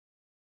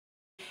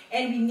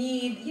and we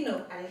need, you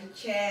know, a little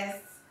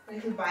chest, a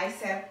little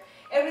bicep,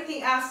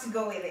 everything else to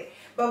go with it.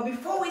 But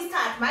before we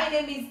start, my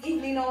name is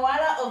Evelyn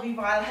Owala of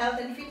Eval Health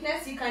and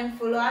Fitness. You can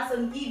follow us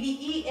on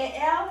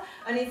EVEAL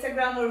on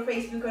Instagram or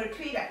Facebook or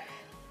Twitter.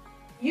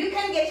 You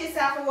can get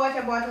yourself a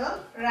water bottle,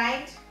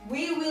 right?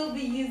 We will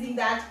be using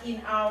that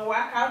in our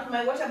workout.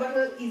 My water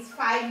bottle is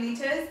 5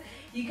 liters.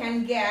 You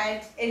can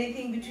get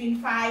anything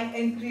between 5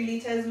 and 3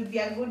 liters would be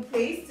a good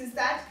place to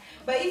start.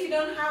 But if you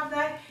don't have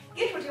that,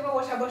 get whatever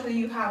water bottle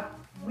you have.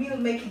 We'll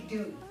make it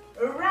do.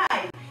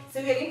 Alright,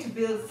 so we're going to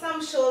build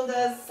some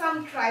shoulders,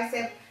 some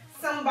triceps,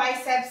 some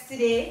biceps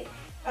today.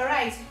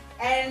 Alright,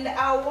 and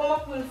our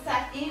warm-up will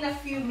start in a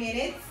few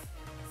minutes.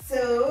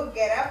 So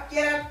get up,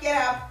 get up,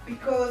 get up,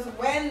 because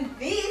when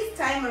this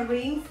timer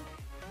rings,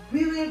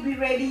 we will be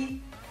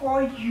ready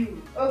for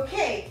you.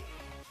 Okay,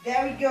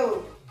 there we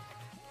go.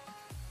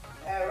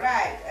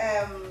 Alright,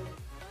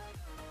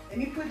 let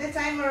me put the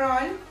timer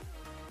on.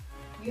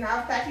 You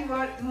have 30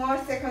 more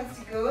seconds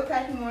to go,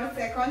 30 more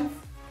seconds,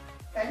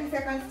 30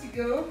 seconds to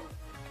go,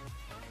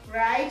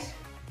 right,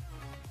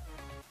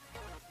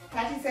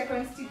 30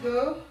 seconds to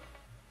go,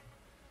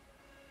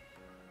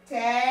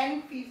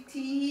 10,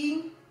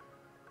 15,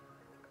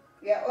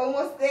 we are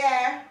almost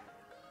there.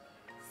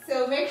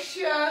 So make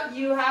sure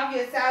you have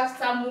yourself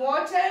some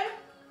water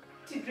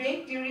to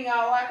drink during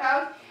our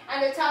workout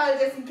and a towel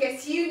just in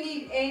case you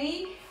need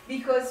any,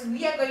 because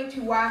we are going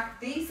to work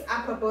this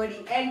upper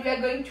body and we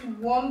are going to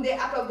warm the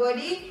upper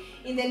body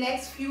in the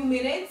next few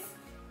minutes,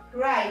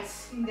 right,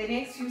 in the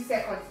next few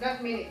seconds,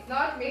 not minutes,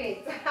 not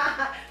minutes,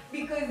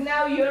 because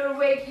now you're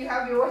awake, you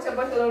have your water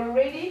bottle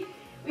already.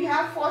 We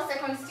have 4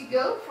 seconds to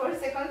go, 4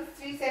 seconds,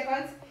 3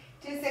 seconds,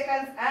 2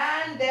 seconds,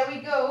 and there we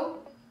go.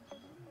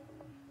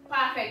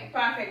 Perfect,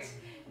 perfect.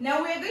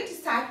 Now we're going to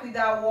start with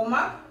our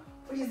warm-up,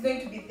 which is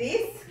going to be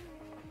this,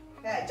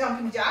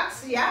 jumping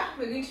jacks. Yeah,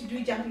 we're going to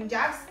do jumping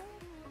jacks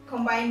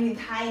combined with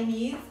high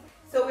knees.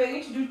 So we're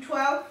going to do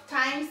 12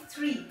 times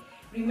 3.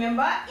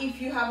 Remember,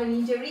 if you have an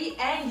injury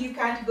and you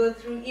can't go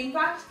through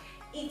impact,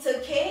 it's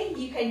okay.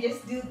 You can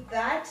just do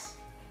that,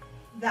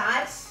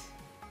 that,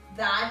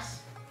 that,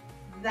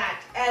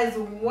 that as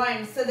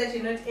one, so that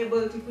you're not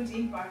able to put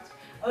impact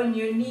on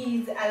your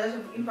knees, a lot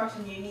of impact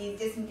on your knees,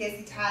 just in case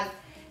it has,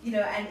 you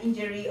know, an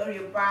injury or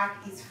your back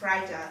is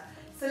fragile.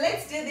 So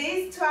let's do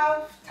this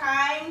 12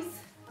 times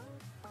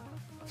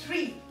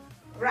 3.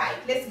 Right,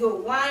 let's go.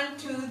 1,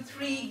 2,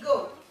 3,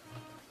 go.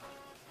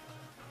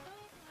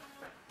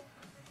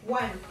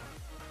 1,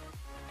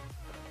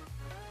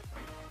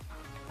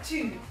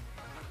 2,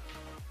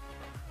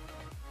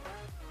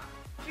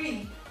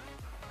 3,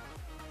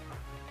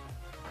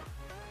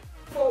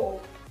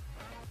 4,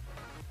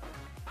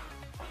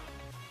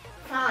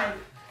 5,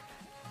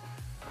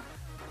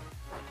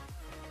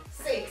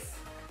 6,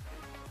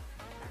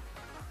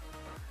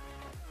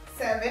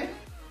 7,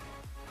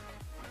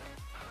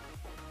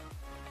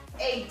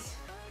 8,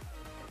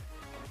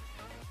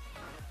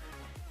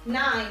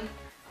 9,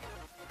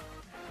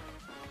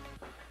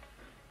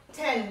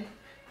 10,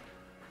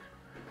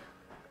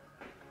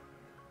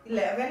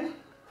 11,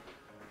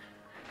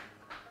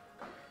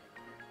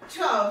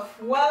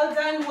 12. Well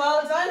done,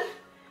 well done.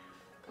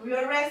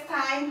 Your rest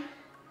time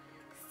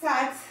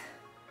starts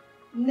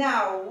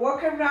now.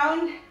 Walk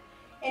around,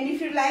 and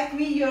if you're like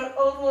me, you're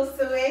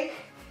almost awake.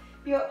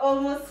 You're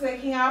almost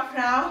waking up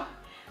now.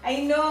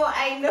 I know,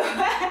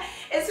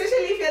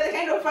 especially if you're the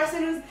kind of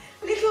person who's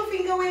little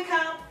finger wake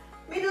up,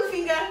 middle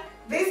finger,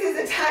 this is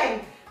the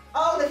time.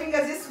 All the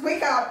fingers just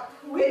wake up.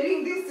 We're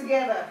doing this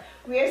together.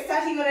 We're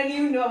starting on a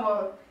new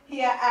normal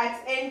here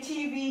at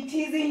NTV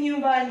Tizi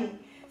Nyumbani.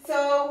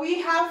 So we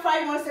have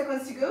 5 more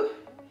seconds to go.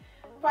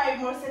 5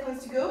 more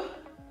seconds to go.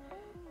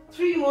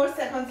 3 more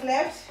seconds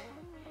left.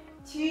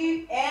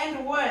 2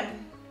 and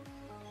 1.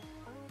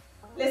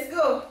 Let's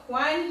go.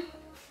 1,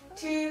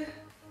 2,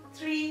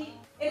 3,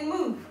 and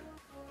move.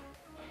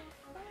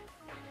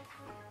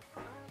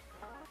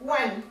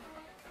 1,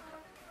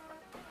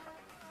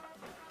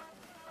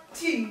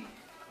 2,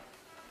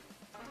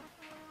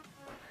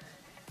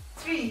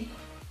 3,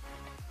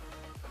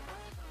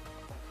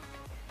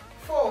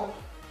 4,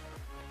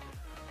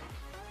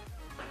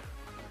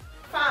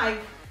 5,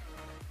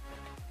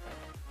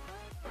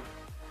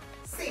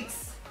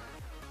 6,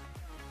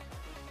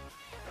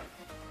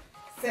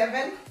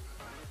 7,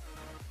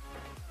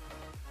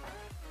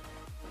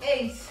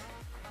 8,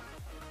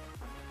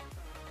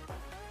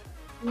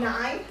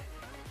 9,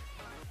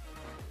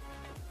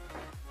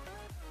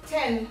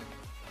 10,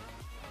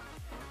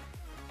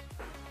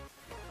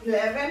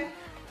 11,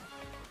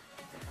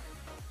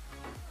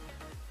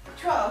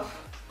 12.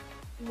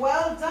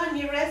 Well done.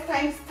 Your rest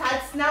time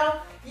starts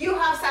now. You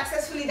have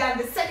successfully done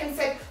the second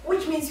set,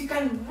 which means you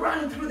can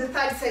run through the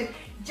third set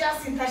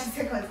just in 30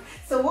 seconds.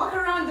 So walk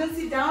around, don't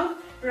sit down,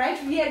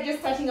 right? We are just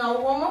starting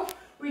our warm-up.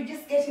 We're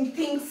just getting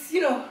things,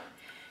 you know,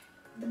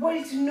 the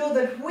body to know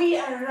that we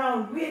are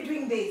around, we are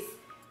doing this.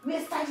 We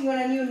are starting on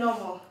a new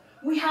normal.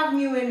 We have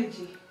new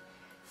energy.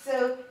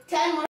 So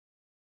 10 more,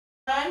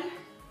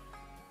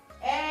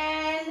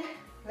 and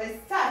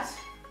let's start.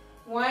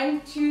 1,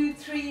 1, 2,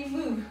 3,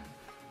 move.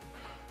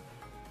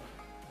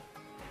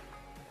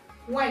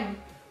 1,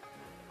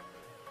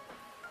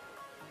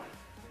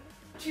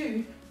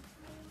 2,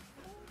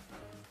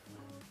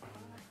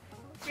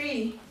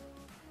 3,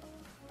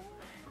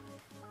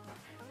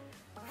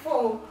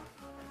 4,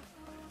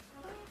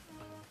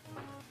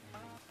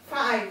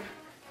 5,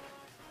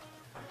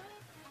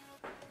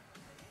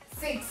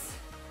 6,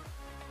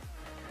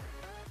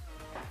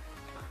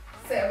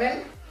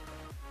 7,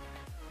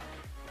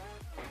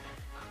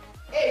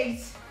 8,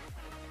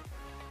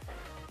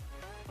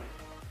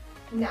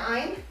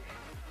 9,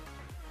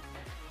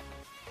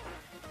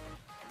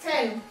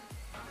 10,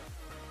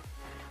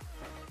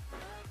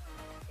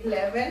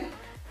 11,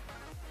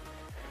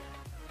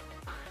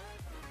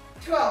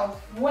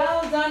 12.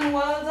 Well done,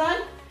 well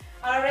done.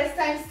 Our rest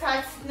time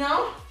starts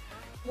now.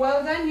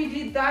 Well done, you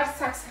did that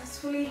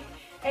successfully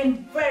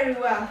and very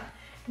well.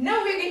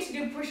 Now we're going to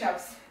do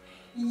push-ups.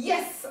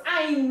 Yes,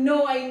 I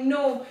know.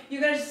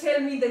 You're going to tell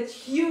me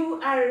that you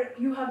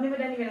have never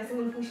done even a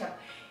single push-up.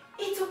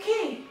 It's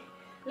okay.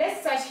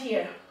 Let's start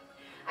here.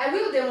 I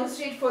will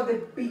demonstrate for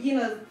the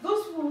beginners,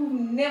 those who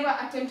never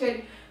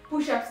attempted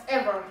push-ups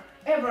ever.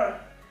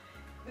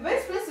 The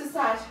best place to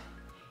start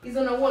is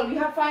on a wall. We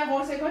have 5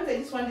 more seconds. I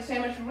just want the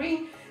timer to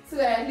ring so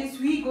that at least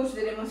we go to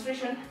the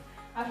demonstration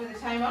after the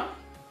timer.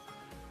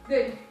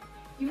 Good.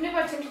 You've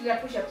never attempted a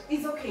push-ups.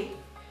 It's okay.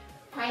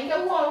 Find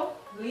a wall,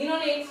 lean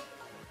on it,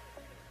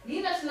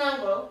 lean at an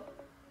angle,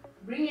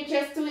 bring your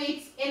chest to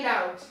it and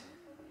out.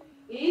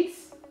 It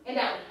and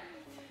out.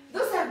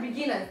 Those are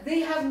beginners.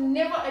 They have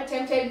never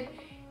attempted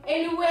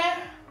anywhere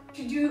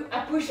to do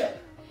a push-up.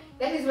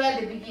 That is where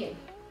they begin.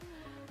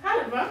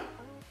 However,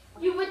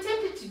 you've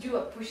attempted to do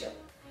a push-up,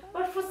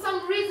 but for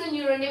some reason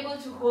you're unable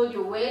to hold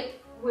your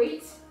weight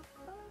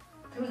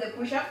through the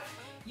push-up.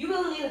 You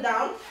will kneel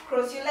down,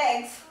 cross your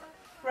legs,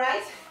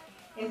 right?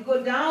 And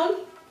go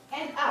down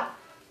and up.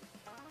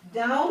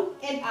 Down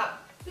and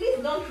up. Please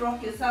don't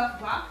rock yourself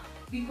back,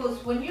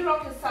 because when you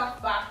rock yourself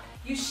back,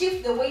 you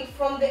shift the weight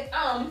from the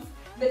arms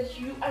that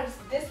you are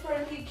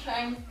desperately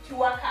trying to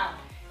work out.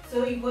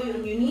 So you go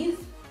on your knees,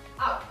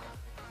 up,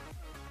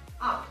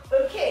 up,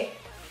 okay.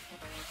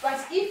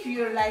 But if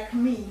you're like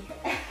me,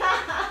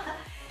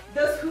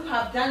 those who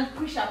have done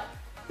push-up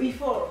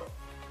before,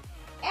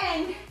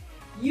 and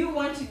you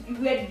want to,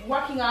 we're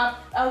working out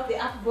the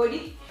upper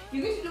body,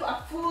 you're going to do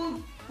a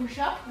full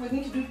push-up. We're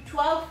going to do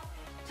 12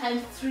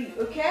 times 3,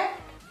 okay?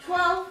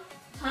 12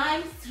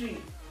 times 3,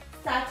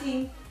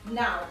 starting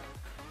now.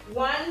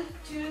 1,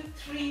 2,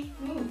 3,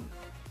 move.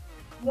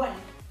 1,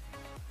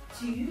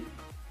 2,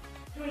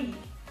 3,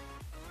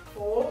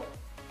 4,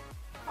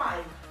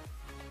 5,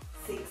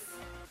 6,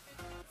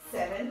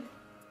 7,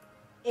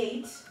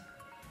 8,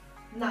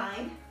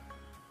 9,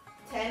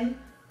 10,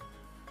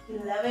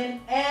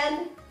 11,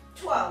 and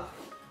 12.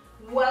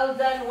 Well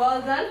done,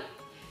 well done.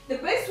 The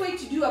best way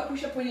to do a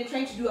push-up when you're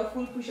trying to do a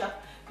full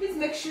push-up, please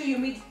make sure your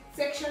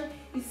midsection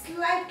is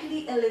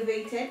slightly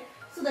elevated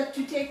so that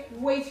you take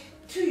weight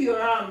to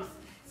your arms,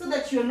 so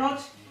that you're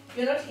not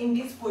in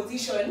this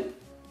position,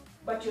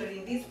 but you're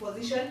in this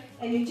position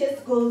and your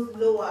chest goes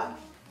lower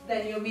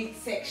than your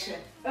midsection.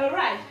 All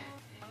right,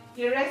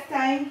 your rest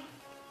time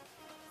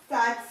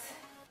starts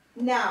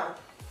now.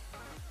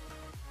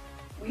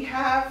 We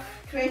have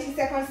 20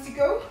 seconds to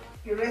go.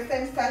 Your rest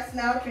time starts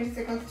now, 20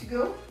 seconds to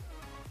go.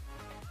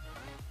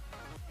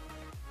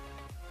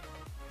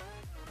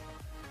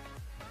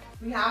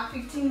 We have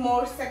 15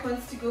 more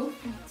seconds to go,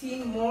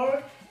 15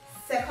 more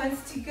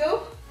seconds to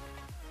go.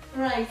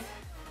 Right.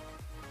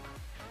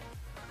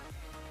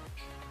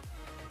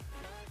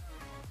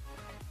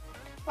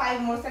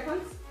 Five more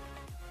seconds.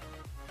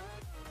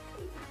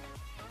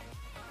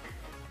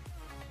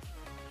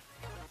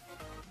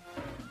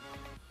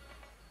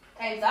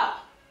 Time's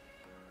up.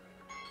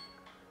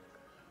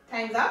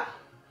 Time's up.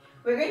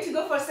 We're going to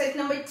go for set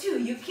number 2.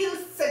 You killed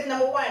set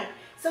number 1.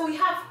 So we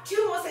have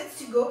 2 more sets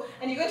to go,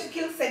 and you're going to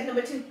kill set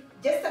number 2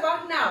 just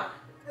about now.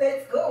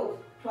 Let's go.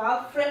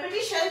 12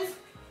 repetitions.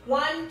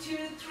 1, 2,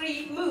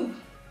 3, move.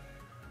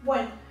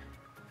 1,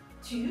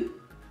 2,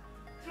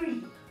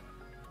 3,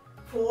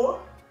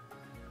 4,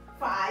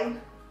 5,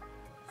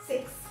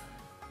 6,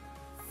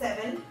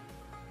 7,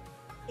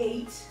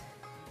 8,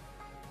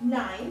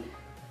 9,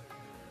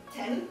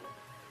 10,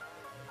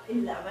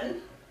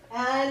 11,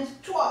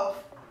 and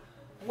 12.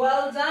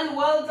 Well done,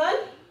 well done.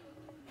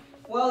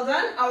 Well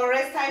done. Our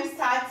rest time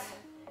starts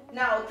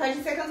now.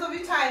 30 seconds of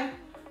your time.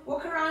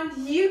 Walk around.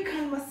 You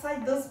can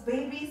massage those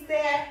babies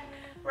there,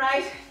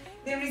 right?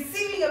 They're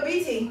receiving a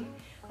beating,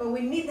 but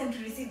we need them to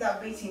receive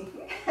that beating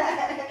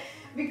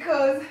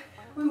because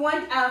we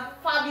want a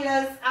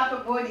fabulous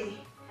upper body.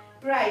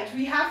 Right,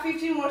 we have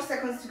 15 more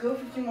seconds to go,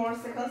 15 more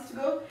seconds to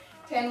go,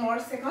 10 more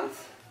seconds,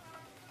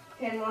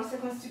 10 more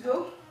seconds to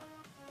go,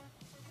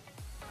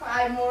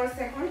 5 more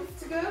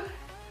seconds to go.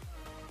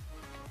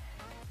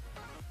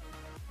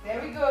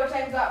 There we go,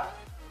 time's up.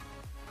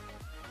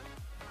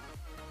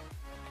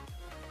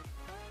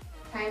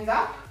 Time's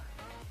up.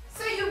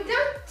 So you've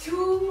done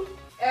 2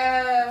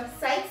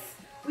 sides.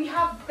 We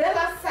have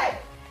Bella's side.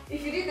 If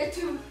if you did the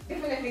 2,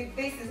 definitely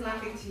this is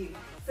nothing to you.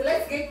 So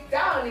let's get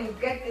down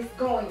and get this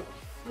going.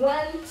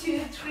 1, 2,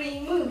 3,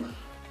 move.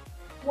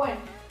 1,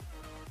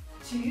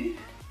 2,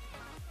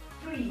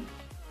 3,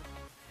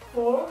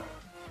 4,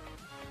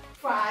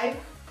 5,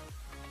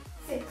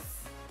 6,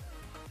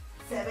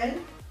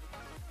 7,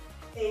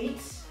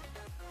 8,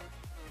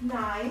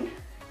 9,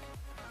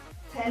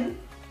 10,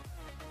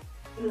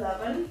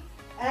 11,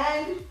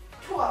 and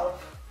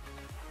 12.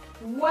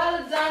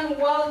 Well done,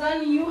 well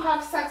done. You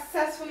have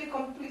successfully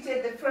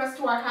completed the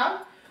first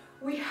workout.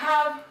 We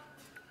have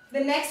the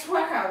next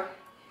workout.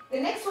 The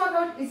next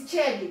workout is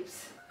chair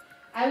dips.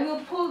 I will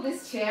pull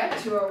this chair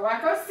to a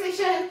workout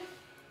station,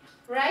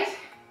 right?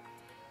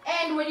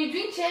 And when you're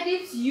doing chair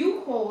dips,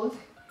 you hold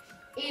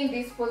in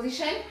this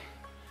position,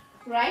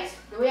 right?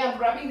 The way I'm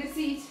grabbing the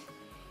seat,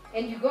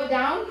 and you go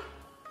down,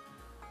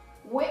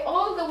 weigh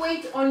all the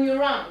weight on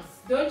your arms.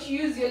 Don't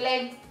use your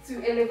legs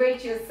to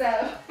elevate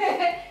yourself.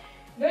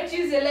 Don't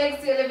use your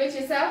legs to elevate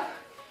yourself.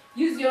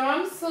 Use your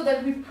arms so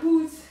that we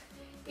put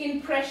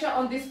in pressure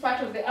on this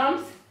part of the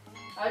arms.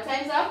 Our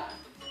time's up,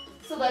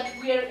 so that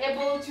we are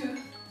able to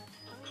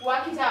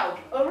work it out.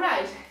 All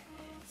right,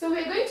 so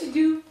we're going to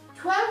do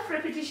 12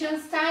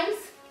 repetitions times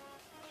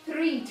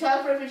 3.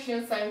 12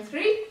 repetitions times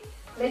 3.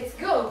 Let's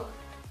go.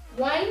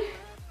 1,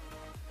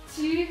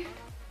 2,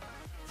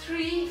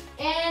 3,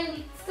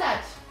 and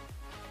start.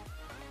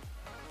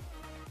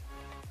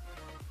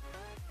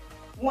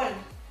 1,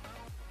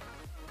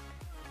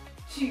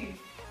 2,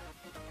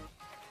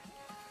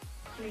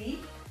 3,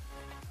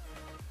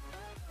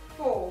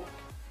 4,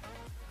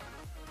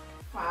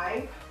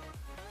 5,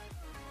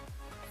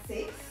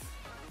 6,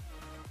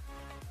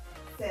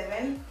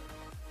 7,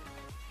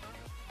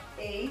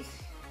 8,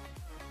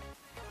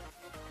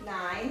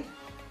 9,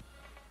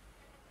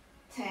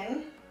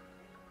 10,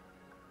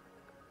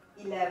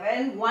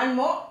 11, one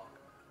more,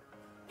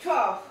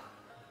 12.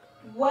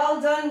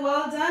 Well done,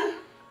 well done.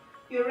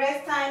 Your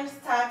rest time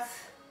starts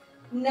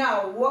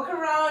now. Walk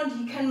around,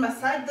 you can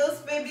massage those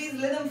babies,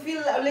 let them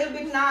feel a little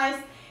bit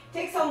nice.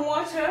 Take some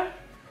water,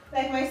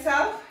 like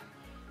myself,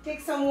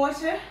 take some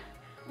water.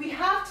 We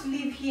have to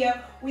leave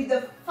here with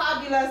a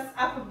fabulous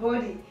upper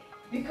body,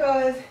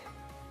 because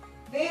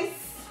this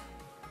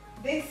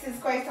is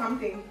quite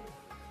something.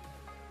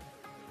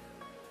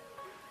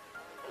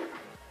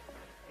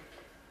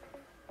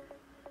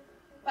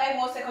 Five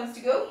more seconds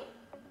to go.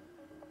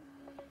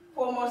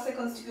 4 more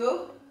seconds to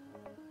go.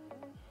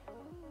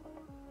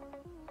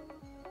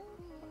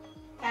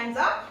 Time's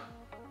up.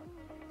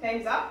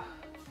 Time's up.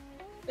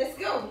 Let's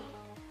go.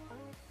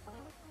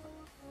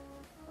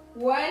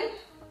 1,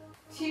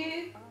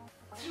 2,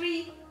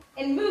 3,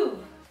 and move.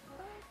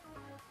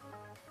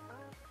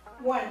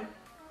 1,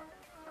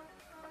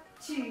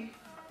 2,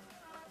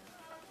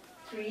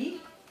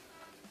 3,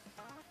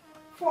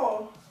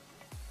 4,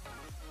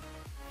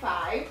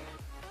 5,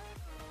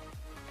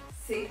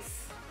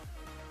 6,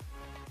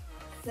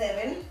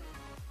 7,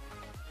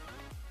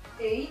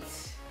 8,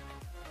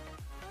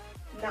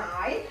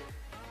 9,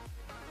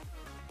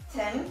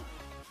 10,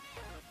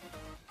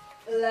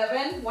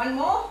 11, one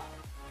more,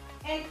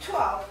 and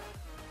 12.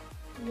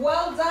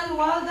 Well done,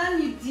 well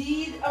done. You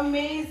did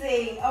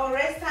amazing. Our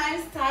rest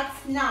time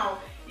starts now.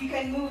 You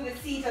can move the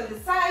seat on the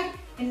side,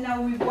 and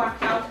now we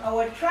work out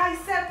our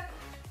tricep,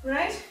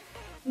 right?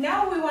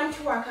 Now we want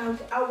to work out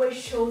our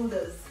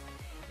shoulders.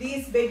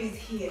 These babies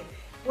here.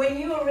 When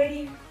you're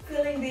already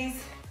feeling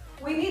this,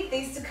 we need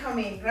this to come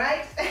in,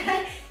 right?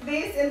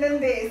 This and then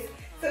this.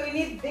 So we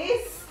need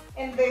this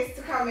and this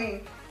to come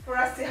in for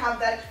us to have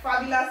that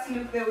fabulous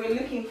look that we're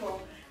looking for.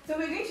 So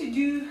we're going to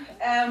do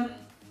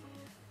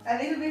a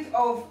little bit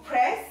of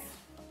press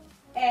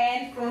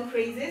and front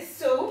raises.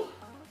 So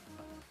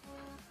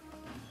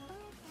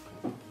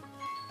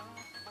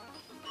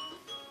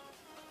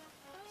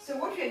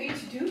what we're going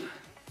to do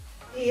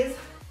is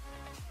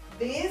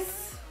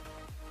this,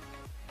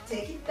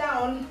 take it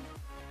down,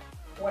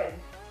 1.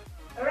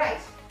 All right,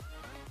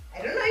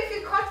 I don't know if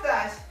you caught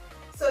that.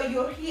 So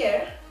you're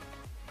here,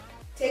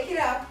 take it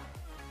up,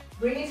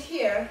 bring it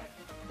here,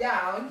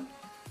 down,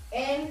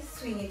 and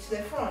swing it to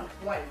the front,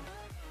 1.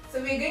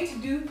 So we're going to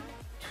do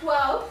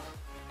 12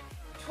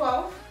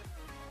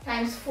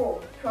 times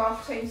 4,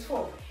 12 times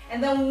 4.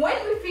 And then when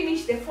we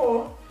finish the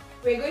 4,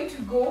 we're going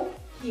to go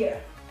here,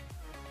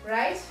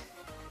 right?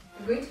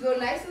 We're going to go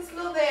nice and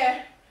slow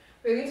there.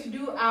 We're going to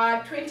do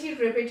our 20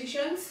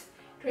 repetitions,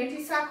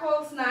 20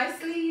 circles,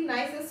 nicely,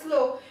 nice and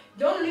slow.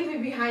 Don't leave me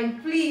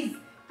behind, please,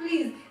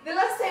 please. The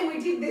last time we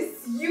did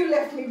this, you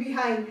left me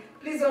behind.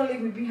 Please don't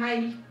leave me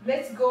behind.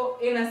 Let's go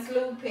in a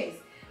slow pace.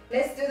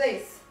 Let's do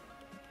this.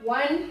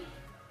 1,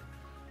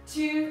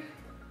 2,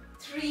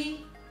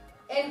 3,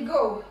 and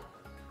go.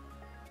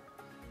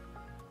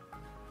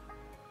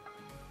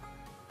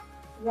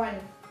 1,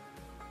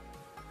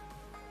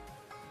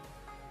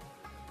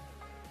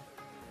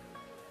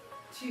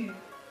 2,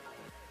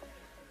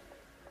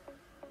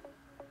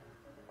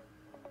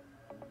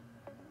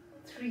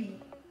 3,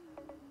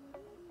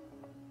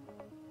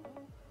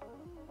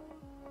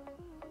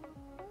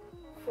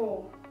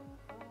 4,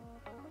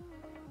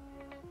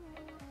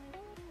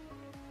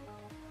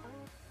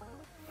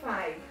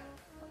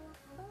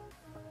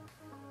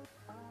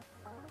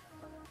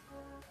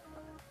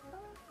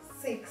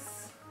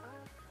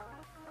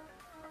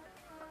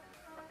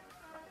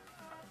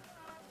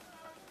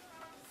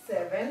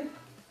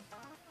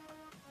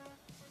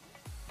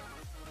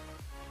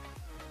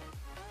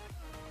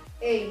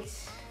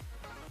 8,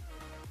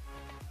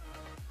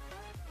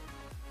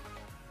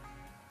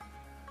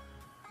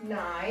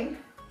 9,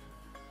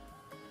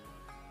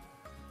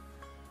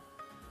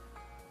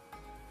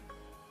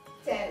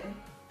 10,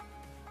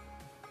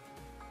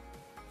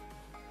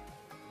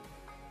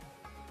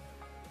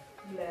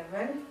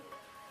 11,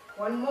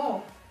 one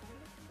more,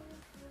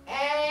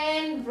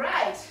 and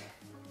right,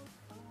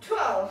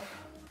 12.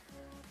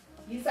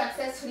 You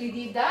successfully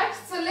did that.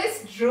 So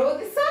let's draw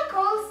the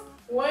circles.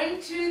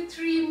 1, 2,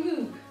 3,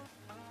 move.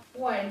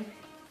 1,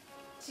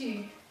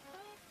 2,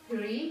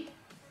 3,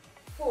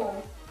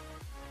 4,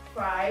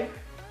 5,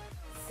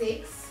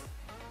 6,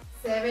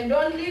 7,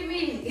 don't leave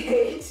me,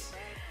 8,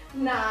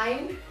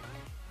 9,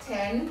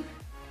 10,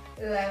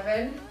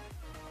 11,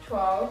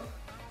 12,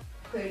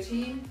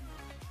 13,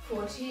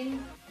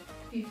 14,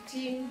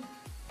 15,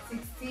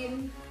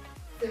 16,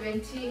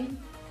 17,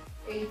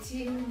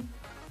 18,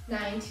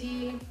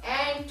 19,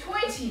 and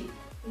 20.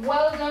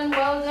 Well done,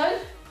 well done.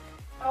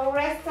 Our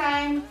rest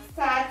time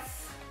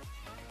starts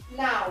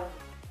now.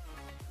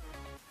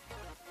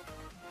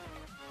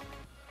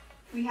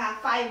 We have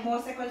 5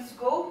 more seconds to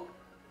go.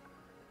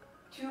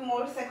 2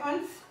 more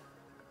seconds.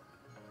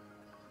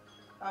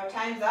 Our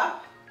time's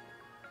up.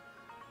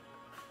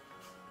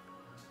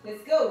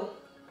 Let's go.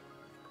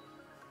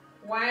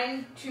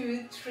 1,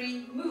 2,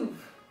 3, move.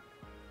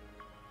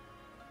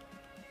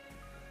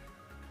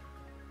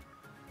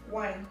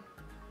 1,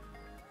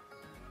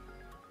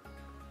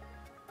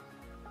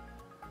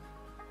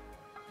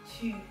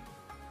 2,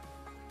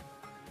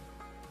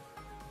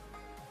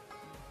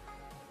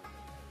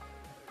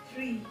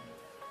 3,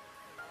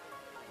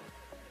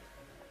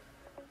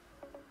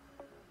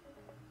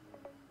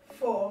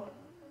 4,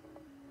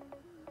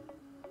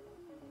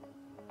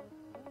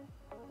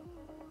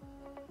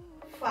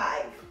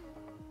 5,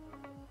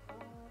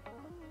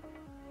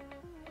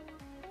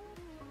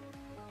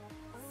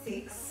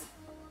 6,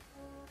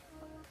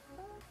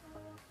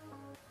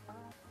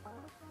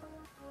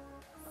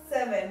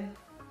 7,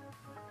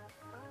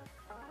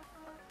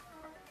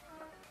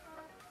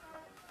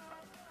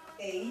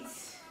 8,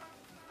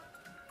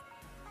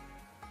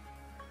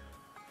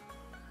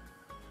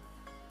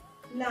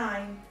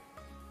 9,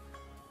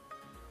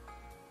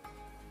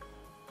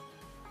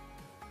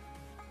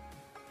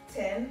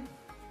 10,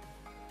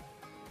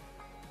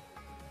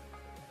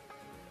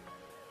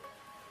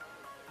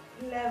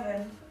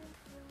 11,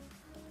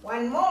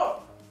 one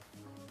more,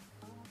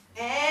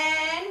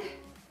 and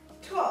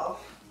 12.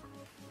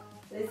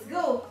 Let's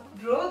go.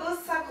 Draw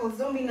those circles,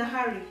 don't be in a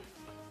hurry.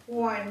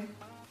 1,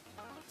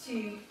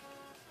 2,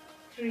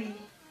 3,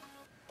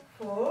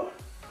 4,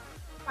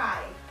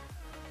 5,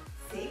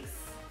 6,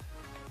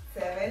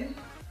 7,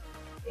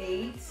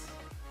 8,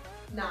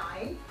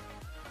 9,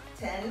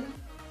 10,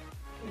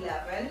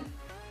 11,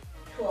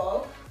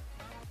 12,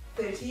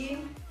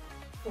 13,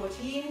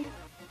 14,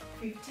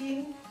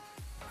 15,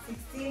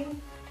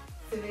 16,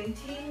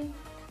 17,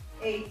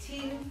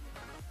 18,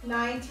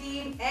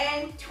 19,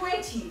 and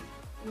 20.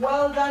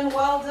 Well done,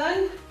 well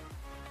done.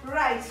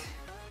 Right,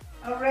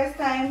 our rest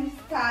time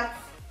starts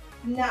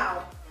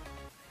now.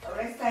 Our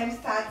rest time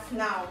starts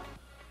now.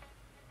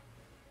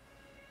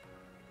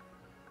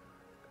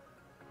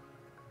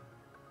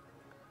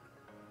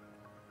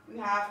 We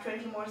have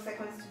 20 more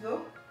seconds to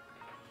go.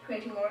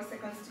 20 more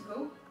seconds to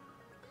go.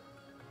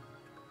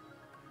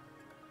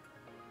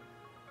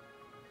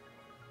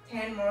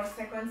 10 more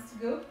seconds to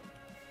go.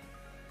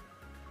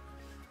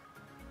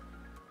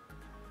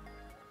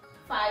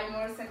 5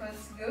 more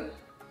seconds to go.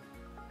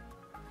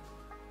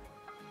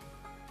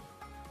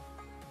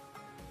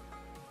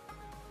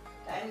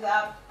 Time's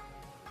up.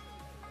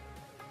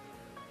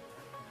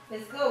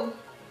 Let's go.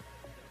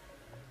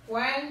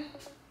 1,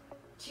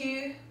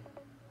 2,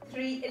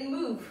 3, and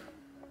move.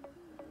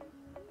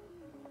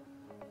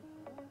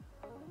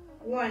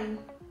 1,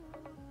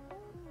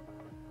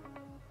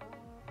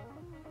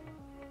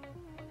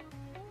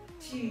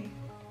 2,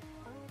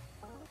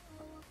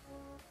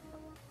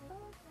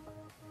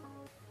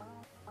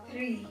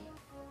 3,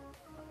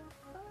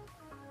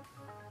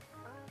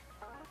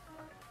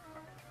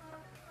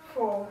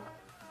 4,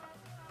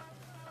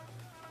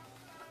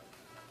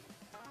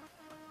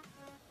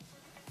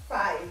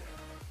 5,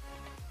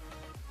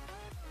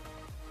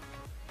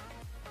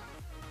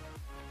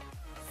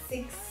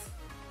 6,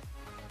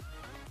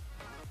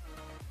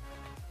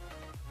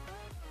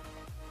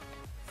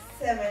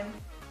 7,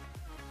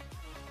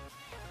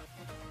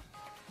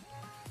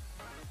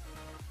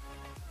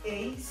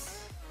 8,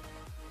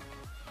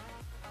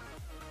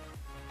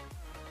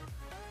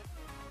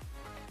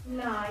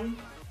 9,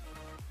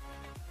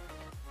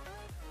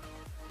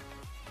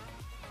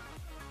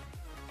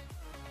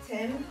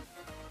 10,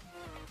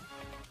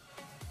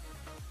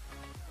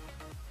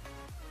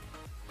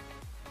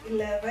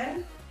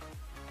 11,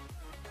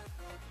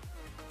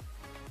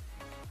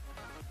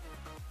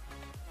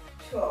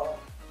 12.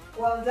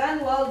 Well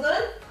done, well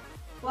done,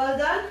 well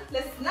done.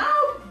 Let's now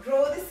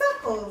draw the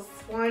circles.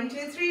 1,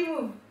 2, 3,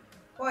 move.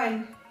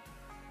 1,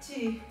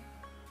 2,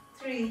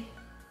 3,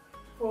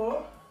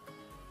 4,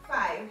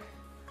 5,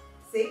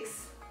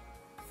 6,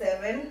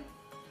 7,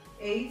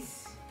 8,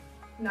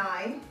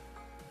 9,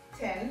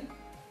 10,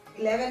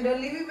 11,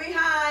 don't leave it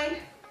behind,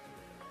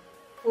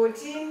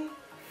 14,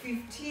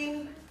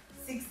 15,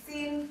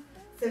 16,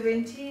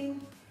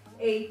 17,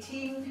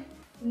 18,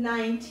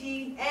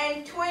 19,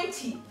 and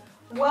 20.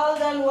 Well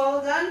done,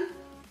 well done.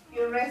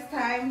 Your rest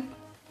time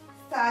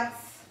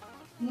starts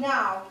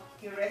now.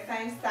 Your rest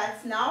time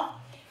starts now.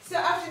 So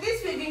after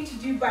this, we're going to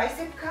do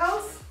bicep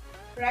curls,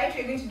 right?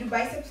 We're going to do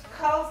bicep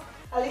curls.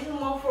 A little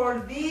more for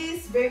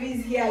these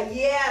babies here.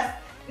 Yes,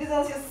 these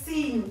ones you're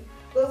seeing.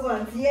 Those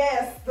ones,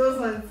 yes, those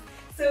ones.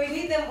 So we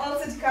need them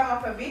also to come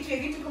up a bit. We're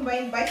going to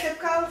combine bicep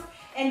curls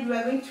and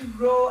we're going to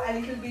row a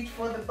little bit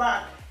for the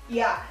back.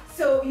 Yeah,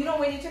 so you know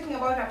when you're talking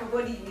about upper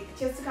body, you need the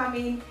chest to come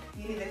in,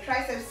 you need the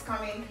triceps to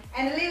come in,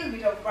 and a little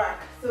bit of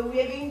back. So we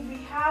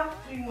have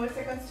 3 more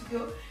seconds to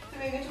go. So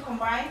we're going to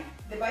combine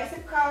the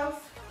bicep curls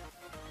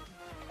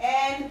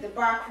and the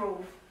back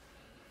row.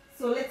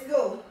 So let's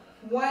go.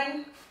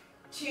 1,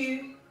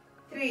 2,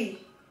 3.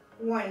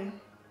 1.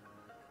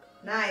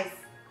 Nice.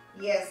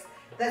 Yes,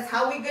 that's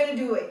how we're going to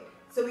do it.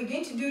 So we're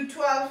going to do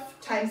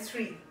 12 times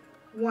 3.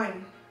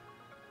 1,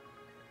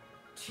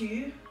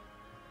 2,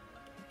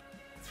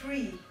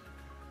 3,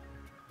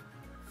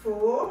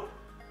 4,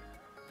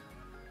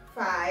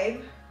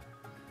 5,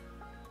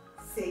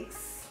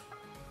 6,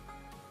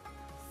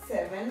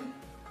 7,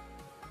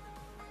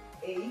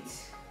 8,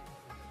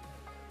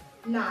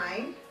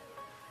 9,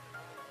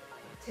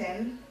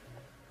 10,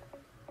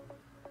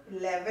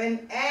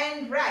 11,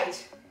 and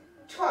right,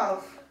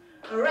 12.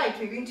 All right,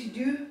 we're going to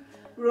do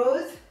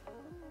rows.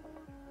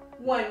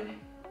 1,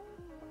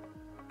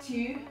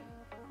 2,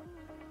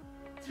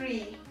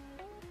 3,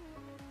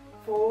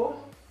 4,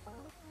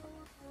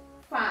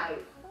 5,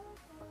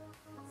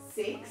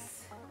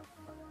 6,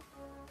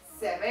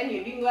 7,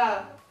 you're doing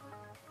well.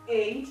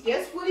 8,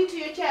 just pull it to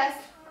your chest.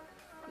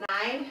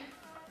 9,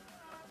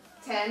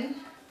 10,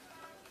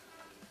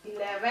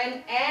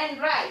 11,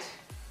 and right,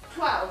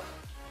 12.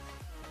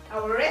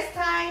 Our rest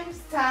time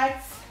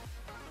starts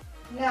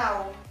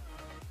now.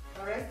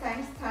 Our rest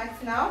time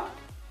starts now.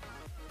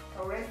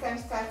 Our rest time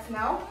starts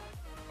now.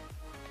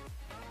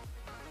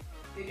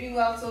 You're doing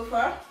well so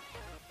far.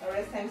 Our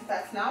rest time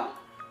starts now.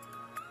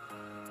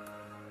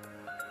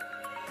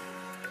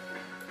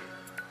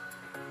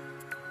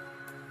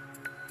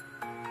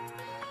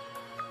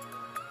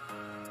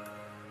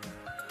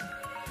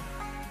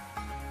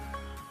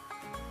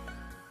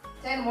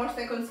 Ten more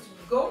seconds to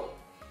go.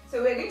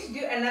 So we're going to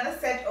do another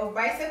set of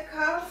bicep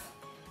curls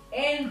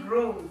and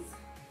rows.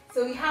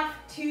 So we have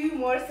 2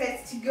 more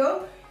sets to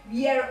go.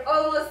 We are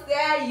almost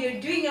there. You're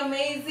doing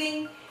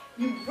amazing.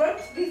 You brought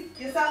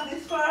yourself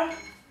this far.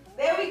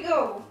 There we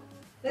go.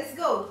 Let's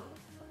go.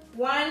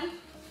 1,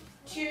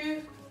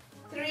 2,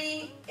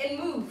 3, and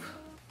move.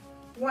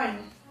 1,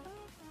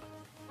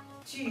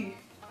 2,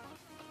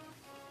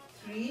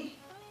 3,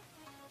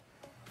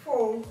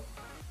 4,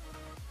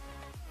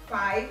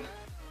 5,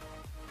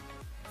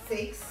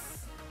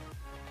 6,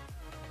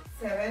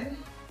 7,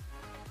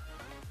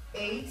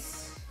 8,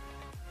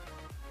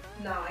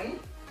 9,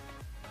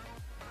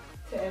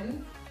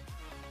 10,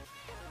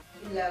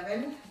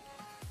 11,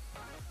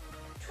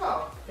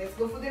 12. Let's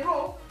go for the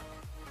row.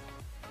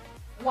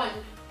 1,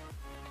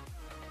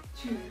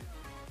 2,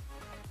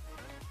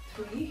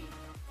 3,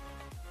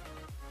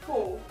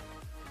 4,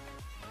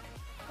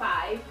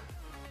 5,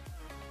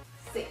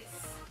 6,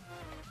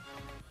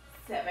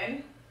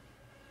 7,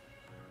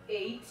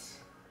 8,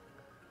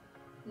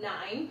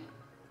 9,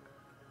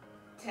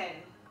 10,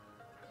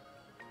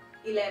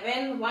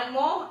 11, one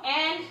more,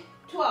 and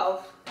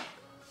 12.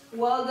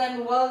 Well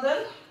done, well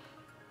done.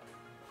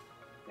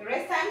 Your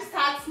rest time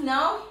starts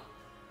now.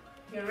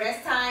 Your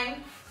rest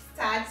time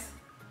starts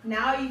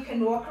now. You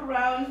can walk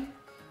around.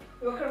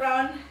 Walk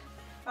around.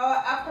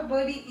 Our upper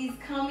body is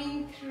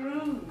coming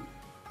through.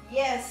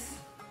 Yes,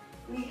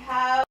 we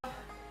have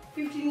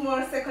 15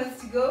 more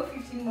seconds to go.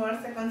 15 more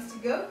seconds to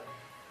go.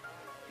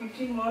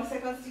 15 more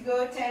seconds to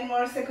go. 10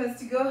 more seconds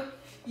to go.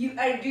 You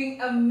are doing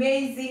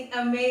amazing,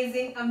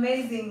 amazing,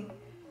 amazing.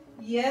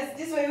 Yes,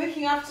 this is why you're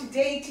waking up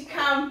today to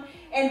come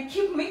and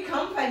keep me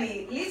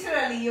company.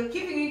 Literally, you're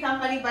keeping me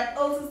company, but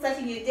also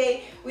starting your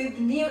day with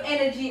new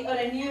energy on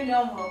a new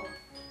normal.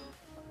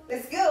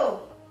 Let's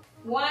go.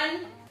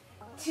 1,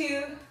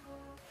 2,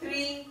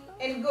 3,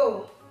 and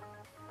go.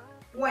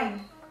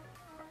 1,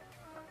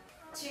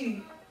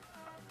 2,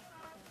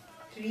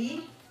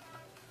 3,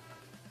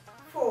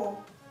 4,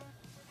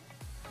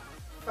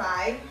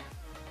 5,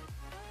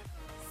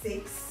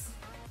 6,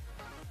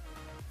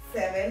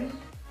 7,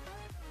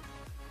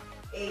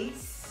 8,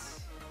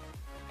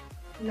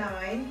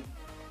 9,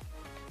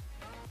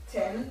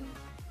 10,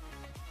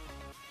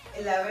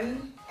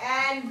 11,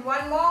 and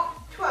one more,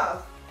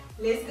 12.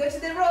 Let's go to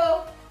the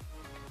row.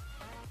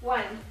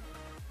 1,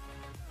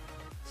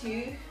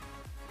 2,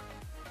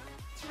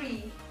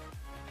 3,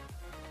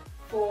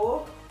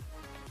 4,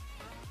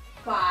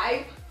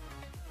 5,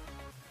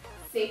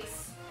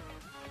 6,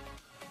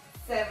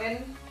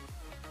 7,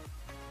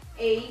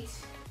 8,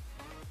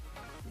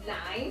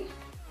 9,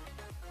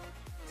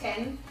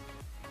 10,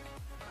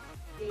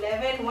 11,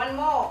 11, one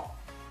more,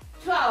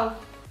 12.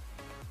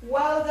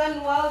 Well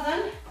done, well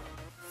done.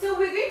 So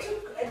we're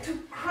going to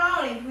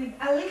crown it with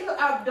a little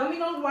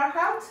abdominal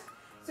workout.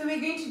 So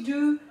we're going to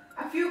do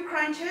a few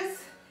crunches,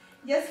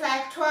 just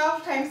like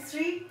 12 times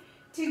 3,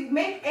 to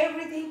make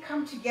everything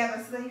come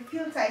together so that you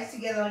feel tight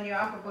together on your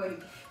upper body.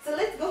 So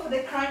let's go for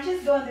the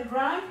crunches, go on the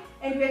ground,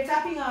 and we're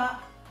tapping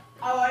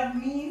our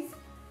knees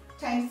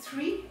times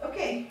 3.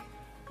 Okay,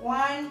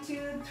 1,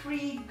 2,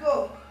 3,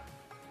 go.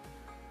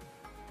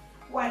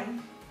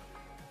 1,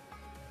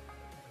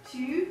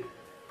 2,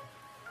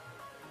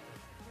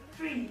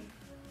 3,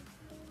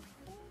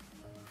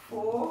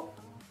 4,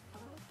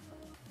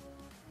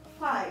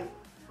 5,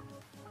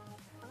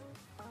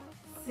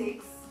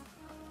 6,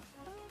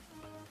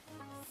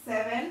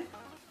 7,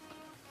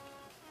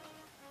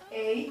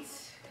 8,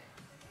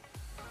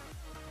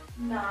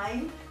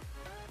 9,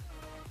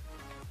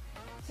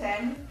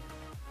 10,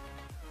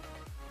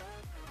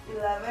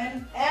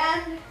 11,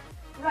 and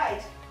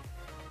right,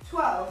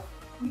 12.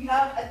 We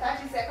have a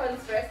 30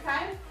 seconds rest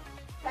time.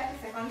 30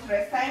 seconds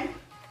rest time.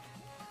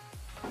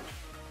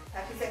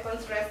 30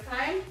 seconds rest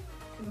time.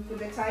 We put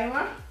the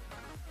timer.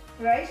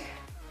 Right?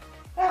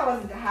 That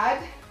wasn't hard.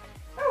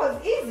 That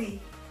was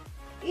easy.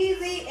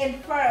 Easy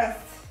and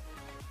fast.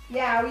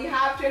 Yeah, we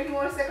have 20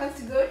 more seconds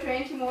to go.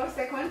 20 more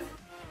seconds.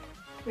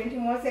 20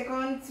 more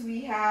seconds.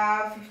 We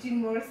have 15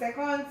 more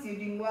seconds. You're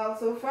doing well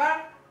so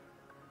far.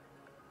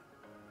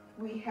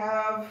 We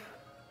have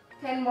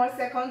 10 more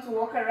seconds to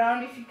walk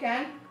around if you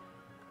can.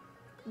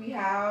 We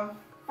have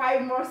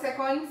 5 more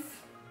seconds.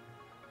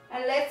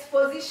 And let's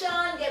position,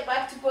 get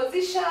back to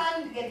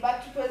position, get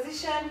back to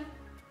position.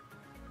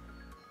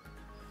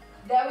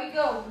 There we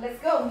go, let's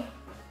go.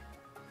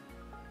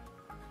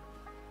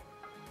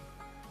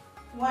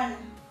 1,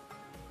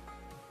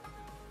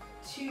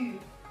 2,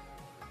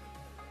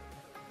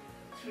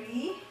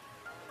 3,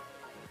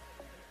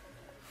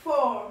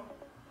 4,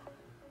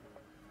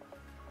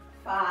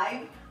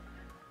 5,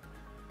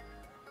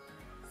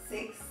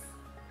 6,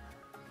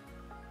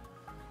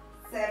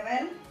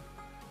 7,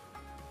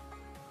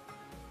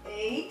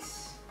 8,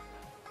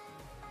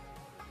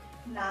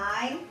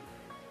 9,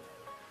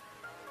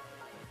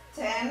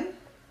 10,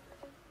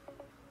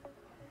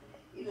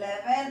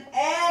 11,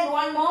 and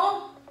one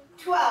more,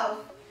 12.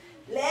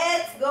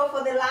 Let's go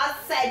for the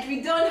last set.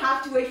 We don't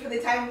have to wait for the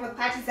timer for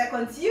 30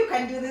 seconds. You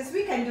can do this,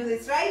 we can do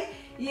this, right?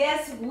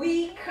 Yes,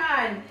 we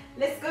can.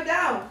 Let's go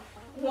down.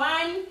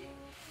 1,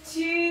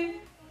 2,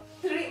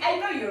 3. I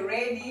know you're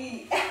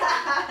ready.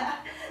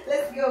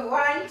 Let's go.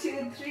 1,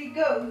 2, 3,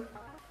 go.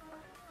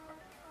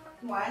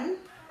 1,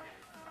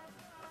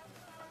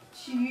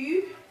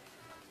 2,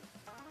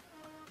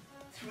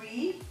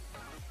 3,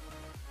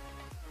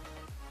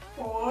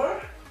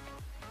 4,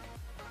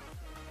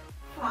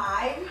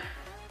 5,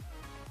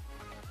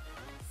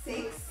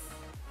 6,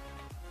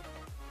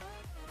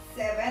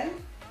 7,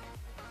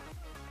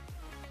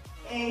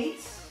 8,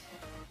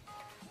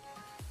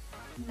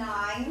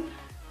 9,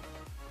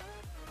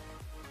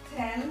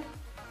 10,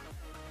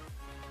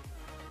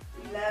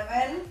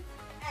 11,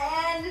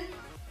 and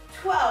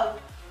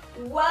 12.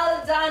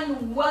 Well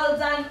done, well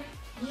done.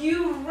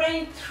 You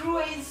ran through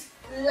it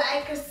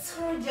like a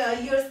soldier.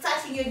 You're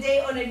starting your day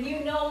on a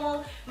new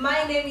normal.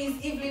 My name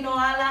is Evelyn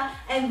Oala,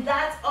 and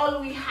that's all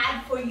we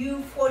had for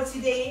you for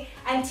today.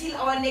 Until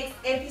our next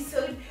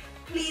episode,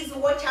 please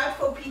watch out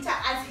for Peter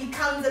as he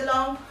comes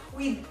along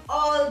with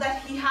all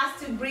that he has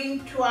to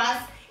bring to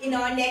us in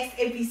our next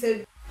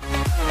episode.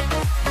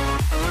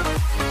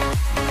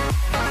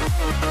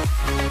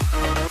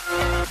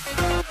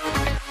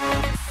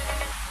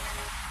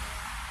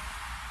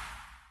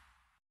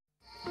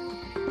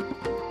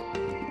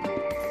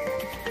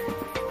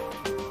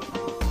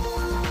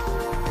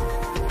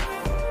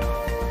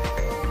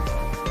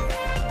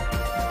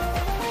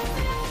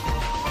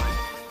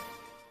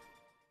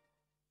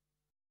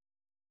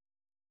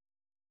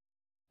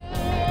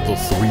 The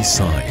Three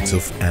Sides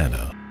of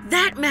Anna.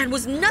 That man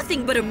was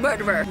nothing but a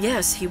murderer.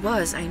 Yes, he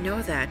was. I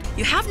know that.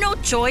 You have no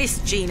choice,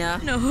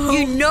 Gina. No.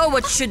 You know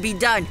what should be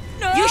done.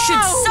 No. You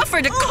should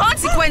suffer the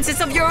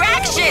consequences of your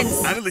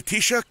actions. Anna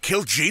Letitia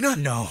killed Gina?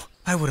 No,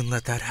 I wouldn't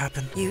let that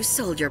happen. You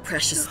sold your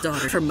precious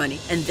daughter for money,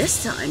 and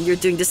this time you're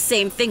doing the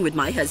same thing with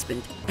my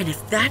husband. And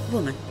if that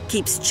woman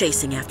keeps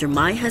chasing after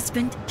my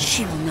husband,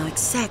 she will know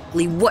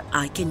exactly what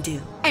I can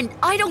do. And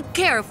I don't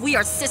care if we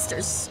are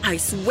sisters. I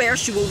swear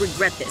she will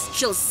regret this.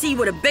 She'll see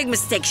what a big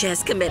mistake she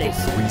has committed.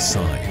 The Three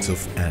Sides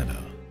of Anna.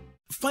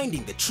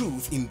 Finding the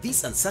truth in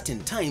these uncertain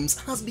times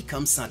has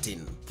become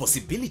certain.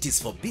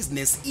 Possibilities for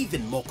business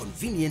even more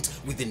convenient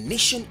with the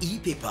Nation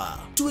e-paper.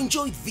 To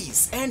enjoy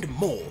this and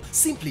more,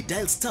 simply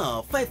dial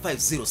star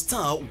 550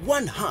 star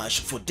 1 hash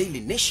for Daily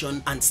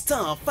Nation and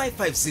star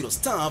 550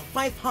 star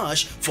 5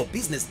 hash for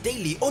Business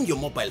Daily on your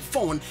mobile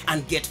phone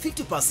and get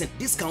 50%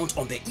 discount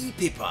on the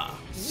e-paper.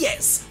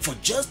 Yes, for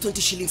just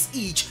 20 shillings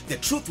each, the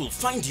truth will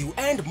find you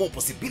and more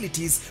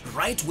possibilities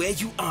right where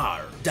you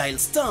are. Dial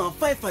star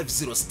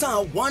 550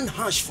 star 1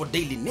 hash for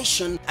Daily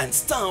Nation and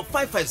star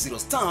 550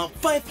 star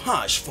 5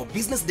 hash for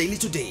Business Daily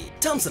today.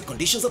 Terms and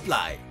conditions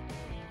apply.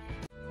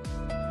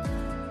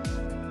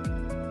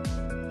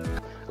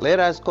 let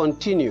us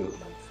continue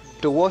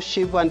to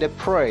worship and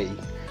pray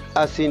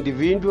as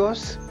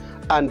individuals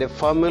and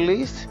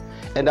families,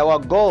 and our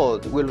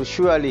God will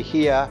surely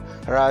hear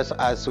us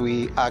as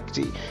we act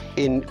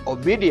in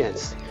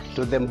obedience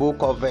to the book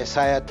of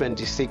Isaiah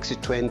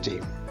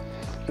 26:20.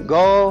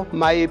 Go,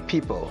 my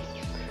people,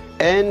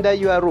 enter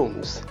your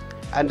rooms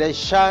and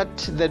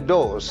shut the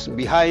doors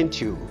behind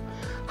you.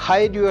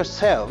 Hide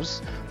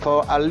yourselves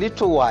for a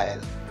little while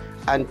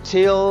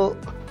until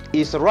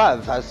his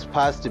wrath has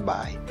passed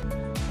by.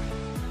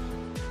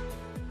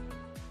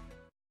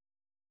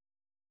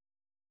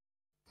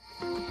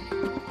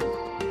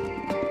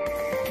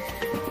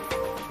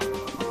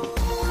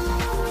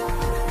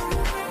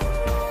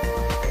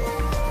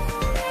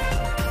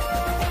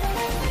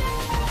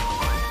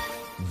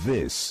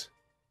 This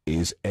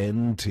is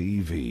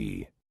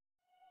NTV.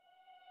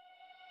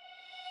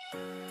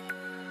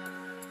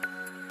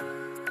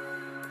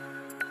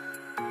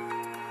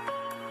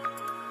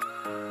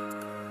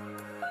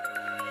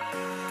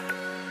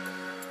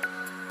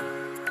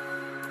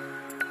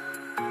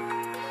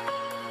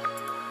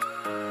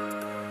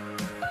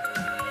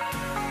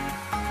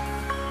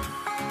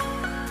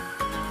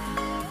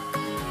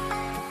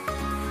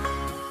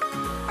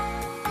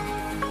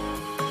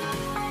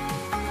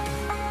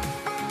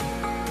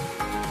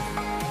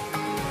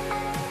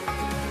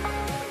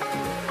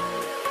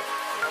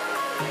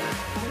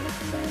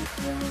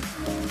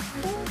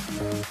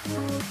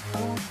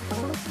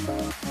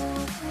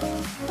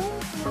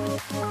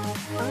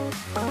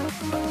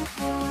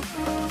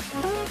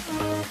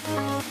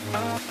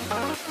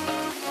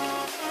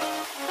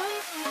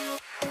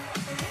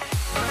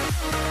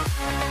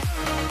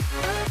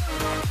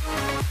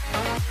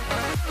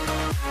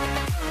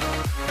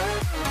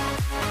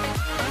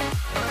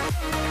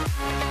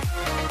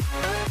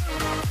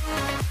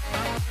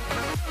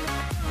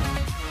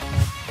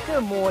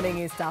 Good morning,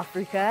 East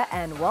Africa,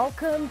 and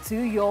welcome to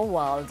your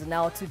world.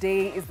 Now,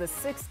 today is the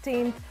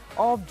 16th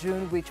of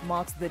June, which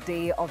marks the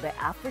Day of the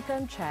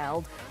African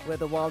Child, where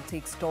the world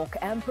takes stock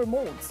and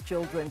promotes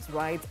children's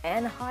rights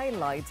and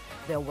highlights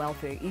their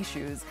welfare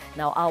issues.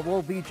 Now, I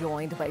will be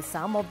joined by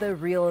some of the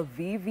real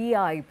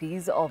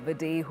VVIPs of the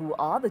day, who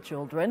are the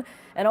children,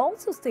 and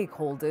also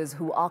stakeholders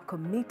who are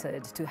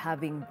committed to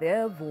having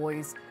their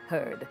voice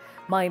heard.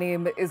 My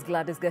name is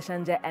Gladys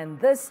Gachanja, and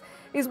this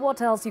is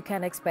what else you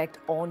can expect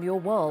on your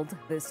world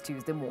this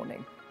Tuesday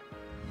morning.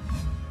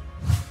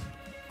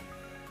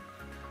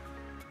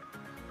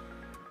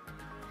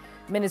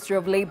 Ministry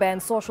of Labour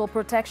and Social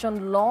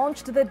Protection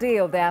launched the Day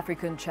of the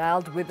African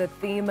Child with the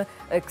theme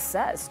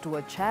Access to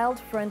a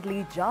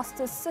Child-Friendly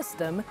Justice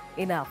System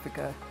in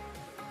Africa.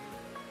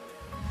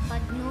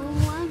 But no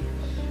one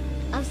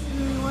asked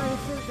me what it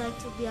feels like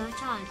to be a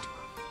child.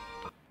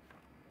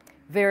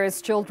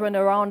 Various children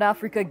around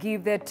Africa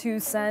give their 2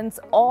 cents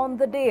on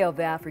the Day of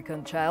the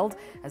African Child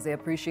as they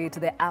appreciate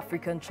the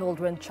African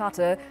Children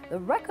Charter that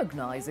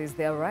recognizes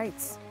their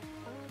rights.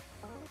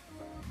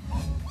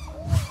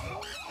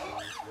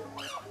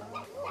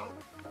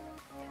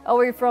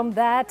 Away from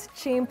that,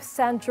 chimp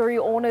sanctuary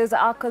owners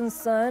are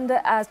concerned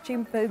as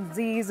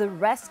chimpanzees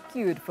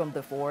rescued from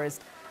the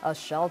forest are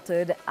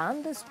sheltered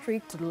under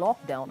strict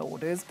lockdown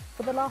orders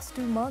for the last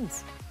 2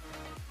 months.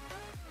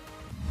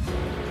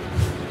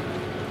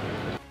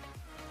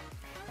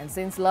 And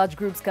since large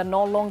groups can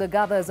no longer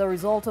gather as a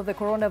result of the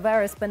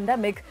coronavirus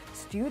pandemic,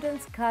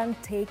 students can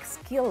take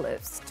skill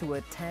lifts to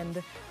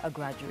attend a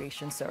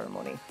graduation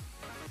ceremony.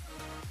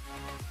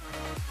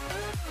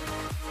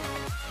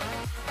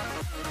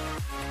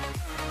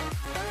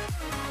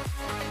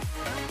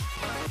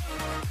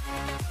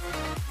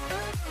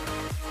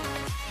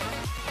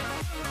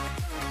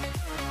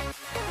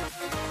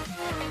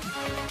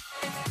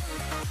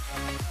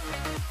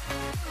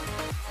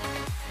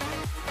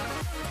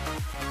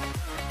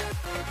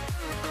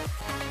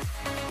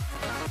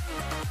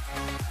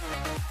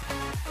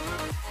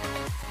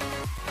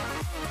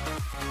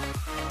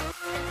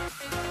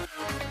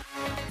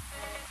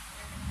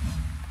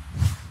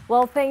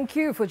 Well, thank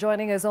you for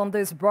joining us on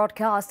this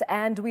broadcast,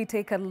 and we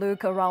take a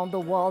look around the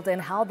world and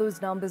how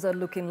those numbers are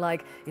looking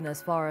like as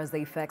far as the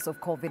effects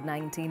of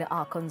COVID-19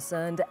 are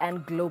concerned.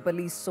 And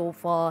globally so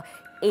far,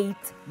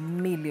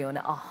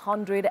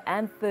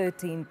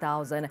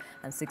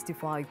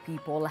 8,113,065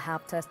 people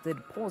have tested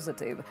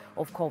positive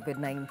of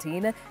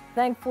COVID-19.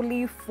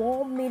 Thankfully,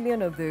 4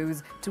 million of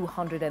those,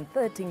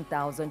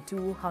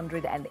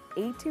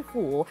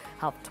 213,284,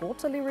 have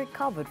totally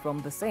recovered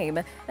from the same.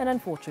 And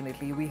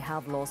unfortunately, we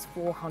have lost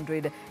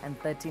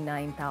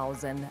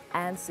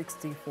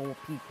 439,064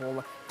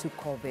 people to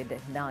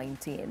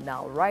COVID-19.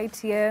 Now, right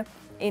here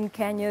in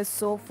Kenya,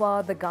 so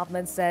far, the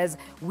government says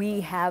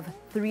we have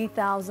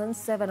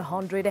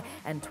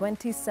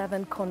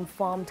 3,727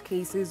 confirmed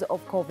cases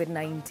of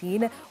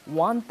COVID-19.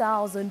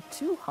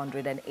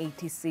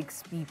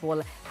 1,286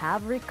 people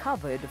have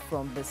recovered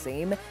from the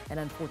same. And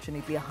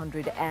unfortunately,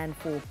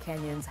 104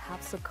 Kenyans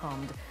have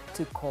succumbed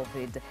to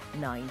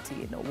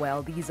COVID-19.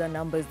 Well, these are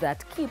numbers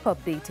that keep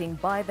updating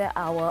by the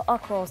hour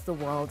across the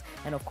world.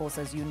 And of course,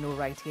 as you know,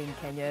 right here in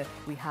Kenya,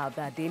 we have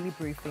that daily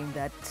briefing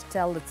that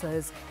tells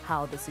us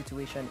how the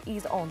situation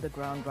is on the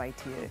ground right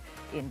here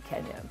in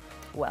Kenya.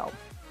 Well,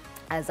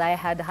 as I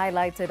had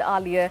highlighted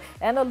earlier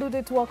and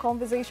alluded to our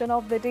conversation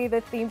of the day,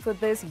 the theme for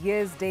this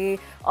year's Day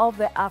of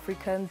the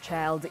African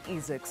Child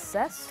is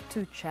access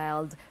to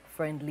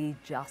child-friendly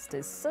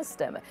justice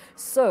system.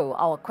 So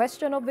our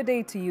question of the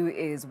day to you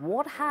is,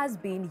 what has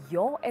been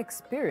your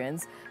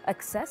experience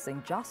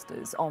accessing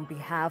justice on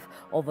behalf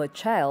of a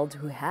child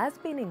who has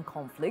been in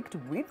conflict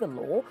with the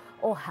law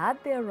or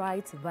had their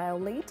rights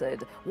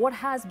violated? What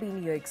has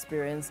been your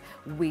experience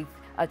with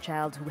a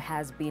child who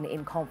has been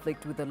in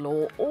conflict with the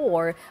law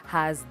or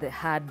has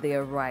had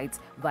their rights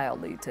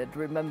violated?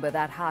 Remember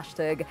that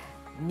hashtag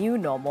New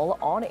Normal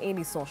on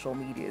any social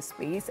media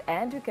space,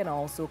 and you can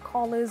also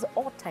call us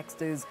or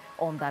text us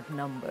on that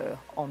number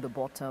on the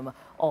bottom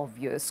of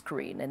your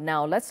screen. And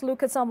now let's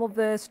look at some of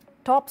the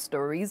top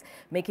stories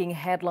making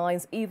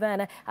headlines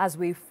even as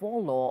we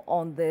follow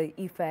on the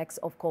effects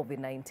of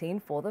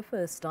COVID-19. For the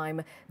first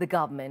time, the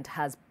government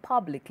has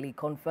publicly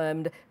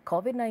confirmed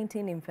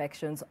COVID-19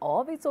 infections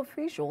of its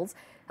officials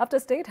after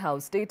State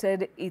House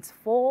stated its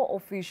 4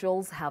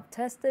 officials have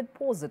tested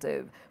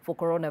positive for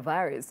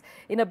coronavirus.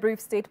 In a brief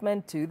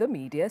statement to the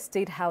media,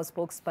 State House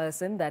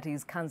spokesperson, that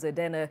is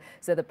Kanzedena,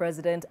 said the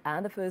president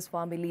and the first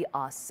family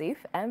are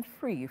safe and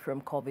free from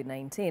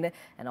COVID-19.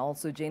 And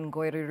also Jane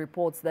Goyri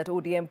reports that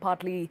ODM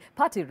party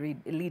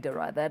leader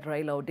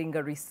Raila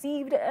Odinga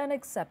received and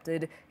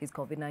accepted his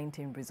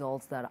COVID-19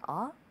 results that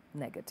are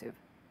negative.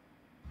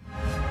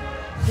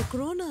 The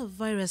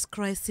coronavirus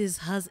crisis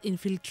has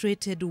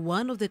infiltrated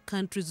one of the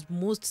country's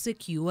most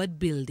secured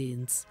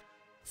buildings.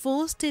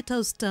 4 State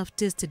House staff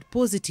tested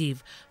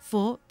positive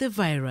for the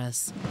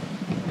virus.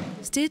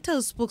 State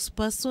House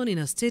spokesperson in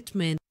a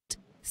statement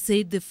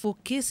said the 4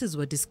 cases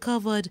were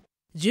discovered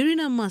during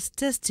a mass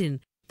testing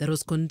that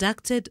was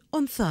conducted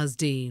on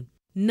Thursday.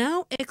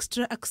 Now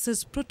extra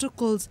access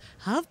protocols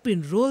have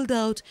been rolled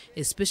out,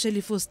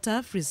 especially for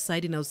staff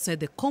residing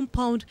outside the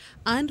compound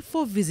and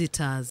for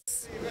visitors.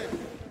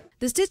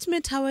 The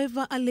statement,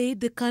 however,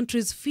 allayed the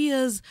country's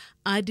fears,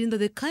 adding that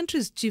the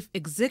country's chief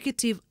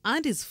executive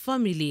and his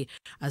family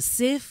are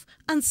safe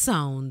and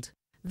sound.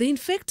 The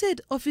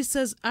infected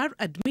officers are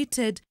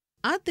admitted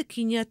at the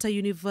Kenyatta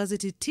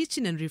University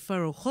Teaching and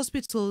Referral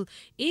Hospital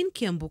in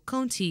Kiambu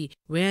County,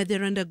 where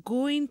they're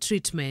undergoing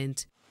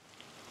treatment.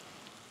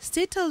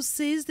 State House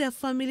says their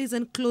families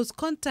and close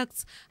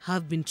contacts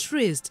have been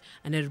traced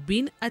and are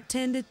being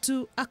attended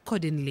to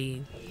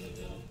accordingly.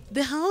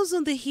 The House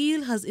on the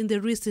Hill has in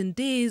the recent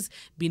days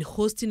been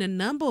hosting a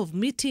number of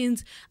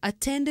meetings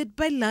attended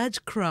by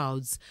large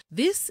crowds.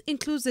 This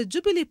includes a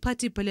Jubilee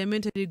Party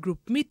Parliamentary Group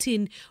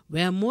meeting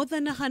where more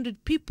than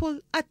 100 people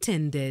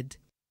attended.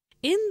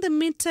 In the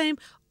meantime,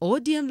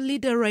 ODM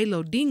leader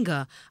Raila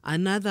Odinga,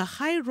 another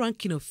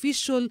high-ranking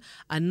official,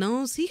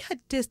 announced he had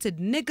tested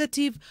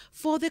negative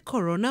for the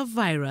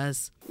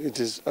coronavirus. It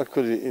is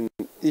actually in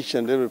each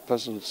and every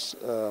person's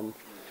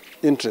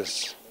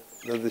interest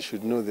that they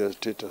should know their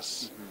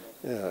status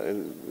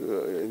in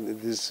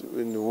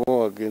the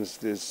war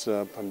against this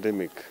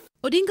pandemic.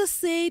 Odinga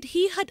said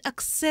he had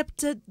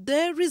accepted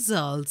the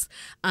results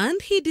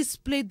and he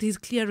displayed his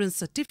clearance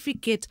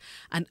certificate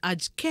and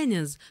urged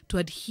Kenyans to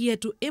adhere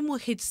to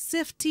MOH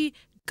safety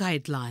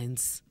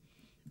guidelines.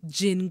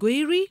 Jane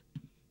Goyri,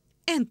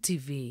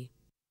 NTV.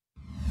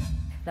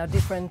 Now,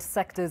 different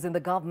sectors in the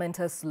government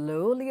are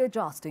slowly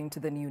adjusting to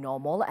the new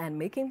normal and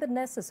making the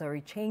necessary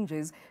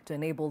changes to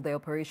enable their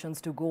operations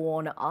to go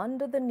on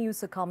under the new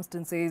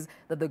circumstances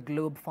that the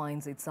globe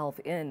finds itself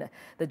in.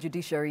 The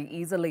judiciary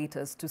is the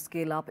latest to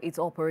scale up its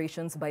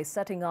operations by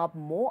setting up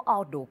more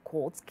outdoor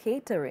courts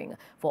catering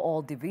for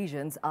all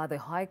divisions at the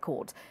High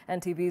Court.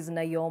 And TV's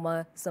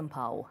Nayoma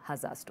Sampao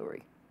has that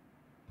story.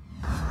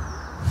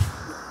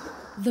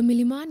 The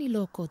Milimani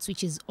Law Courts,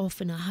 which is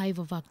often a hive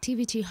of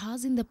activity,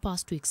 has in the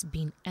past weeks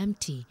been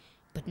empty.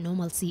 But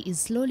normalcy is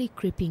slowly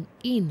creeping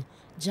in,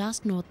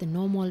 just not the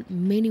normal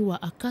many were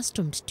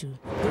accustomed to.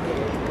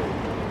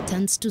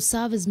 Tents to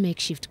serve as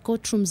makeshift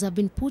courtrooms have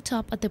been put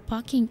up at the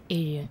parking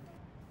area.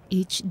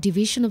 Each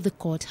division of the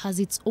court has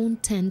its own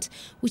tent,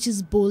 which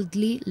is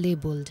boldly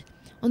labelled.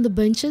 On the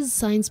benches,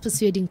 signs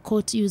persuading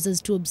court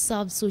users to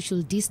observe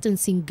social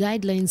distancing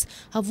guidelines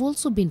have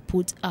also been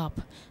put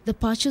up. The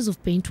patches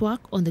of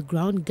paintwork on the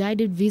ground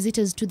guided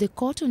visitors to the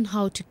court on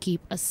how to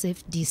keep a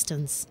safe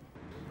distance.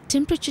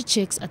 Temperature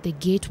checks at the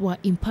gate were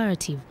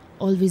imperative.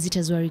 All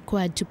visitors were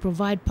required to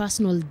provide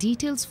personal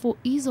details for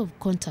ease of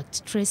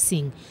contact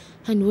tracing.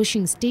 Hand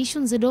washing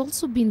stations had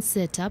also been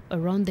set up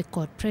around the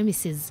court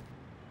premises.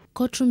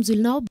 Courtrooms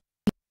will now be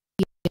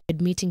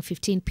admitting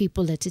 15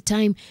 people at a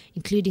time,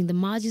 including the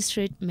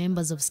magistrate,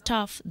 members of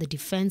staff, the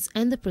defense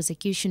and the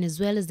prosecution, as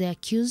well as the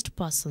accused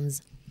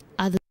persons.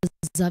 Others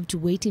have to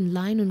wait in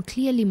line on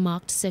clearly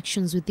marked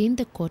sections within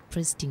the court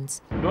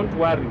precincts. Don't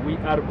worry, we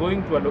are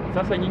going to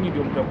sasa nyinyi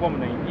ndio mtakuwa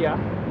mnaingia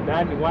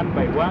ndani one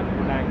by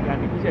one,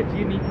 unaandikisha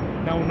chini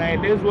na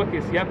unaelezwa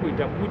kesi yako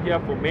itakuja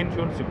for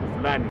mention siku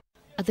fulani.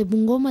 At the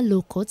Bungoma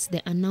Law Courts,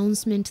 the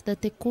announcement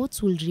that the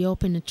courts will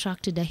reopen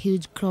attracted a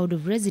huge crowd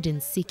of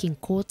residents seeking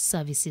court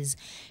services.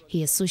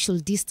 Here, social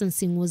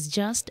distancing was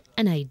just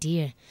an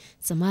idea.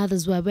 Some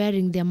others were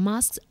wearing their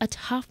masks at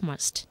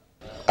half-mast.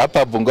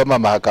 Hapa Bungoma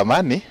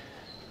mahakamani,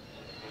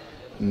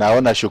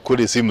 naona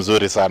shughuli si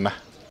mzuri sana.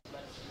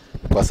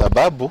 Kwa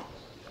sababu,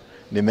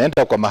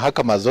 nimeenda kwa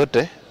mahakama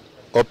zote,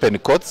 open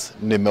courts,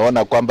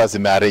 nimeona kwamba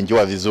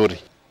zimearrangewa vizuri.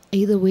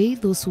 Either way,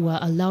 those who are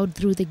allowed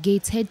through the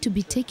gates had to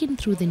be taken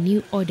through the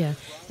new order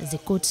as the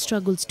court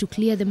struggles to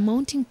clear the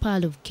mounting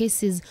pile of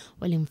cases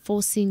while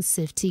enforcing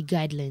safety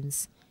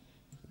guidelines.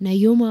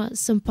 Nayoma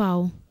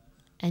Sampao,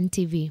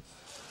 NTV.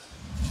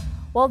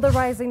 Well, the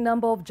rising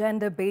number of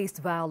gender-based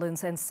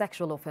violence and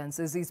sexual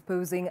offences is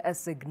posing a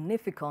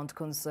significant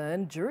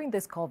concern during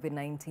this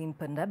COVID-19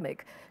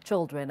 pandemic.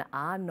 Children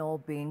are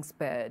not being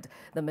spared.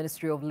 The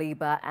Ministry of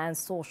Labour and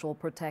Social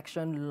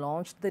Protection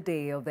launched the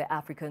Day of the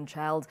African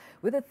Child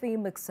with the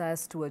theme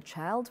Access to a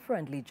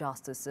Child-Friendly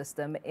Justice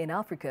System in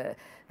Africa.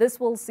 This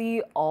will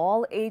see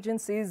all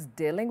agencies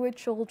dealing with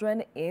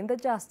children in the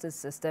justice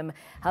system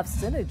have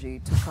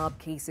synergy to curb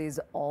cases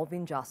of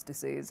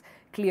injustices.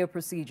 Clear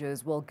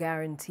procedures will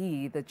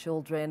guarantee the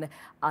children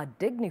a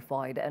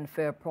dignified and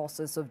fair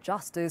process of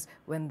justice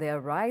when their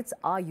rights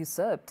are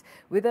usurped.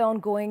 With the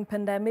ongoing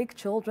pandemic,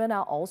 children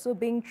are also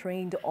being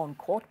trained on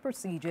court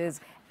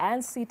procedures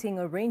and seating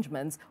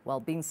arrangements while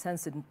being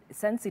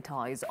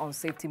sensitized on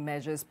safety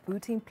measures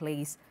put in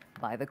place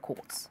by the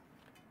courts.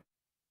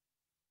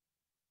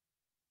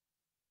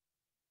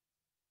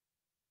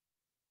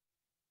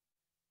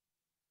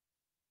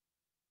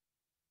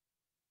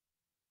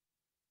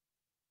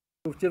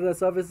 Of children's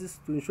services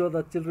to ensure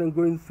that children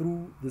going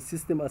through the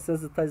system are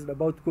sensitized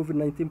about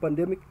COVID-19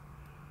 pandemic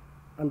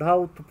and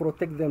how to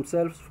protect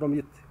themselves from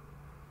it.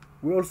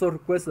 We also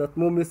request that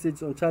more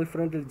messages on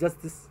child-friendly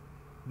justice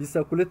be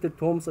circulated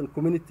to homes and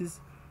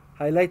communities,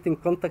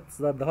 highlighting contacts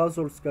that the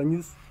households can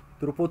use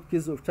to report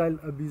cases of child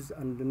abuse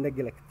and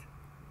neglect.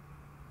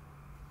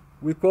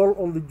 We call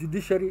on the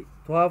judiciary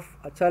to have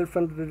a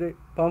child-friendly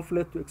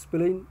pamphlet to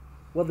explain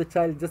what the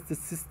child justice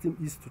system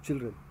is to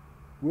children.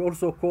 We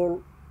also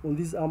call on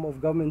this arm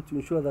of government to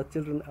ensure that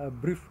children are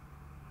briefed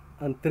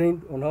and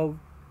trained on how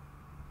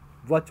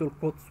virtual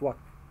courts work.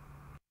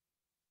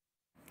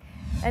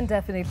 And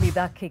definitely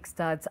that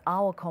kickstarts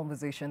our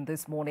conversation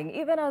this morning,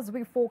 even as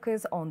we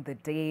focus on the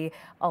Day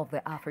of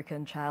the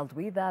African Child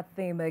with that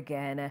theme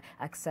again,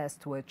 access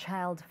to a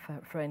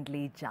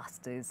child-friendly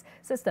justice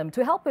system.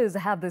 To help us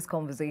have this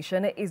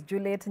conversation is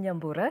Juliet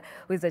Nyambura,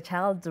 who is a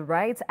child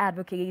rights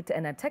advocate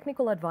and a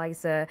technical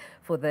advisor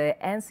for the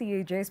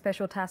NCAJ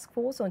Special Task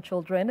Force on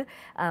Children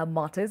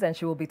Matters, and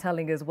she will be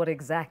telling us what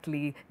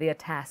exactly they are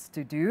tasked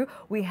to do.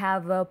 We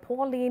have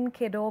Pauline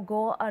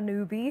Kedogo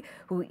Anubi,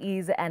 who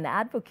is an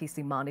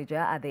advocacy manager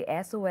at the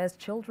SOS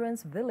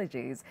Children's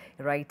Villages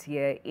right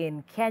here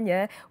in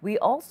Kenya. We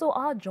also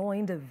are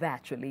joined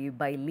virtually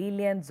by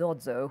Lilian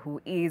Zodzo,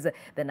 who is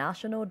the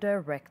National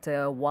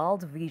Director,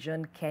 World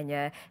Vision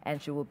Kenya,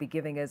 and she will be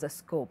giving us a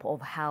scope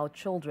of how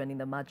children in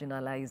the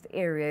marginalized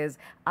areas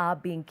are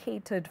being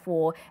catered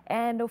for.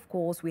 And of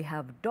course, we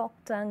have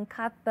Dr.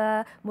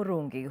 Nkatha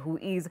Murungi, who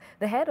is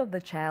the head of the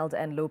Child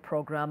and Law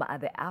Program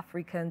at the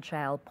African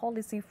Child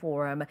Policy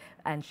Forum,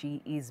 and she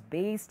is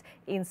based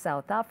in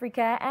South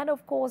Africa. And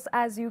of course,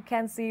 as you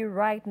can see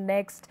right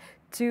next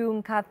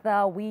to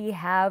Nkatha, we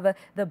have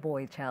the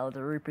boy child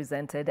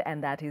represented,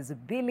 and that is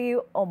Billy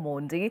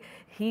Omondi.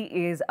 He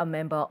is a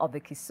member of the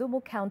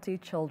Kisumu County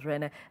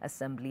Children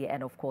Assembly,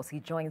 and of course, he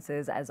joins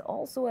us as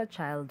also a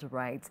child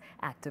rights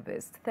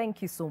activist.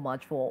 Thank you so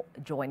much for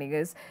joining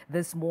us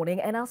this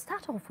morning. And I'll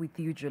start off with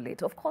you,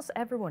 Juliet. Of course,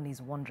 everyone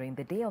is wondering,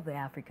 the Day of the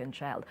African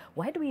Child,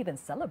 why do we even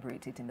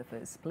celebrate it in the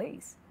first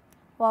place?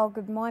 Well,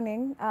 good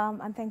morning,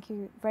 and thank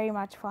you very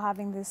much for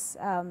having this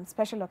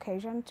special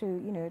occasion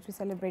to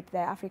celebrate the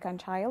African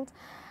child.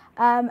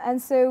 And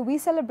so we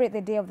celebrate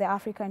the Day of the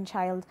African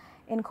Child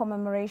in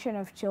commemoration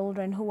of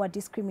children who are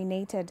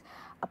discriminated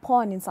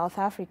upon in South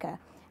Africa.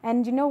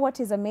 And you know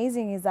what is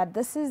amazing is that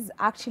this is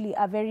actually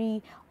a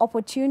very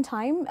opportune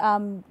time,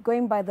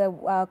 going by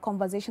the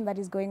conversation that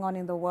is going on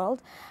in the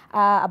world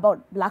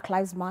about Black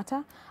Lives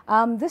Matter.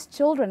 These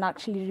children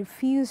actually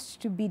refused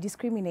to be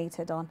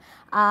discriminated on,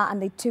 and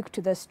they took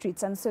to the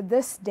streets. And so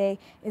this day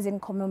is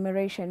in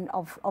commemoration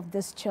of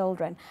these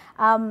children.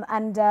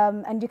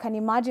 And you can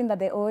imagine that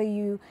the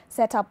OAU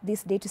set up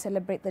this day to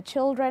celebrate the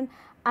children.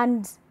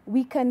 And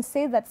we can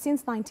say that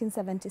since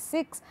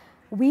 1976,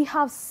 we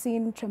have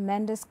seen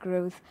tremendous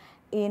growth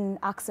in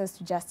access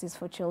to justice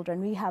for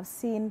children. We have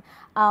seen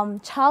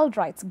child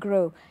rights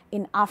grow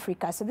in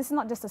Africa. So this is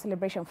not just a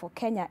celebration for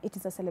Kenya, it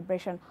is a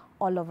celebration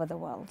all over the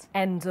world.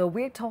 And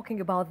we're talking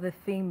about the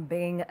theme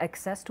being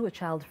access to a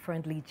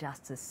child-friendly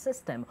justice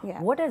system. Yeah.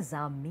 What does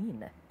that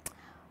mean?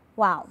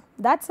 Wow,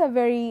 that's a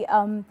very,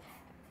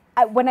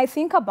 when I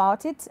think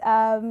about it,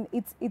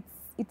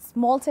 it's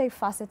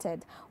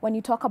multifaceted. When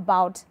you talk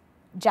about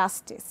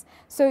justice.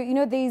 So, you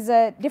know, there's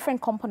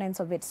different components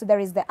of it. So there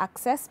is the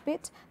access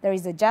bit, there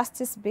is a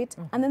justice bit,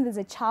 and then there's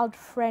a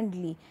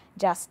child-friendly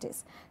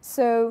justice.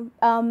 So,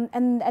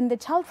 and the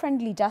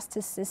child-friendly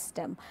justice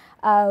system,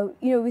 you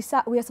know,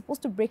 we are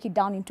supposed to break it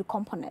down into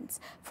components.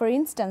 For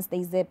instance, there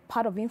is a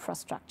part of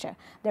infrastructure,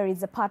 there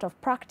is a part of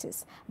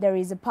practice, there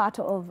is a part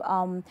of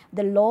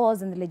the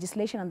laws and the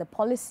legislation and the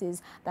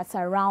policies that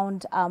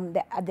surround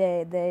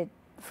the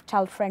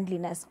child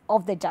friendliness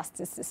of the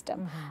justice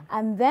system.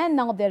 And then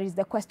now there is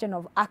the question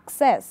of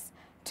access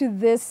to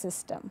this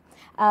system.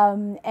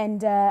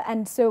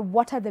 And so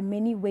what are the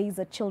many ways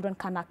that children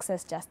can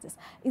access justice?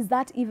 Is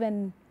that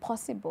even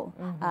possible,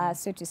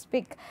 so to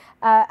speak?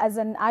 As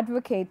an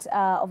advocate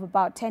of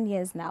about 10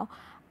 years now,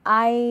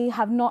 I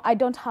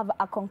don't have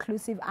a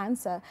conclusive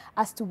answer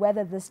as to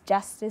whether this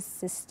justice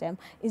system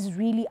is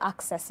really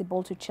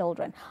accessible to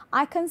children.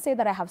 I can say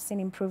that I have seen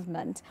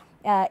improvement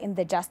in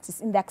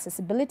the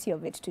accessibility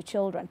of it to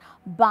children.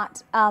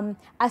 But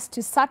as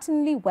to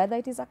certainly whether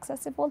it is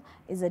accessible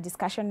is a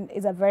discussion,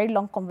 is a very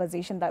long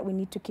conversation that we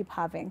need to keep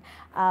having.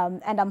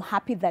 And I'm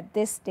happy that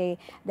this day,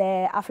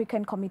 the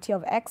African Committee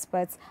of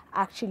Experts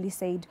actually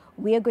said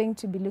we are going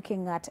to be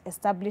looking at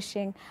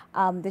establishing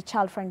the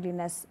child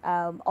friendliness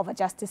of a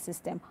justice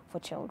system for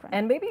children.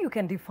 And maybe you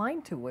can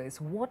define to us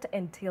what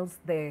entails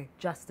the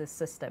justice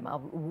system.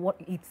 What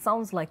it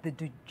sounds like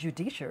the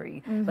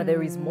judiciary, but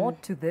there is more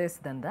to this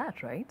than that.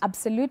 Right?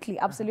 Absolutely,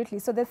 absolutely.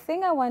 So the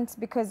thing I want,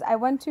 because I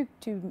want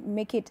to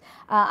make it,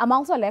 I'm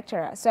also a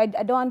lecturer, so I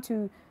don't want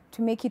to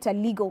make it a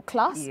legal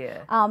class,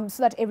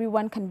 so that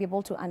everyone can be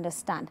able to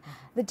understand.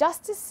 The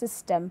justice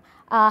system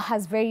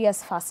has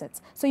various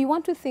facets. So you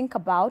want to think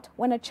about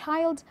when a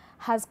child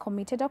has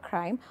committed a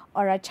crime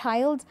or a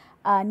child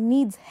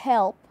needs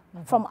help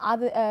from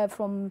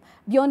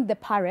beyond the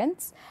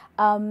parents,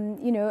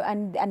 you know,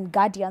 and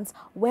guardians,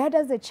 where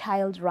does the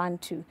child run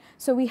to?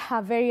 So we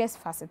have various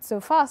facets.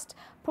 So first,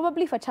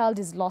 probably if a child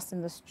is lost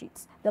in the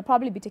streets, they'll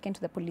probably be taken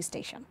to the police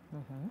station,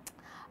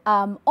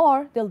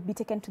 or they'll be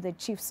taken to the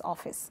chief's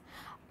office.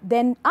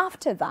 Then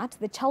after that,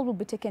 the child will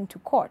be taken to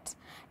court.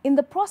 In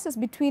the process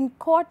between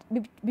say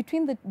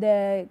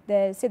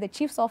the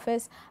chief's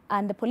office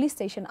and the police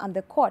station and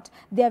the court,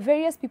 there are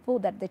various people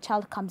that the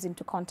child comes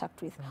into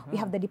contact with. We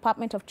have the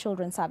Department of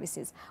Children's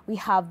Services. We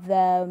have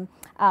the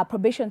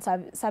probation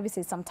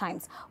services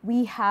sometimes.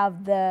 We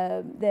have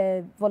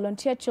the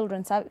volunteer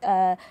children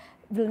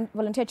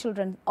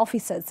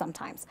officers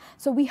sometimes.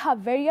 So we have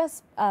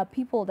various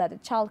people that the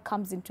child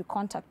comes into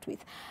contact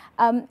with.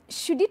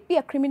 Should it be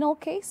a criminal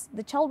case,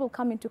 the child will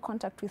come into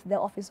contact with the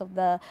Office of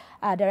the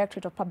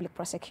Directorate of Public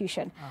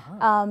Prosecution.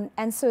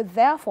 And so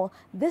therefore,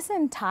 this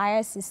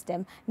entire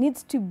system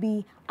needs to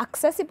be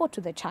accessible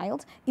to the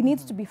child. It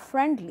needs to be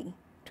friendly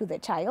to the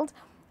child.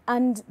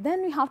 And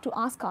then we have to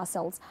ask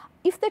ourselves,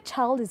 if the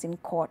child is in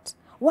court,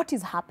 what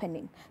is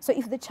happening? So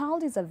if the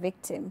child is a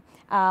victim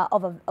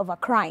of a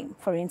crime,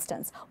 for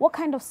instance, what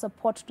kind of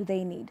support do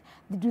they need?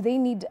 Do they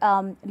need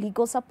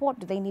legal support?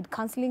 Do they need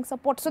counseling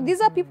support? So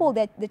these are people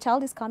that the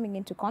child is coming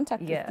into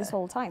contact with this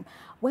whole time.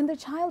 When the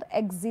child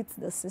exits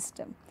the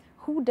system,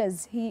 who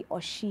does he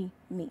or she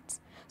meet?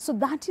 So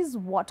that is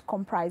what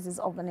comprises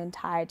of an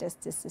entire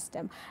justice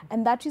system.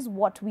 And that is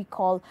what we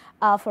call,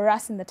 for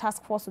us in the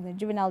task force on the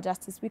juvenile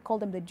justice, we call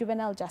them the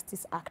juvenile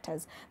justice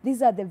actors.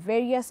 These are the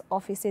various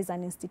offices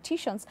and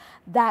institutions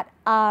that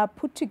are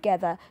put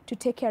together to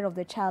take care of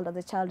the child as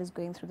the child is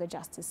going through the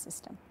justice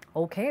system.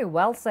 Okay,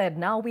 well said.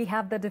 Now we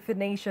have the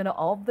definition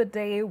of the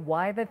day,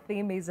 why the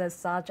theme is as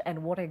such,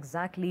 and what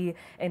exactly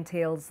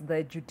entails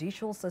the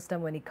judicial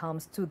system when it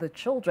comes to the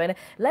children.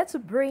 Let's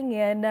bring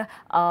in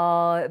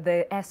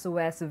the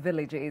SOS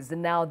villages.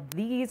 Now,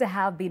 these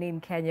have been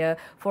in Kenya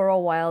for a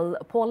while.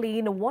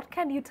 Pauline, what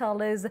can you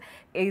tell us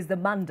is the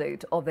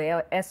mandate of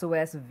the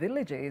SOS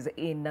villages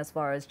in as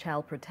far as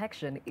child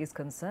protection is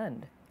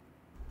concerned?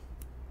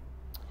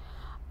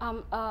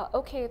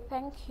 Okay,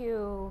 thank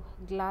you,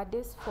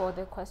 Gladys, for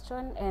the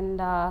question, and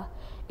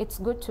it's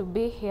good to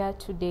be here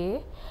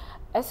today.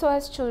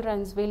 SOS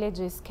Children's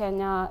Villages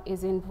Kenya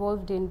is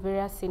involved in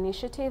various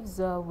initiatives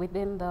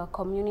within the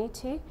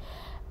community,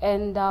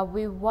 and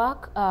we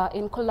work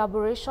in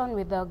collaboration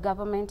with the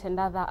government and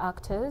other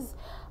actors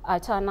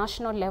at a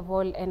national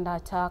level and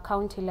at a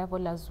county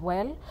level as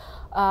well.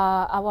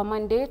 Our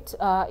mandate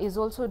is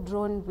also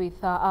drawn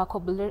with our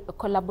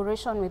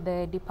collaboration with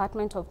the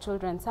Department of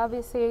Children's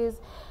Services,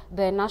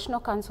 the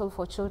National Council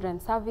for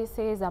Children's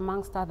Services,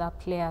 amongst other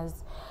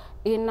players.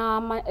 In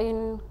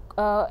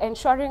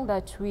ensuring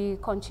that we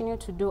continue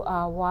to do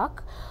our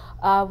work,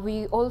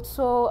 we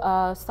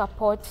also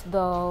support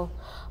the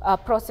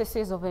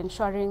processes of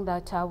ensuring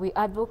that we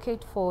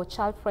advocate for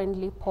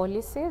child-friendly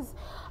policies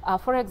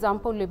For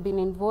example, we've been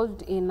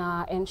involved in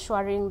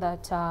ensuring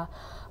that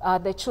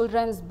the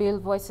Children's Bill,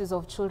 Voices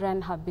of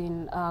Children have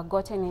been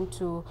gotten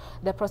into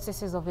the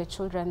processes of the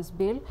Children's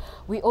Bill.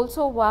 We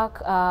also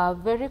work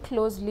very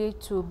closely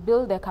to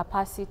build the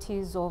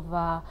capacities of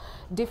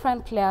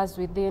different players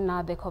within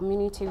the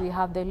community. We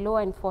have the law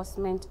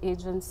enforcement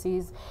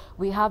agencies,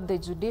 we have the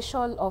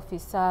judicial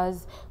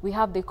officers, we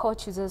have the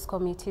court users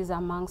committees,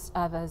 amongst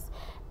others.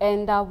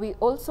 And we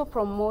also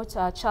promote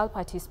child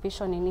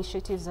participation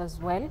initiatives as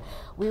well.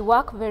 We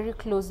work very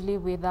closely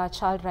with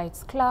child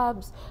rights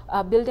clubs,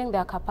 building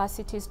their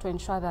capacities to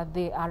ensure that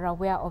they are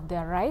aware of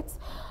their rights.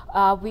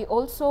 We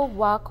also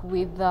work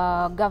with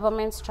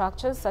government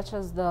structures such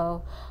as the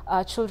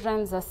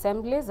children's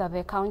assemblies at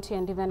the county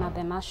and even at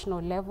the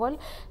national level,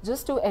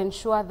 just to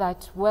ensure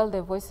that, well,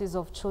 the voices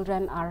of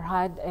children are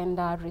heard and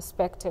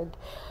respected.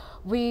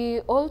 We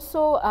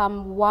also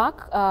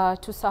work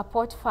to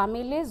support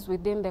families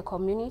within the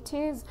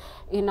communities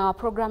in our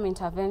program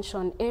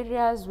intervention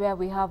areas where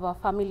we have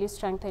family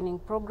strengthening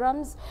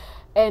programs.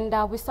 And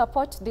we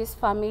support these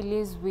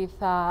families with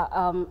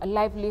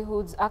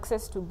livelihoods,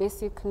 access to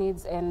basic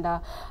needs and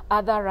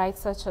other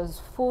rights such as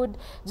food,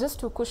 just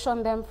to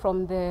cushion them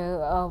from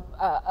the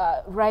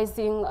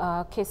rising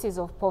cases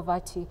of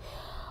poverty.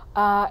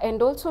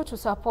 And also to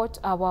support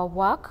our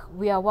work,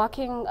 we are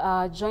working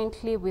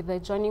jointly with the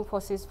Joining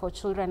Forces for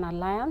Children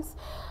Alliance.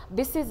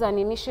 This is an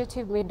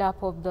initiative made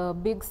up of the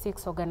big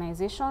 6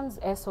 organizations: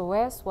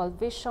 SOS, World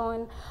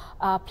Vision,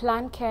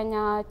 Plan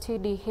Kenya,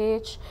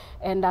 TDH,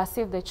 and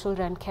Save the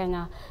Children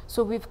Kenya.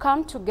 So we've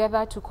come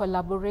together to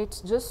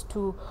collaborate just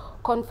to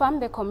confirm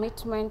the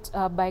commitment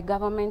by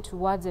government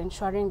towards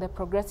ensuring the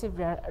progressive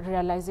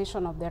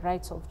realization of the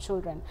rights of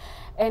children.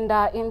 And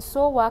in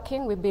so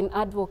working, we've been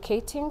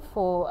advocating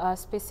for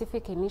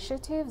specific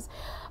initiatives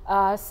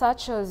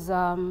such as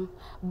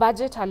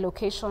budget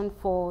allocation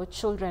for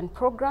children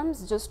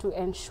programs, just to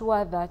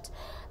ensure that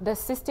the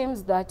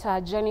systems that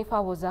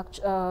Jennifer was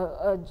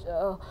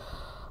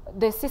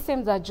the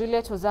systems that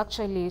Juliet was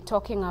actually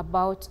talking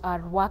about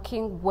are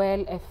working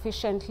well,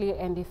 efficiently,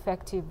 and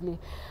effectively.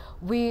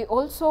 We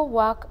also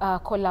work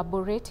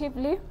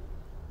collaboratively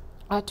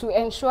to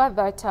ensure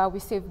that we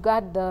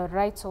safeguard the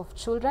rights of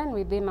children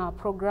within our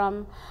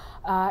program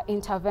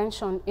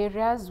intervention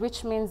areas,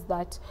 which means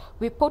that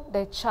we put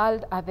the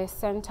child at the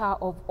center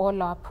of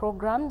all our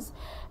programs,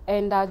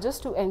 and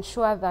just to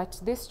ensure that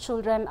these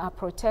children are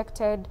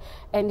protected,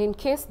 and in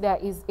case there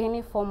is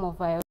any form of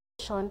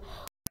violation,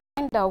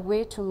 find a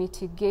way to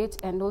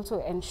mitigate and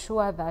also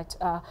ensure that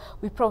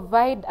we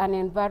provide an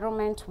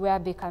environment where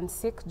they can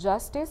seek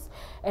justice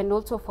and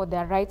also for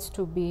their rights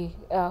to be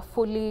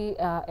fully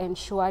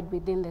ensured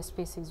within the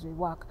spaces we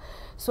work.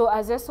 So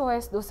as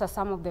SOS, those are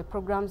some of the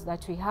programs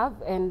that we have,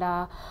 and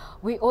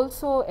we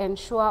also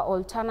ensure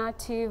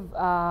alternative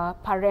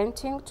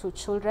parenting to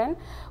children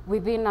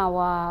within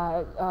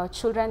our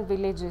Children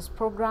Villages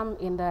program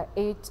in the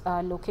 8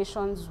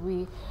 locations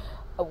we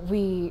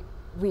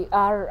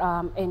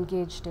are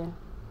engaged in.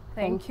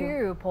 Thank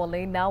you,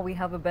 Pauline. Now we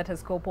have a better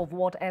scope of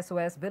what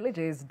SOS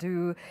Villages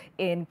do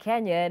in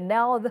Kenya.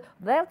 Now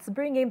let's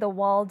bring in the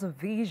World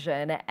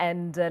Vision,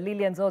 and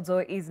Lilian Zozo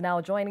is now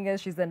joining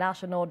us. She's the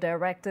National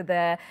Director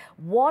there.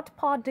 What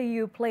part do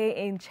you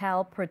play in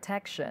child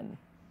protection?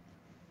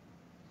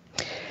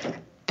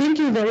 Thank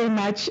you very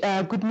much.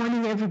 Good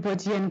morning,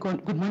 everybody, and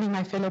good morning,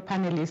 my fellow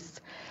panelists.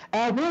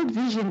 World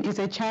Vision is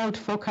a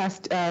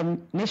child-focused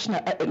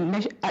national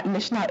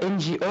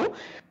NGO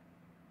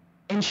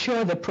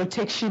ensure the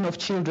protection of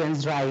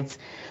children's rights.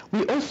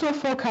 We also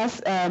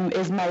focus,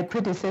 as my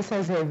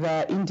predecessors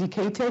have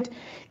indicated,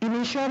 in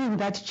ensuring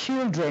that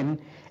children,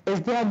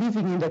 as they are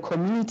living in the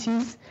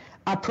communities,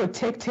 are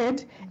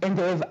protected and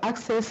they have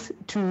access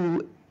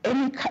to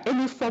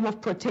any form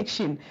of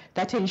protection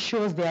that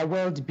ensures their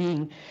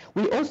well-being.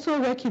 We also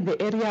work in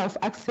the area of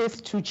access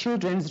to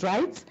children's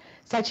rights,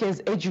 such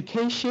as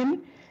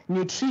education,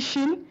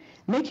 nutrition,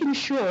 making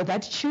sure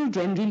that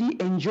children really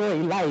enjoy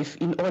life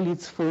in all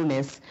its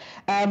fullness.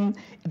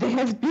 There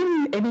has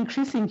been an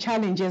increasing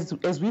challenge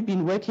as we've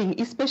been working,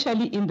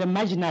 especially in the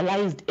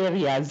marginalized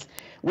areas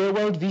where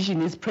World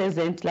Vision is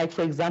present, like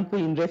for example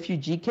in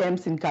refugee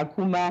camps in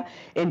Kakuma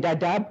and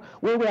Dadaab,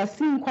 where we are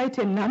seeing quite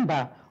a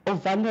number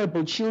of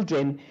vulnerable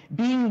children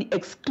being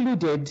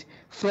excluded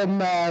from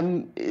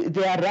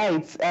their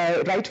rights,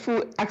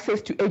 rightful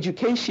access to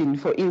education,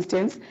 for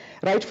instance,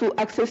 rightful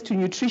access to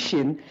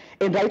nutrition,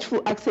 and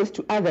rightful access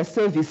to other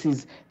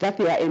services that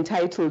they are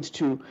entitled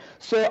to.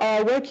 So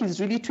our work is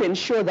really to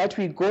ensure that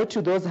we go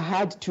to those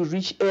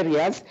hard-to-reach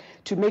areas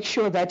to make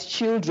sure that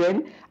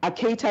children are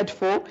catered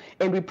for,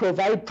 and we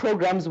provide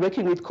programs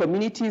working with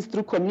communities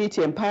through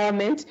community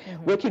empowerment,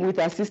 working with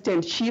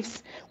assistant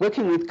chiefs,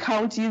 working with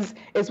counties,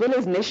 as well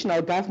as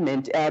national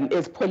government,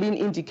 as Pauline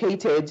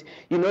indicated,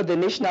 you know, the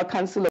National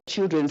Council of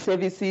Children's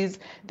Services,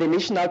 the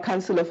National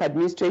Council of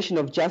Administration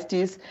of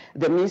Justice,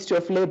 the Ministry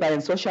of Labor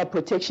and Social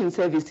Protection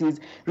Services,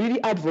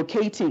 really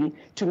advocating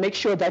to make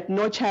sure that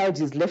no child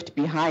is left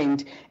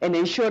behind and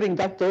ensuring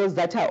that those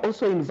that are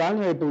also in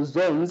vulnerable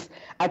zones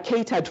are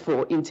catered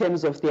for in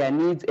terms of their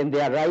needs and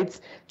their rights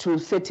to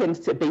certain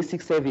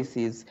basic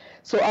services.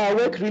 So our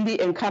work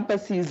really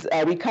encompasses,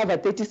 we cover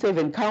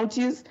 37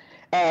 counties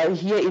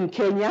here in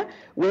Kenya,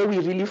 where we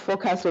really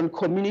focus on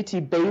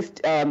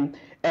community-based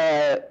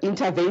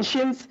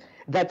interventions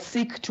that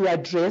seek to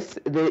address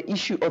the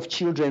issue of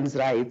children's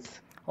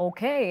rights.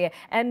 Okay,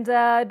 and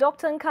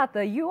Dr.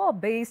 Nkatha, you are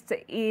based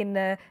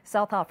in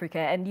South Africa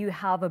and you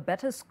have a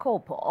better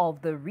scope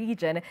of the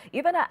region,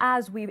 even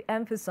as we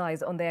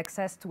emphasize on the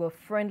access to a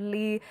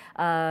friendly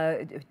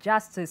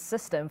justice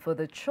system for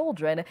the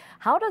children.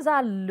 How does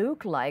that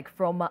look like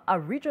from a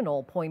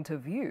regional point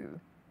of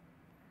view?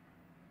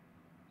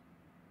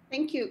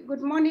 Thank you.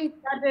 Good morning,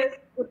 Gladys.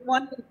 Good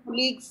morning,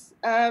 colleagues.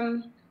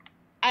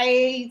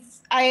 I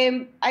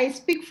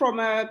speak from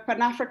a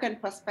Pan-African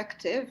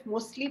perspective,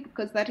 mostly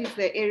because that is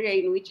the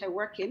area in which I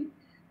work in.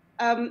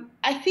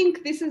 I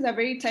think this is a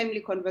very timely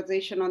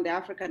conversation on the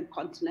African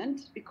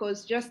continent,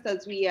 because just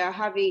as we are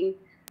having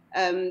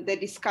the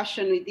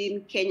discussion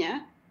within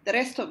Kenya, the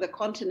rest of the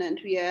continent,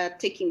 we are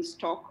taking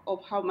stock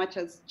of how much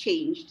has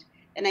changed.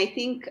 And I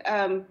think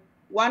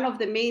one of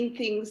the main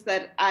things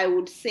that I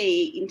would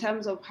say in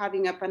terms of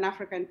having a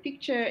Pan-African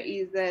picture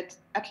is that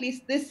at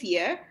least this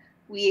year,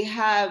 we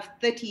have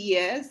 30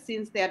 years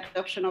since the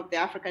adoption of the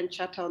African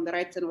Charter on the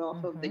Rights and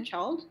Welfare of the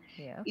Child.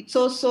 Yeah. It's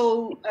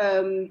also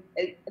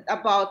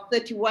about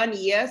 31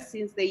 years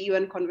since the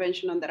UN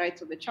Convention on the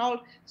Rights of the Child.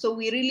 So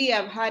we really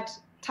have had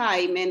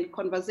time and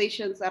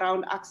conversations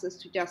around access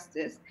to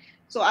justice.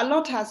 So a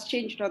lot has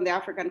changed on the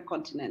African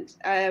continent,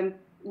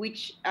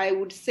 which I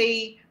would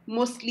say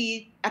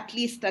mostly, at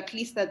least at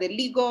the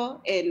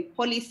legal and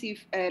policy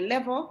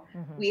level,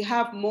 we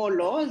have more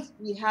laws,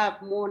 we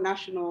have more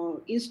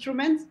national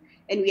instruments,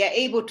 and we are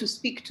able to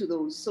speak to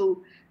those.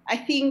 So I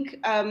think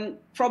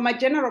from a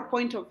general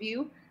point of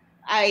view,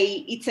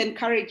 it's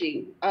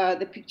encouraging,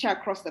 the picture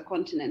across the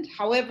continent.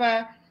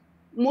 However,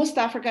 most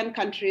African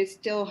countries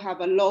still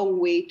have a long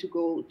way to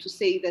go to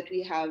say that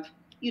we have,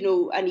 you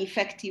know, an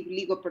effective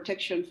legal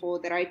protection for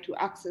the right to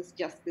access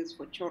justice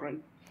for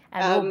children.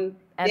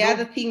 The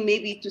other thing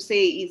maybe to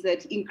say is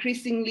that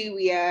increasingly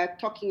we are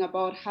talking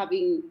about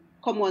having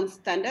common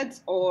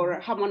standards or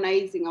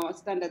harmonizing our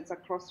standards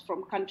across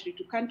from country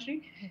to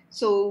country.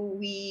 So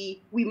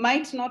we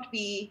might not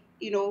be,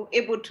 you know,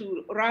 able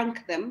to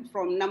rank them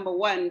from number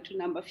 1 to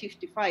number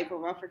 55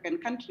 of African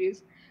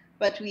countries,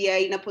 but we are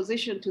in a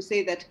position to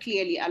say that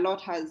clearly a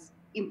lot has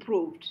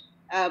improved.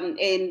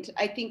 And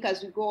I think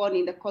as we go on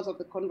in the course of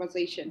the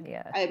conversation,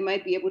 I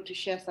might be able to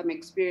share some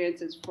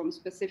experiences from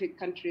specific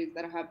countries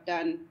that have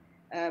done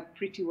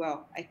pretty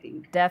well, I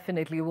think.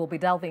 Definitely, we'll be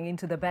delving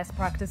into the best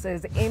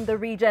practices in the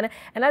region.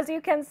 And as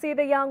you can see,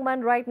 the young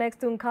man right next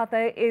to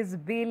Nkatha is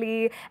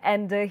Billy,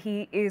 and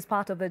he is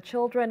part of the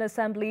Children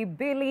Assembly.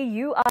 Billy,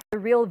 you are the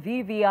real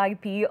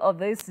VVIP of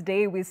this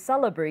day. We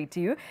celebrate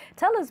you.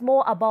 Tell us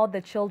more about the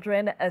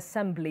Children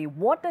Assembly.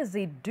 What does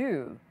it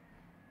do?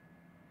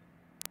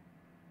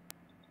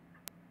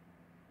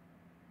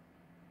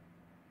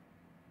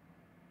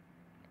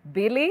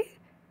 Billy,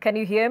 can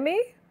you hear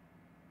me?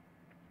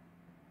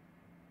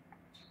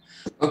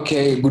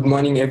 Okay, good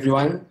morning,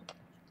 everyone.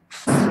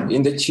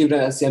 In the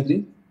Children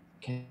Assembly.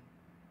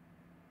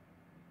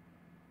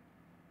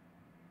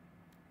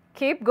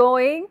 Keep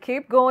going,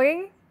 keep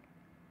going.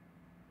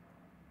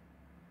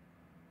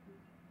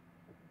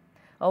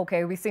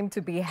 Okay, we seem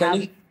to be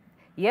having...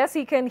 Yes,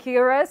 he can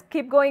hear us.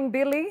 Keep going,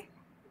 Billy.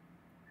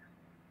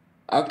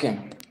 Okay.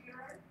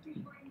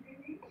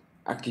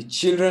 Okay,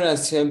 Children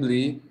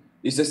Assembly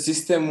is a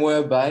system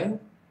whereby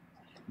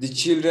the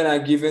children are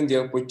given the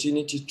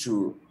opportunity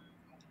to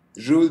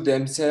rule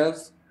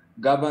themselves,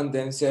 govern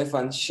themselves,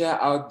 and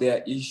share out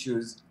their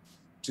issues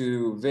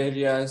to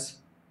various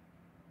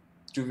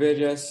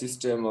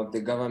systems of the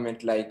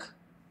government. Like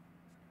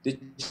the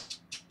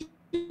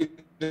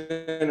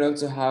children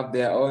also have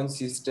their own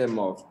system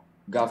of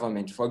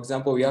government. For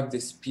example, we have the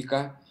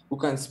speaker who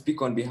can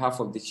speak on behalf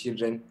of the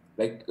children,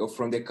 like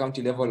from the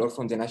county level or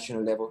from the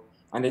national level.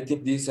 And I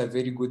think this is a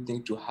very good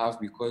thing to have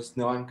because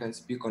no one can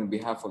speak on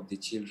behalf of the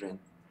children.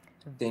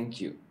 Thank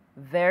you.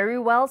 Very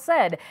well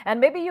said. And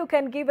maybe you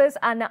can give us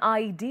an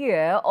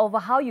idea of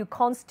how you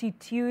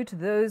constitute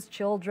those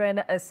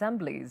children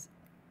assemblies.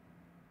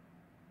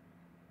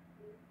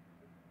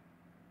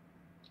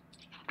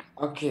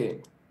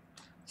 Okay.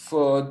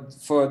 For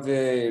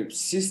the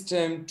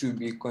system to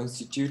be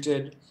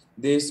constituted,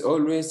 there's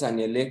always an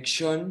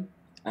election.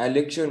 An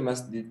election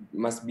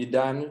must be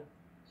done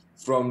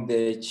from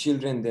the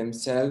children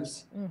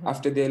themselves.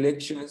 After the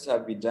elections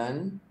have been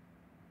done,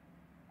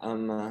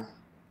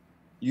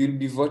 you'll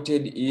be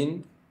voted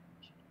in.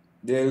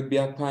 There will be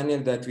a panel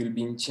that will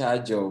be in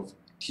charge of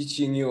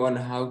teaching you on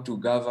how to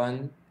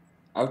govern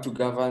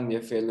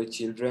your fellow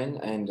children,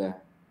 and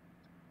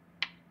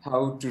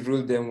how to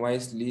rule them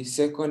wisely.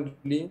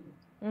 Secondly,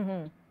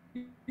 we'll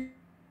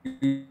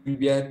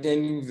be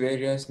attending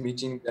various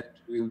meetings that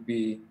will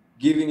be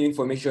giving you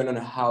information on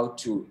how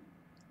to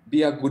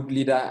be a good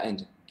leader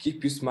and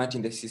keep you smart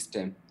in the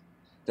system.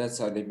 That's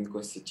how they've been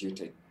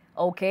constituted.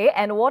 Okay,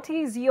 and what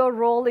is your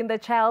role in the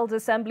Child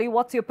Assembly?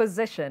 What's your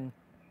position?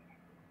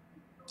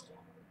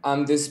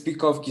 I'm the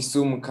Speaker of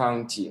Kisumu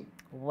County.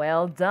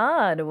 Well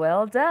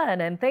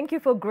done, and thank you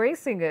for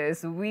gracing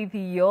us with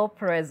your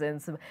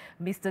presence,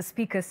 Mr.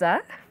 Speaker,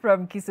 sir,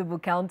 from Kisumu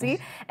County.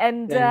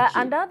 And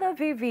another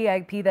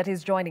VVIP that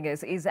is joining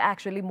us is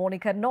actually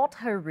Monica, not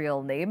her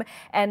real name,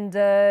 and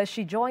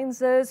she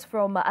joins us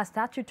from a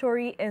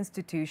statutory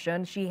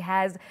institution. She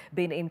has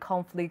been in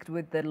conflict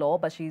with the law,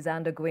 but she's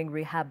undergoing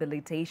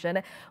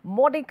rehabilitation.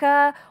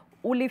 Monica,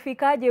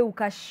 ulifikaje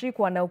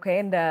ukashikwa na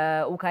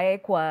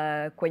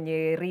ukaekwa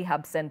kwenye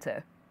rehab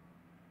center?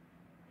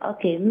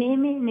 Okay,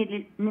 mimi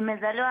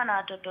nimezaliwa na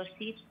watoto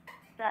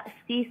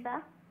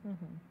sita.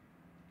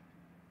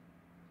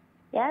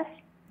 Yes?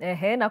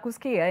 Ehe,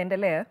 nakusikia,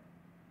 endelea.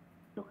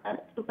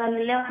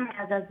 Tukalelewa na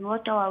wazazi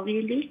wote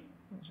wawili.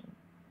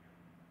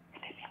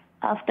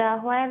 After a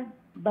while,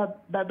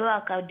 baba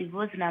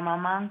akadivorce na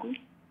mamangu.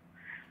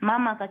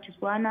 Mama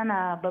akachukuana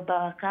na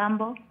baba wa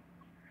kambo.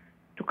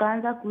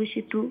 Tukaanza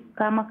kuishi tu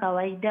kama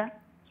kawaida.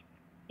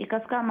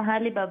 Ikafika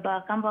mahali baba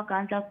wa kambo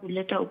akaanza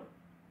kuleta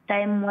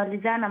time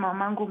walizaa na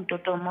mamangu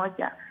mtoto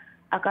mmoja,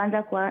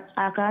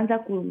 akaanza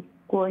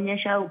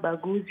kuonyesha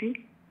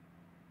ubaguzi.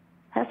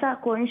 Sasa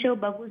kuonyesha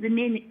ubaguzi,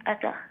 mimi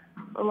hata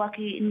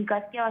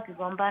nikasikia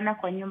wakigombana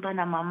kwa nyumba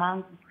na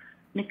mamangu.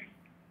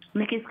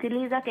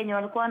 Nikisikiliza kenye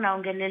walikuwa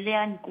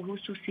wanaongelelea ni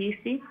kuhusu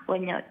sisi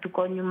wenye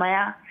tuko nyuma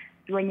ya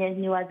wenye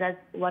ni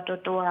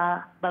watoto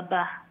wa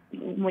baba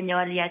mwenye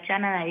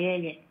waliachana na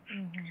yeye.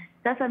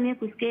 Sasa mimi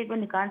kusikia hivyo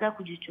nikaanza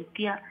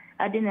kujichukia,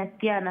 hadi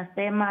nasikia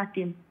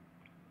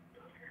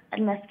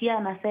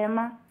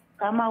anasema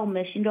kama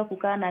umeshindwa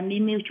kukaa na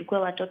mimi uchukue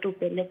watoto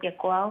upeleke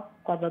kwao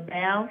kwa baba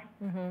yao.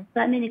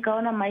 Sasa mimi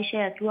nikaona maisha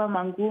yakiwa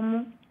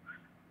mangumu.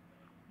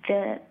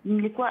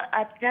 Nilikuwa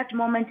at that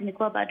moment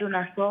nilikuwa bado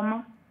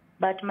nasoma,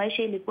 but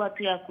maisha ilikuwa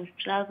tu ya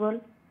kustruggle.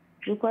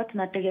 Tulikuwa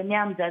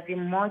tunategemea mzazi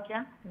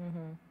mmoja.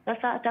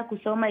 Sasa hata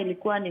kusoma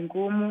ilikuwa ni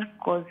ngumu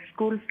cause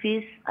school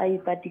fees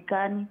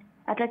haipatikani,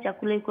 hata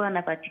chakula ilikuwa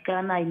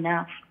inapatikana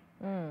enough.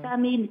 Sasa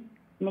mimi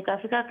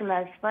nikafika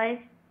class 5,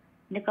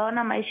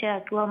 nikaona maisha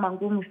yakiwa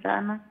mangumu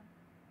sana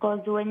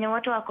cause wenye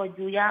wote wako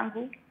juu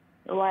yangu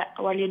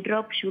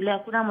walidrop shule,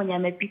 hakuna mwenye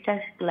amepita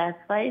class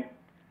 5.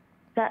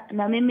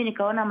 Na mimi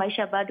nikaona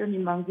maisha bado ni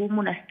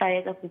mangumu na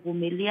sitaweza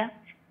kuvumilia.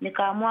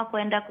 Nikaamua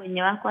kwenda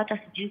kwenye wako, hata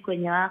sijui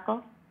kwenye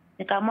wako.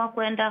 Nikaamua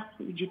kwenda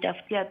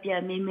kujitafutia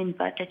pia mimi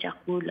nipate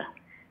chakula.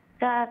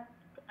 Sasa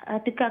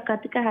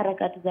katika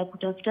harakati za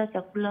kutafuta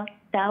chakula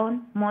town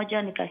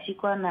moja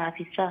nikashikwa na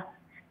afisa.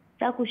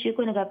 Sasa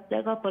kushikwa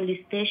nikapelekwa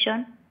police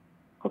station.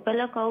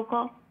 Kupeleka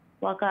huko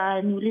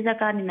wakaniuliza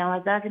kama nina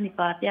wazazi,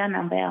 nikawapea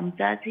namba ya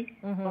mzazi.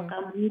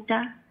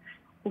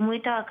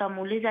 Kumuita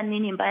wakamuuliza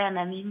nini mbaya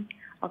na mimi.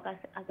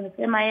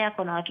 Akasema yeye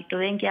ako na watoto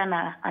wengi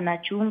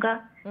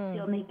anachunga,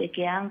 sio mimi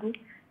peke yangu.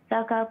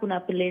 Sasa kuna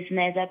place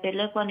naweza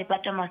pelekwa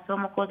nipate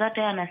masomo kwa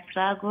hata ana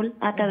struggle,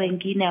 hata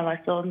wengine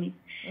hawasomi.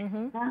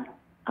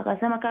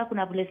 Akasema kama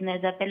kuna place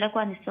naweza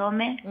pelekwa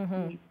nisome,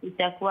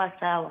 itakuwa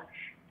sawa.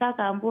 Sasa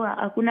akaambiwa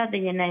hakuna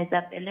venye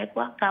naweza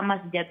pelekwa kama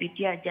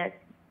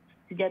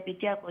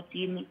sijapitia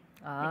kotini.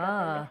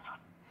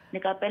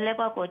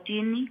 Nikapelekwa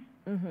kotini.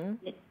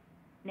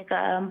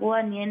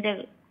 Nikaambiwa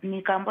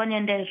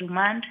niende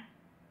remand.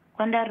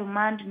 Kwenda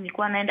remand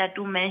nilikuwa naenda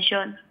tu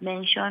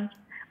mention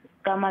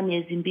kama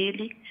miezi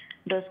 2.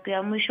 Ndio siku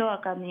ya mwisho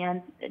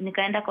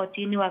nikaenda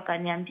kotini,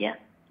 wakaniambia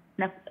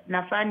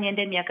nafaa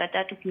niende miaka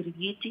 3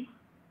 Kirigiti.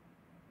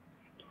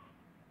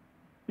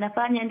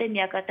 Nafaa niende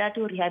miaka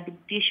 3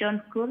 rehabilitation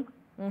school.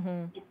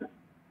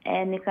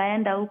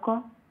 Nikaenda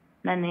huko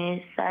na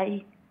ni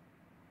sahi.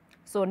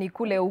 So ni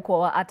kule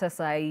huko hata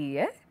sahi,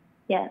 eh?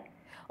 Yeah.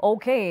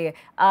 Okay,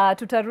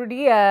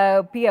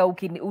 tutarudia pia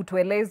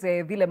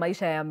utueleze vile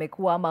maisha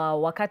yamekuwa, ama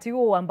wakati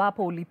huo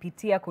ambapo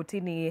ulipitia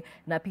kotini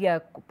na pia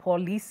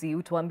polisi,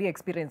 utuambie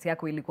experience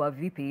yako ilikuwa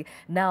vipi.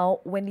 Now,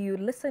 when you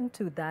listen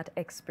to that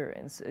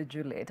experience,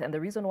 Juliet, and the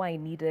reason why I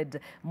needed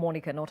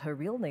Monica, not her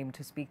real name,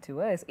 to speak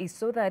to us is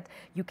so that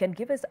you can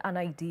give us an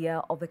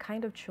idea of the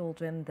kind of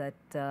children that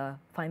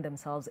find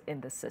themselves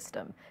in the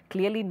system.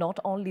 Clearly not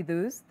only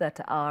those that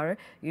are,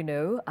 you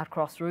know, at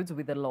crossroads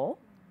with the law.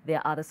 There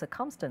are other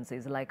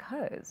circumstances like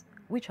hers.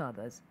 Which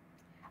others?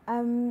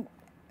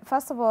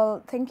 First of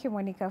all, thank you,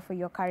 Monica, for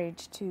your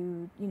courage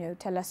to,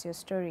 tell us your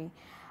story.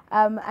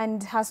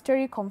 And her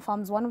story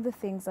confirms one of the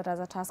things that as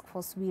a task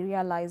force we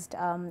realized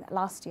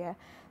last year,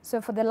 So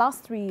for the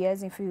last 3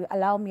 years, if you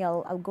allow me,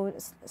 I'll go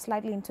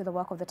slightly into the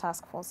work of the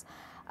task force.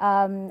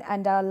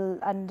 And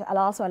I'll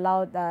also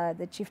allow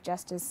the Chief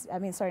Justice,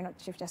 sorry, not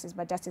Chief Justice,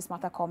 but Justice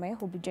Martha Koome,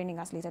 who'll be joining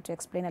us later to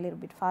explain a little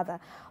bit further.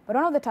 But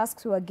one of the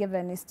tasks we were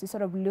given is to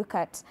sort of look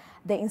at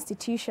the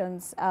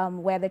institutions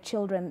where the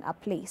children are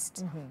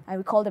placed. And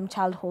we call them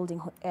child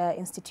holding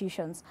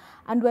institutions.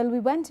 And when we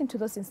went into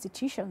those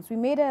institutions, we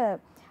made a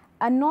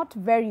not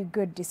very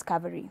good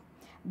discovery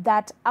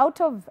that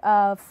out of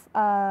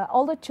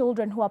all the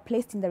children who are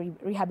placed in the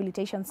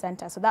rehabilitation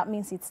center, so that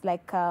means it's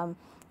like,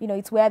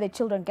 it's where the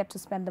children get to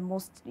spend the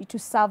most, to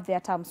serve their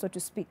term, so to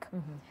speak.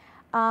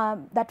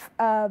 That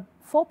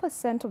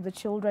 4% of the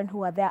children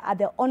who are there are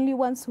the only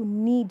ones who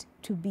need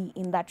to be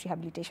in that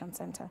rehabilitation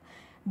center.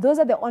 Those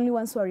are the only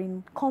ones who are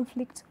in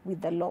conflict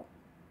with the law.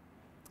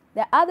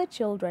 The other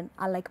children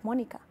are like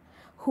Monica,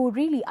 who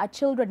really are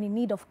children in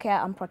need of care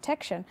and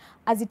protection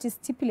as it is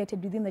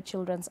stipulated within the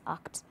Children's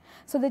Act.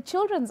 So the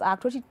Children's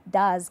Act, what it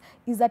does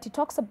is that it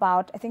talks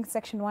about, I think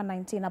Section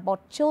 119,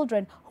 about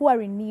children who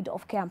are in need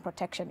of care and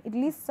protection. It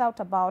lists out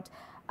about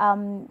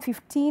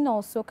 15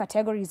 or so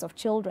categories of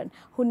children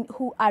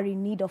who are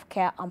in need of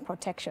care and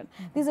protection.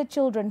 These are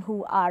children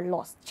who are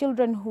lost,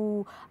 children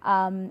who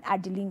are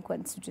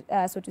delinquents,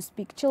 so to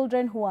speak,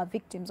 children who are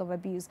victims of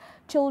abuse,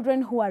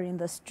 children who are in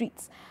the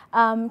streets,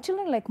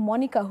 children like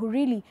Monica who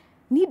really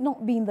need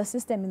not be in the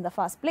system in the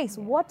first place.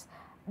 What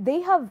they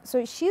have,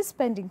 so she's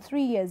spending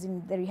 3 years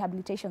in the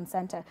rehabilitation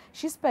center.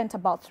 She spent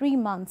about 3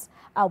 months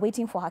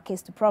waiting for her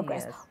case to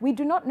progress. Yes. We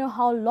do not know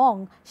how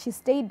long she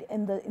stayed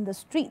in the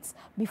streets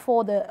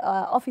before the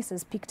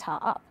officers picked her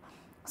up.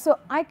 So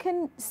I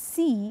can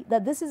see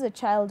that this is a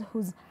child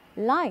whose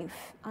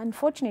life,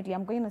 unfortunately,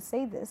 I'm going to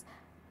say this,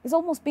 is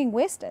almost being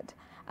wasted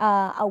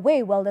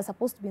away while they're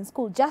supposed to be in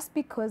school, just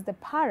because the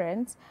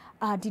parents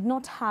did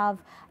not have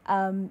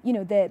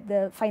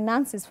the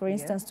finances, for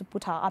instance, to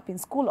put her up in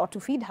school or to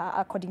feed her,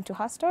 according to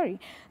her story.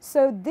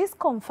 So this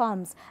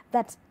confirms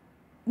that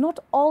not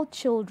all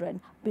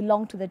children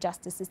belong to the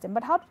justice system.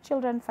 But how do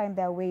children find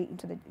their way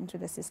into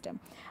the system?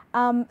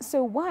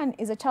 So one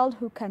is a child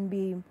who can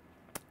be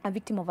a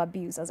victim of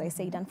abuse, as I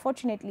said.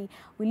 Unfortunately,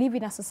 we live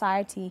in a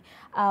society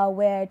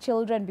where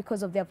children,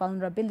 because of their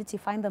vulnerability,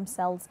 find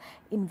themselves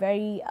in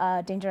very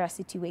dangerous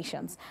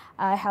situations.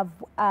 I have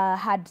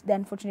had the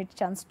unfortunate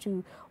chance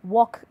to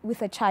walk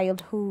with a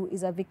child who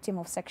is a victim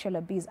of sexual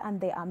abuse,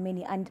 and there are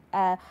many.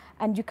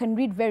 And you can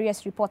read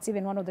various reports,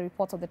 even one of the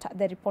reports of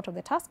the report of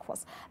the task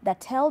force,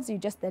 that tells you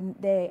just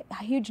the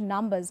huge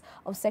numbers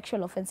of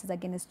sexual offences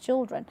against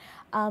children.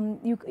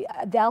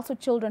 There are also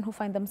children who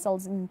find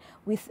themselves in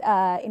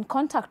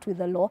contact with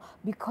the law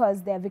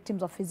because they are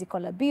victims of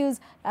physical abuse,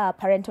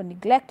 parental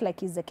neglect,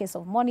 like is the case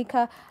of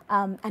Monica,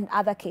 and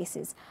other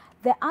cases.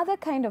 The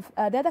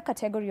other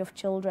category of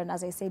children,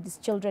 as I said, is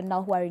children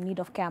now who are in need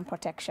of care and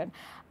protection.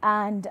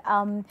 And,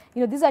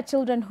 these are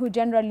children who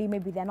generally,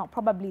 maybe they're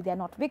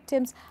not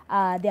victims,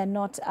 they're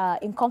not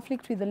in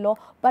conflict with the law,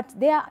 but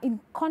they are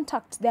in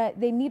contact,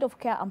 they need of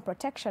care and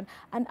protection.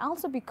 And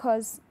also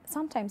because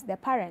sometimes their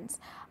parents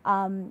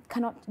do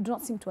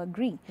not seem to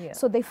agree. Yeah.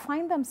 So they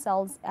find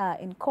themselves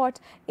in court,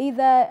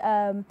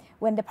 either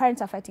when the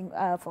parents are fighting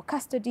for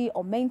custody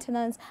or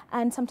maintenance,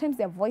 and sometimes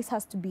their voice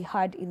has to be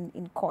heard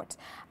in court.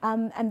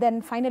 And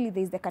then finally,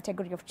 there's the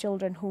category of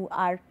children who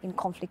are in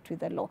conflict with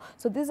the law.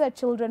 So these are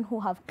children who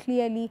have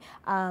clearly,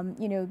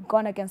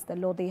 gone against the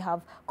law. They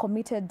have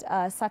committed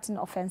certain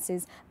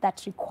offenses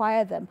that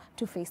require them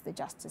to face the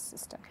justice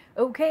system.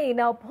 Okay,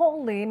 now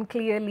Pauline,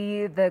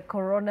 clearly the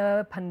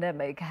corona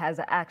pandemic has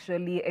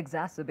actually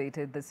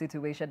exacerbated the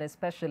situation,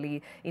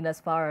 especially in as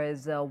far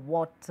as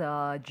what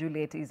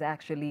Juliet is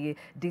actually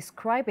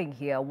describing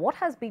here. What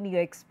has been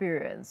your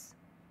experience?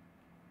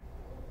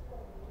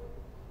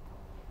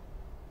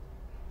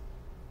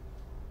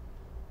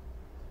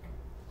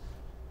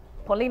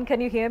 Pauline,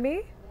 can you hear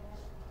me?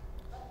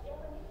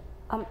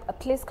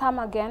 Please come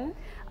again.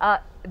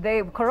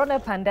 The corona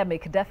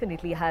pandemic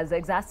definitely has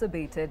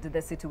exacerbated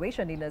the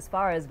situation in as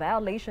far as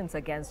violations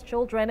against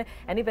children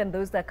and even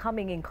those that are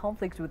coming in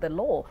conflict with the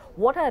law.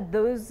 What are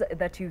those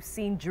that you've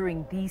seen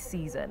during this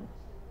season?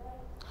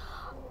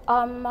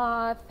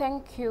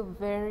 Thank you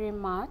very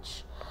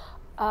much.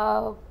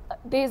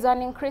 There's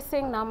an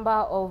increasing number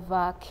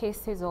of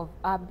cases of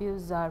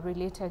abuse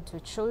related to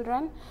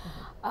children.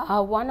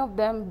 One of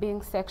them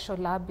being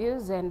sexual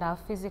abuse and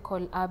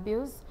physical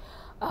abuse.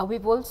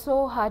 We've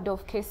also heard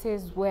of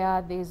cases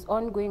where there's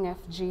ongoing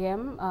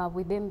FGM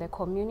within the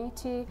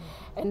community,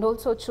 and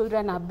also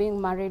children are being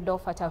married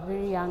off at a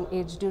very young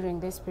age during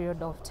this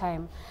period of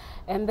time.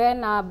 And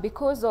then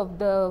because of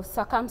the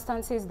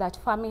circumstances that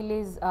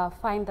families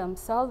find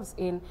themselves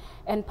in,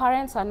 and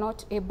parents are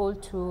not able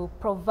to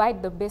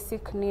provide the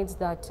basic needs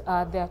that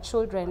their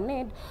children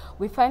need,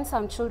 we find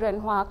some children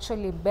who are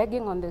actually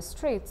begging on the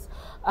streets.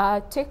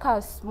 Take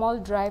a small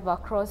drive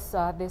across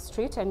the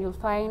street and you'll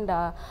find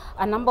a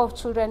number of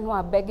children who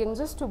are begging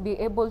just to be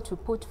able to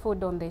put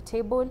food on the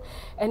table.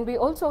 And we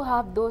also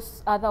have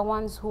those other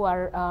ones who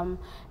are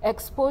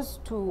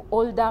exposed to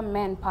older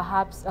men,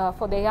 perhaps.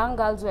 For the young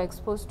girls who are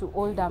exposed to to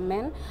older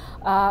men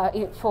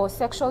for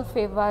sexual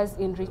favors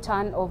in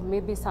return of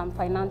maybe some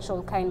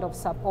financial kind of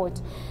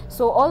support.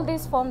 So all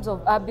these forms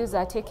of abuse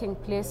are taking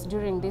place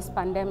during this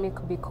pandemic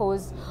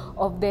because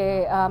of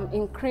the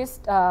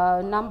increased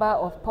number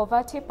of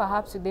poverty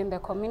perhaps within the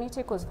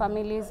community, because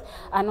families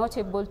are not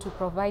able to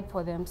provide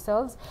for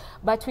themselves.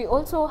 But we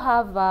also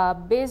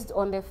have, based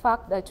on the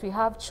fact that we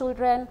have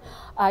children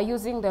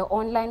using the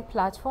online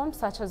platforms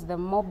such as the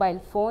mobile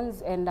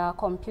phones and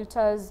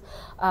computers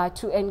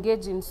to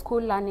engage in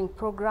school learning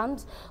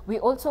programs, we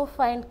also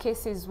find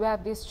cases where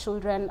these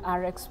children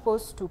are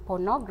exposed to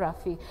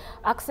pornography,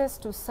 access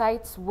to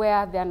sites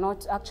where they're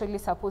not actually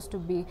supposed to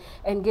be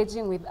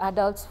engaging with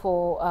adults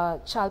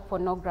for child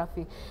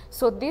pornography.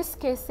 So these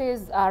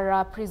cases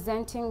are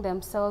presenting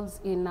themselves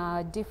in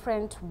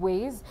different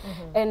ways.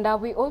 And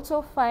we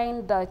also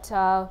find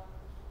that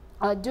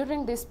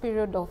during this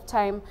period of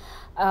time,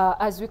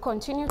 as we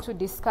continue to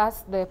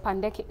discuss the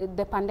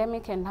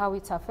pandemic and how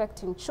it's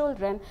affecting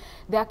children,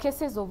 there are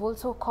cases of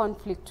also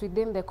conflict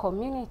within the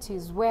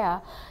communities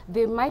where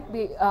they might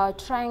be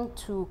trying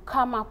to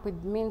come up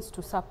with means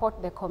to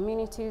support the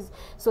communities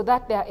so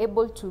that they are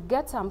able to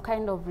get some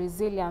kind of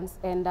resilience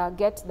and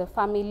get the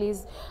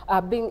families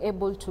being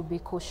able to be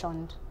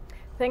cushioned.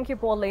 Thank you,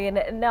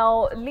 Pauline.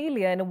 Now,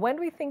 Lillian, when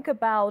we think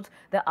about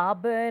the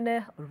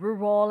urban,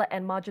 rural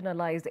and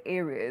marginalized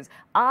areas,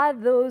 are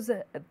those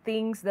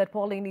things that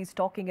Pauline is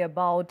talking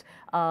about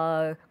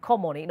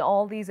common in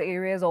all these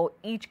areas, or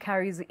each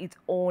carries its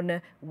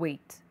own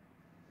weight?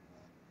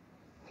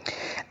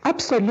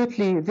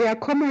 Absolutely. They are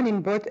common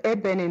in both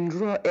urban and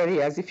rural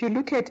areas. If you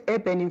look at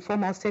urban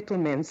informal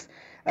settlements,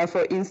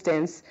 for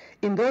instance,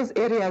 in those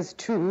areas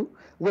too,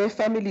 where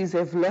families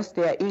have lost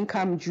their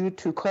income due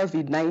to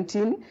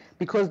COVID-19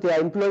 because they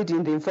are employed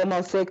in the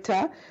informal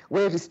sector,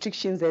 where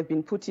restrictions have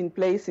been put in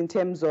place in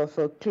terms of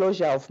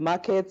closure of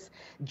markets,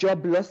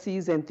 job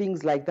losses and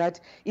things like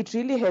that, it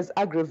really has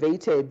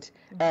aggravated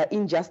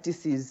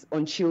injustices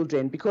on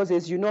children, because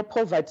as you know,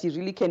 poverty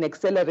really can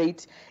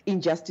accelerate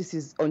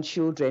injustices on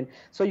children.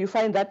 So you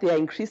find that there are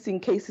increasing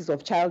cases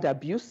of child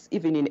abuse,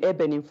 even in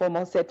urban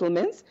informal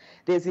settlements.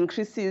 There's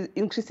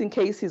increasing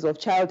cases of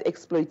child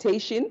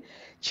exploitation.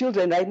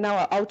 Children right now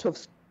are out of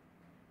school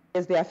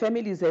as their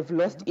families have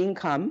lost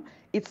income.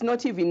 It's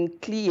not even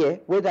clear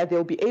whether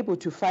they'll be able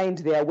to find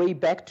their way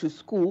back to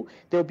school.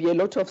 There'll be a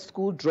lot of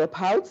school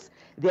dropouts.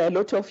 There are a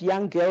lot of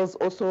young girls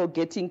also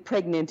getting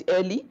pregnant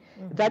early.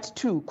 That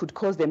too could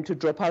cause them to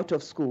drop out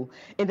of school.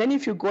 And then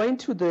if you go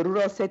into the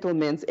rural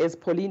settlements, as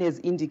Pauline has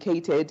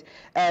indicated,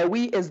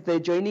 we as the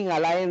Joining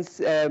Alliance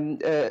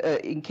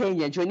in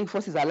Kenya, Joining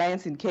Forces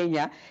Alliance in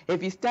Kenya,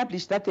 have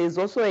established that there's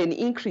also an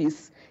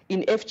increase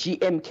in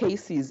FGM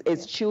cases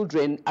as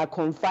children are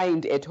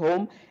confined at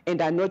home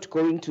and are not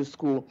going to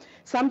school.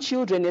 Some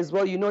children as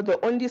well, you know,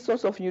 the only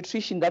source of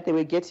nutrition that they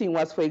were getting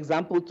was, for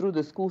example, through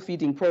the school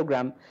feeding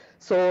program.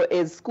 So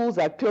as schools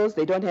are closed,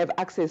 they don't have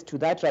access to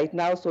that right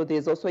now. So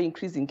there's also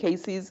increasing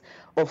cases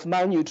of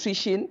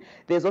malnutrition.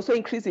 There's also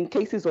increasing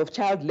cases of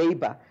child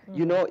labor.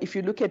 You know, if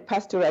you look at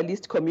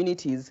pastoralist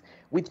communities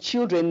with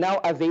children now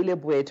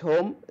available at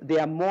home, there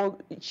are more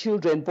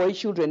children, boy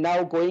children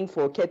now going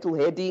for cattle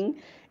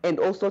herding and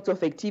all sorts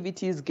of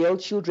activities, girl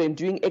children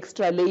doing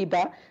extra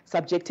labor,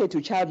 subjected to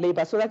child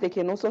labor, so that they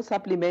can also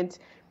supplement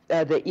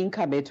the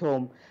income at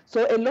home.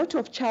 So a lot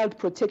of child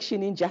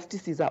protection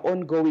injustices are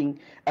ongoing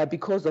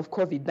because of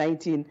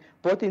COVID-19,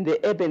 both in the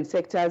urban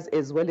sectors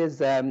as well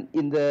as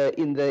in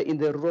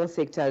the rural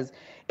sectors.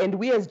 And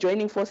we as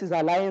Joining Forces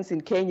Alliance in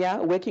Kenya,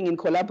 working in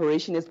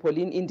collaboration, as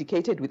Pauline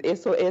indicated, with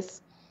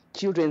SOS,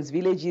 Children's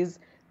Villages,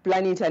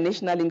 Plan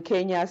International in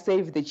Kenya,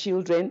 Save the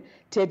Children,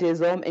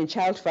 Tedesome and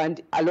Child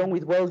Fund, along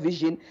with World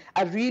Vision,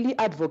 are really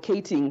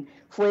advocating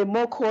for a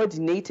more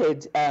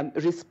coordinated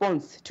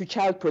response to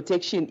child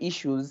protection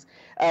issues,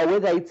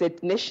 whether it's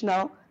at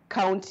national,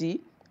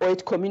 county, or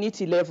at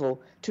community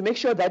level, to make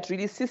sure that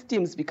really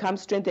systems become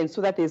strengthened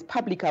so that there's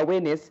public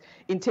awareness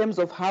in terms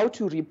of how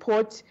to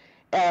report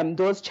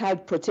those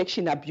child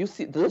protection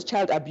abuses, those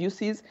child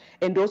abuses,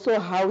 and also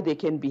how they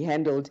can be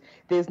handled.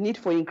 There's need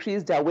for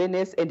increased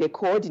awareness and a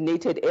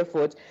coordinated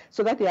effort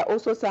so that there are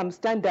also some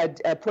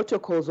standard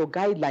protocols or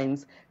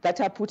guidelines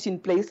that are put in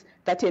place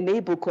that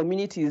enable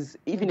communities,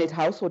 even at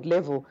household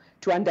level,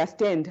 to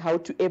understand how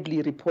to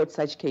ably report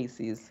such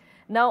cases.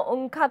 Now,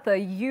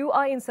 Nkatha, you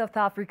are in South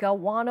Africa,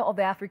 one of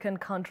the African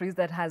countries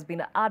that has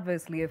been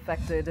adversely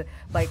affected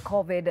by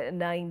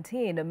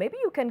COVID-19. Maybe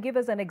you can give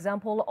us an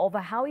example of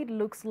how it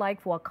looks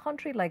like for a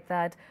country like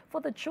that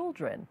for the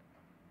children.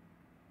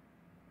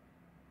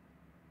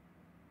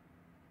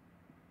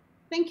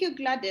 Thank you,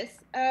 Gladys.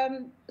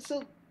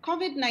 So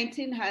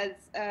COVID-19 has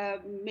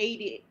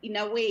made, in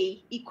a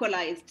way,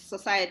 equalized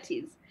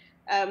societies.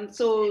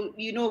 So,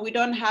 you know, we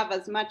don't have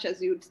as much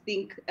as you'd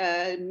think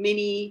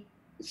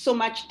so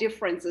much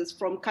differences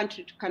from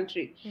country to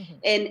country.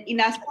 And in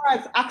as far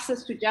as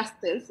access to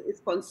justice is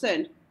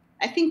concerned,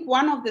 I think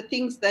one of the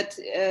things that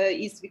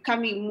is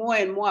becoming more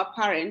and more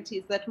apparent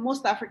is that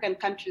most African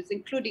countries,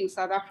 including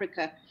South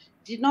Africa,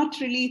 did not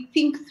really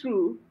think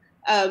through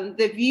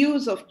the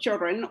views of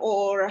children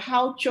or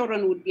how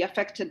children would be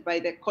affected by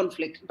the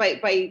conflict, by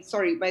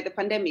the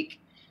pandemic.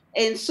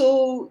 And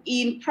so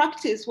in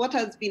practice, what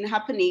has been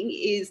happening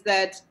is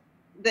that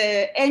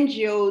the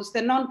NGOs,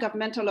 the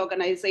non-governmental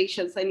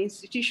organizations and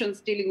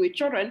institutions dealing with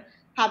children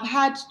have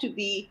had to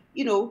be,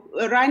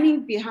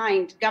 running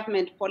behind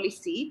government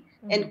policy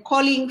and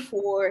calling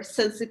for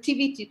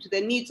sensitivity to the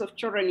needs of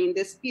children in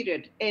this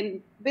period,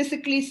 and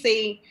basically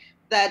saying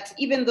that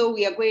even though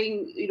we are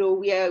going,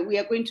 we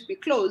are going to be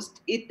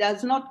closed, it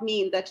does not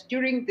mean that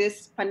during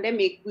this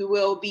pandemic we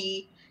will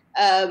be,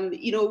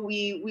 we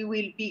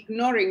will be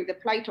ignoring the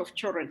plight of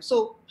children.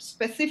 So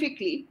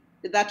specifically,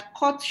 that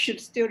courts should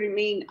still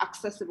remain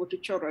accessible to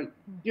children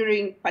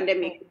during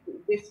pandemic,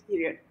 this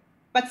period.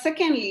 But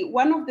secondly,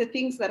 one of the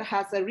things that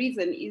has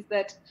arisen is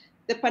that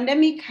the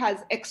pandemic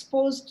has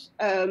exposed,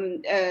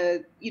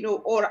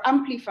 or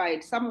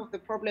amplified some of the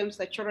problems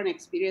that children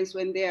experience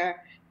when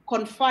they're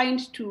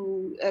confined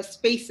to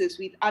spaces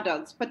with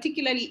adults,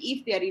 particularly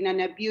if they're in an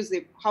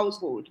abusive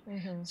household.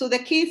 So the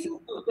cases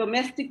of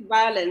domestic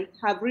violence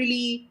have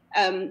really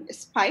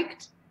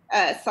spiked.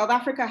 South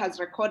Africa has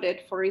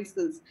recorded, for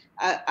instance,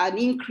 an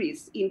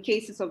increase in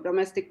cases of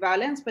domestic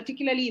violence,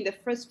 particularly in the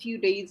first few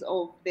days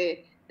of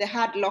the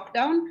hard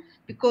lockdown,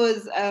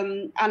 because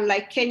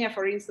unlike Kenya,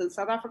 for instance,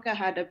 South Africa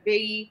had a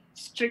very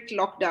strict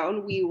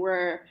lockdown. We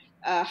were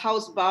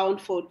housebound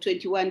for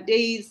 21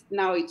 days.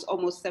 Now it's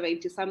almost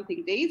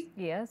 70-something days.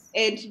 Yes.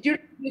 And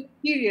during this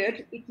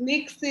period, it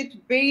makes it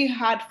very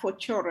hard for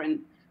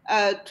children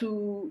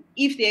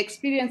if they're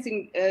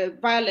experiencing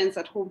violence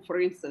at home, for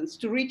instance,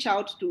 to reach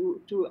out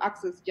to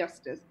access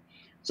justice.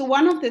 So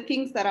one of the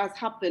things that has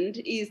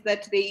happened is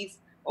that there is,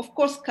 of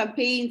course,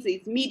 campaigns,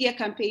 there's media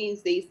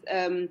campaigns,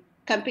 there's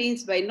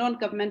campaigns by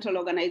non-governmental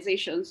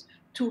organizations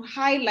to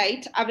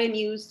highlight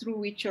avenues through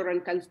which children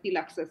can still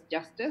access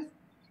justice.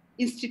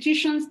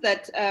 Institutions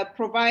that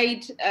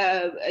provide,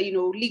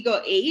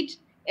 legal aid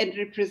and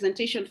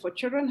representation for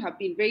children have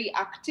been very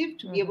active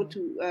to be able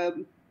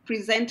to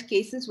present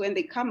cases when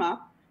they come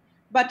up.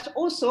 But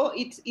also,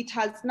 it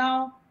has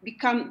now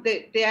become,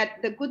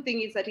 the good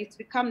thing is that it's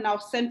become now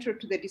central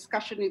to the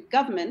discussion with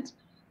government,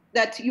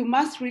 that you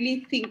must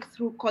really think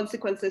through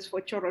consequences for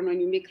children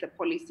when you make the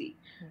policy.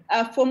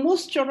 For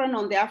most children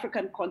on the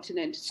African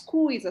continent,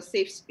 school is a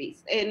safe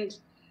space, and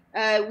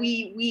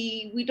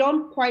we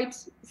don't quite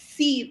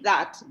see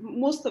that.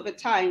 Most of the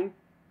time,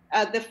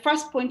 the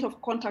first point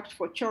of contact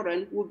for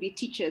children will be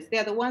teachers. They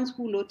are the ones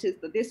who notice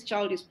that this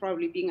child is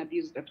probably being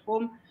abused at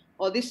home,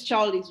 or this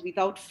child is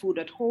without food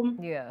at home,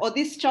 or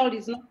this child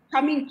is not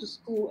coming to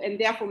school, and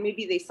therefore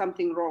maybe there's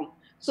something wrong.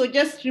 So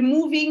just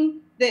removing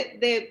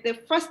the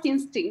first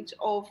instinct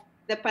of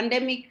the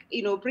pandemic,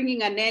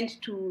 bringing an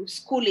end to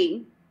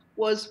schooling,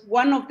 was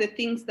one of the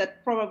things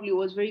that probably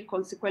was very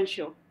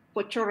consequential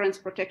for children's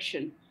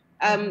protection.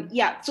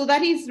 So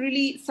that is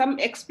really some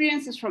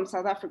experiences from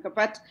South Africa.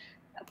 But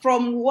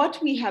from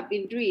what we have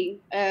been doing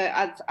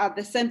at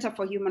the Center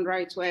for Human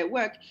Rights, where I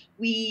work,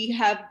 we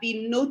have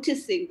been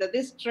noticing that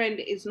this trend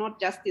is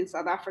not just in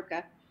South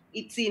Africa.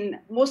 It's in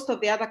most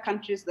of the other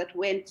countries that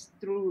went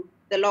through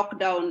the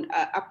lockdown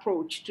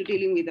approach to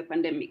dealing with the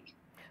pandemic.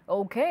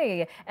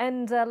 Okay,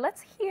 and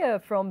let's hear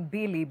from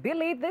Billy.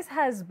 Billy, this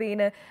has been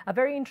a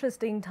very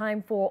interesting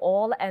time for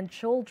all, and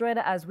children,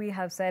 as we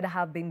have said,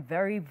 have been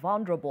very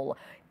vulnerable.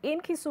 In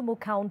Kisumu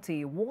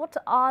County, what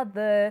are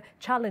the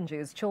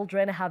challenges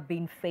children have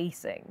been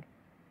facing?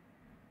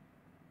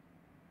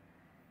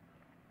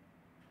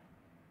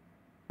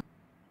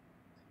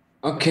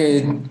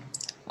 Okay,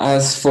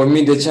 as for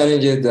me, the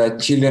challenges that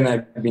children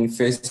have been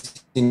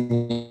facing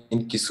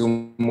in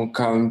Kisumu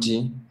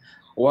County,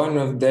 one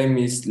of them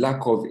is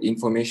lack of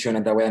information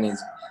and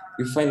awareness.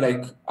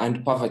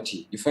 And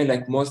poverty. You find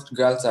like most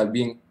girls are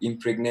being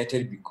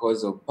impregnated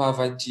because of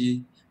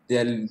poverty.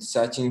 They're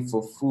searching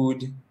for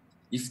food.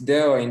 If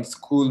they were in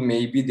school,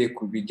 maybe they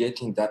could be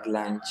getting that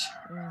lunch.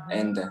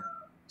 And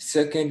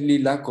secondly,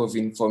 lack of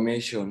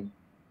information.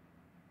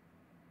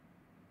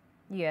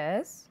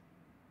 Yes.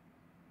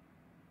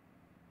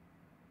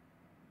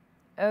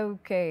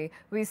 Okay,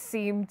 we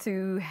seem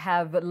to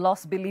have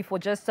lost Billy for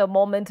just a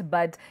moment,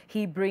 but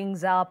he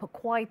brings up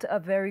quite a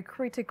very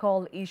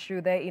critical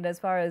issue there in as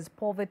far as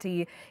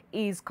poverty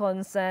is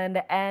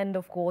concerned. And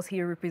of course,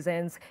 he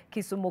represents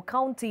Kisumu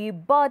County.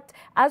 But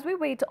as we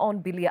wait on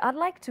Billy, I'd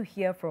like to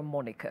hear from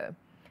Monica.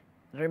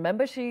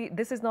 Remember,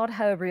 this is not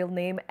her real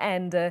name,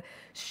 and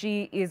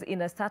she is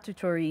in a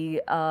statutory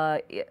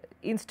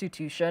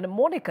institution.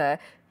 Monica,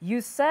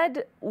 you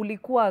said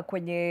ulikuwa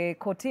kwenye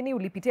kotini,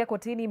 ulipitia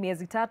kotini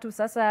miezi 3,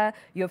 sasa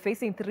you're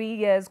facing 3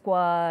 years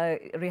kwa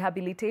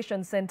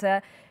rehabilitation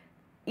center.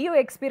 Hiyo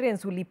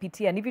experience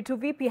ulipitia, ni vitu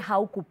vipi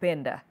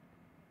haukupenda?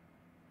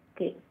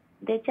 Okay.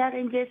 The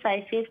challenges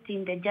I faced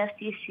in the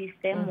justice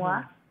system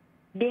were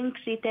being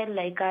treated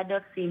like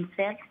adults in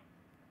cells,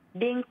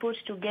 being put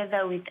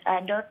together with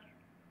adults,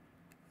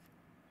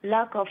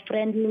 lack of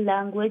friendly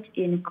language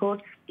in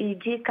courts,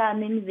 e.g. kama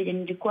mimi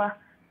vile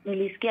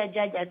nilisikia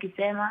judge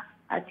akisema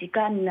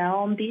atikaa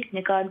ninaombi,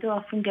 nikaambiwa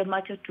wafunge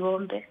macho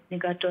tuombe,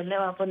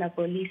 nikatolewa hapo na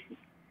polisi.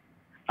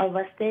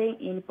 Overstaying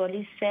in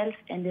police cells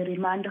and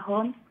remand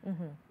homes,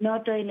 no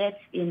toilets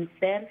in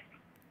cells,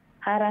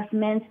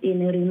 harassment in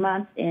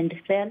remands and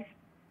cells,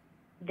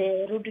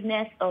 the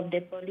rudeness of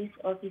the police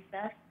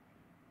officers,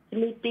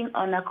 sleeping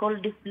on a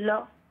cold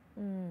floor.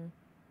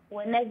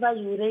 Whenever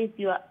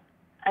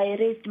I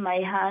raised my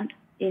hand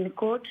in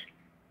court,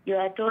 you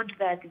are told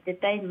that the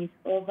time is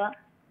over,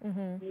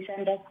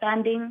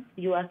 misunderstanding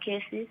your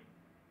cases,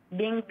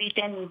 being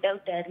beaten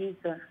without a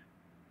reason.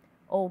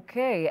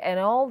 Okay, and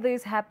all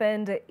this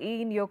happened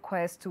in your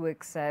quest to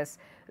access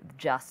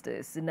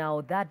justice.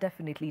 Now, that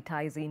definitely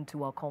ties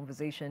into our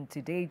conversation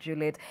today,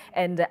 Juliet.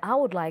 And I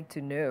would like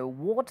to know,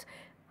 what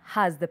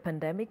has the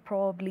pandemic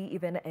probably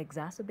even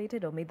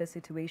exacerbated or made the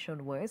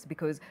situation worse?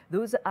 Because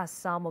those are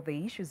some of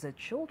the issues that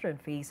children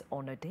face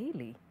on a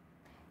daily.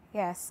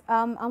 Yes,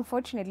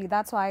 unfortunately,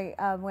 that's why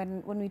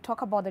when we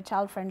talk about the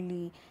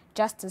child-friendly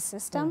justice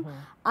system,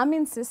 I'm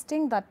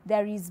insisting that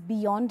there is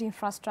beyond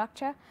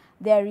infrastructure,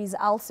 there is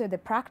also the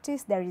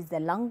practice, there is the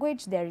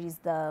language, there is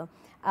the,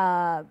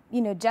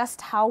 just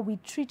how we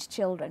treat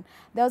children.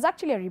 There was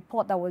actually a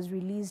report that was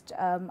released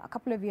a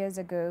couple of years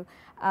ago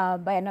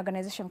by an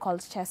organization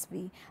called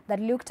CHESB that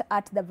looked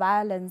at the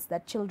violence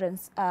that children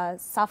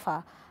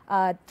suffer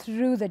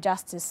through the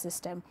justice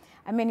system.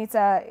 I mean, it's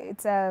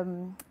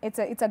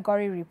a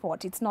gory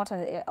report. It's not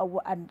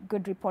a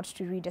good report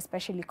to read,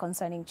 especially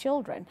concerning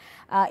children.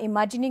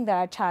 Imagining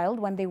that a child,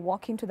 when they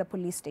walk into the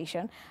police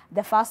station,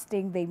 the first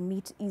thing they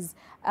meet is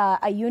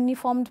a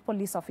uniformed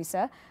police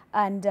officer.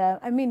 And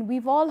I mean,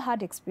 we've all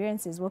had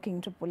experiences walking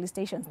into police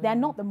stations. They're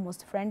not the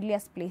most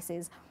friendliest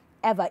places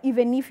ever,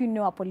 even if you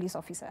know a police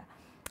officer.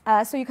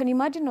 So you can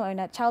imagine when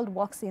a child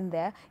walks in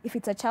there, if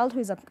it's a child who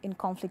is in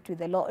conflict with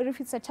the law, or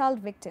if it's a child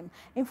victim.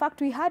 In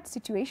fact, we had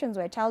situations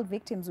where child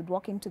victims would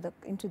walk into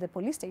the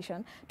police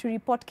station to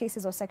report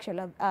cases of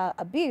sexual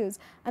abuse,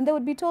 and they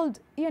would be told,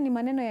 "Iyo ni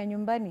maneno ya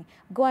nyumbani,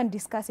 go and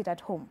discuss it at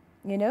home,"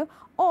 you know,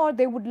 or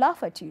they would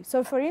laugh at you.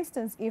 So for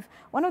instance, if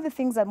one of the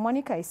things that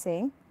Monica is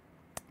saying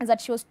is that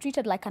she was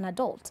treated like an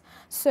adult.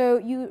 So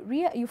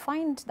you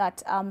find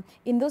that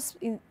in those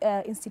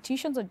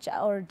institutions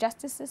or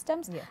justice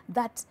systems,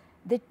 that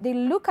they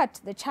look at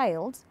the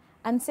child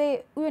and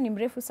say, "Uyo ni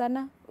mrefu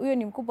sana, uyo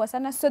ni mkubwa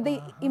sana." So they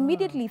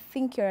immediately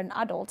think you're an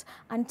adult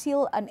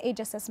until an age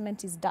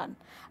assessment is done.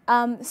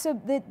 So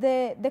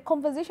the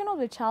conversation of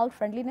the child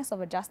friendliness of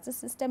a justice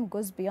system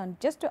goes beyond.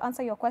 Just to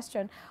answer your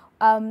question,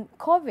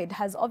 COVID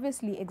has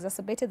obviously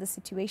exacerbated the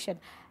situation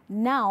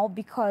now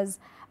because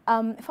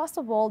first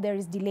of all, there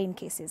is delay in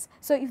cases.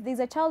 So if there's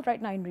a child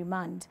right now in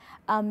remand,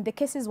 the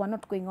cases were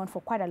not going on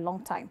for quite a long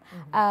time.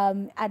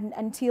 And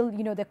until,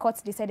 the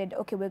courts decided,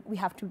 okay, we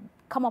have to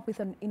come up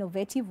with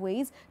innovative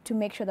ways to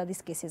make sure that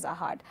these cases are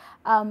heard.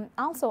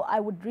 Also, I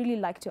would really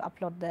like to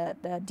applaud the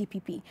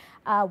DPP,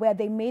 where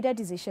they made a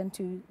decision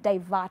to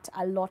divert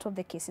a lot of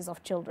the cases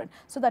of children,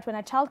 so that when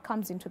a child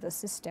comes into the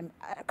system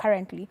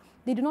currently,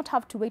 they do not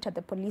have to wait at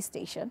the police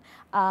station,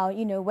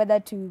 whether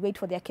to wait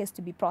for their case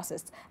to be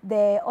processed.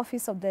 The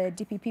office of the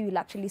DPP will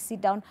actually sit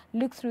down,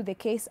 look through the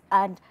case,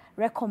 and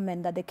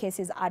recommend that the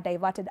cases are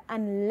diverted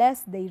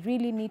unless they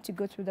really need to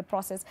go through the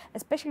process,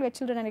 especially where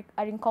children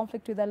are in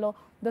conflict with the law.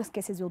 Those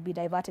cases will be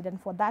diverted, and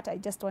for that I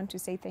just want to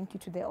say thank you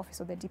to the office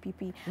of the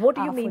DPP. What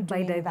do you mean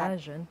by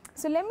diversion?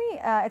 So let me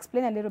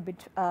explain a little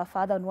bit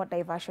further on what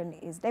diversion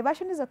is.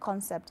 Diversion is a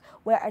concept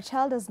where a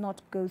child does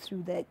not go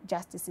through the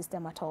justice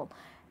system at all.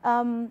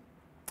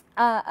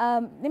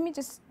 Let me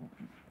just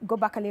go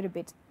back a little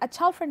bit. A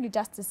child-friendly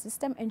justice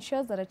system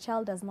ensures that a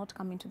child does not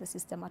come into the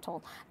system at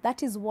all.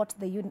 That is what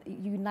the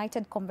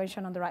United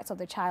Convention on the Rights of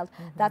the Child,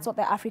 that's what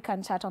the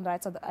African Charter on the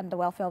Rights and the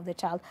Welfare of the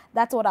Child,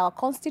 that's what our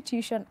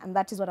Constitution, and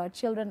that is what our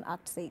Children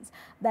Act says,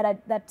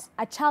 that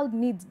a child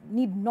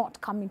need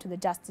not come into the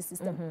justice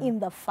system in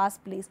the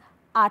first place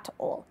at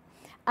all.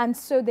 And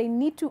so they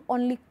need to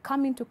only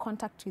come into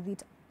contact with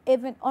it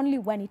even only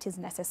when it is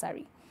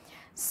necessary.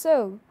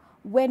 So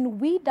when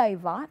we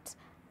divert,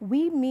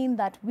 we mean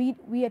that we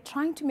are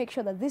trying to make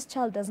sure that this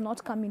child does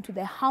not come into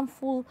the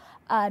harmful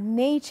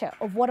nature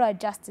of what our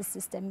justice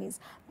system is.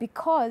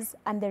 Because,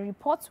 and the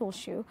reports will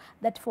show,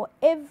 that for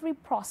every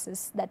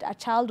process that a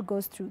child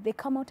goes through, they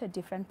come out a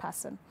different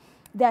person.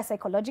 They are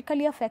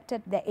psychologically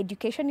affected, their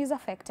education is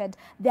affected,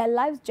 their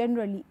lives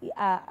generally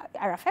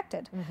are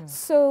affected.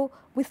 So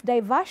with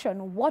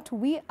diversion, what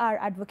we are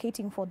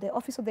advocating for, the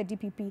Office of the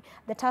DPP,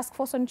 the Task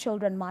Force on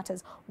Children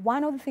Matters,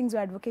 one of the things we're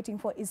advocating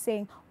for is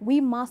saying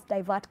we must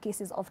divert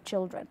cases of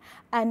children,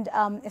 and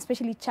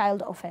especially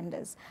child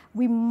offenders.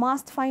 We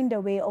must find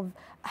a way of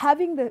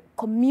having the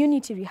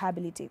community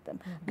rehabilitate them.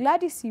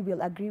 Gladys, you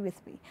will agree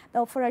with me.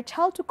 Now, for a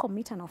child to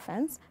commit an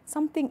offense,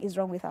 something is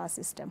wrong with our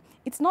system.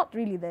 It's not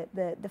really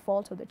the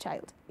fault of the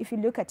child. If you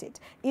look at it,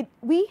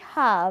 we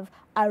have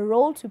a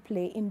role to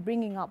play in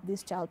bringing up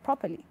this child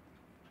properly.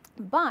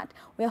 But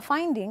we are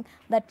finding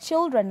that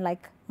children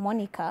like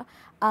Monica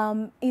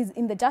is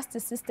in the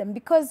justice system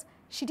because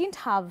she didn't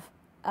have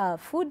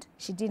food,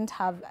 she didn't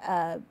have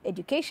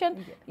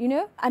education, you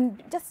know,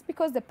 and just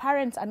because the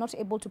parents are not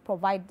able to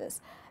provide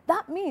this,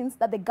 that means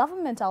that the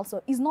government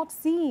also is not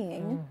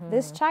seeing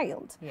this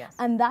child. Yes.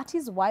 And that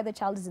is why the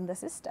child is in the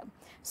system.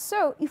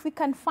 So if we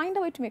can find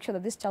a way to make sure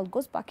that this child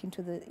goes back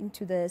into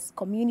this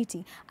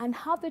community and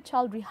have the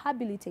child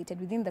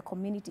rehabilitated within the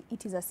community,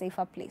 it is a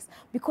safer place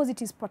because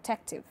it is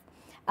protective.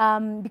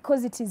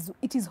 Because it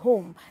is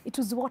home. It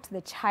is what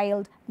the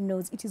child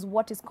knows. It is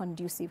what is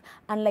conducive,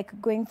 unlike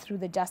going through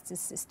the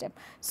justice system.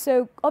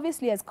 So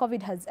obviously, as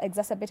COVID has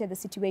exacerbated the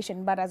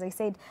situation, but as I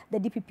said, the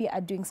DPP are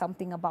doing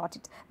something about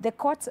it. The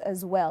courts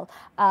as well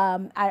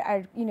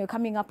are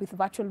coming up with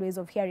virtual ways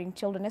of hearing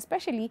children,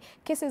 especially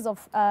cases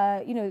of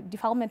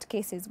defilement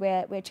cases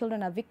where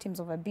children are victims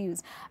of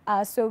abuse.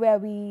 So where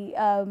we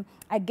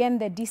again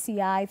the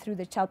DCI through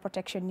the Child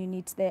Protection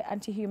Unit, the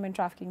Anti-Human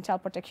Trafficking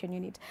Child Protection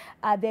Unit,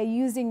 they're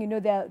using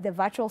the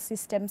virtual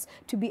systems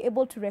to be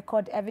able to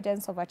record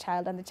evidence of a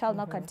child, and the child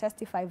now can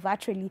testify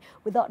virtually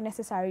without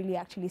necessarily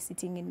actually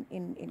sitting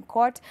in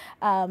court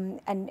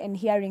and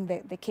hearing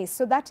the case.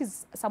 So that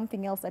is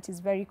something else that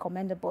is very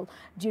commendable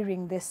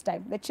during this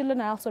time. The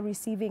children are also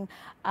receiving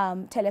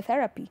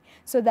teletherapy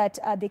so that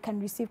they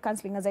can receive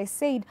counseling. As I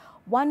said,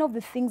 one of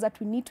the things that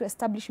we need to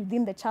establish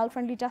within the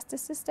child-friendly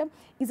justice system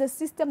is a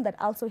system that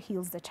also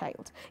heals the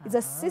child. It's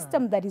a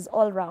system that is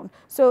all round.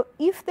 So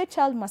if the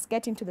child must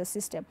get into the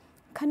system,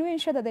 can we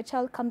ensure that the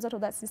child comes out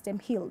of that system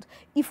healed?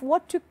 If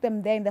what took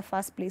them there in the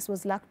first place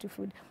was lack of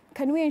food,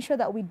 can we ensure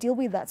that we deal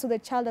with that so the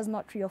child does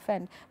not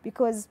reoffend?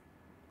 Because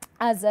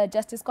as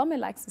Justice Kome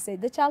likes to say,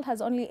 the child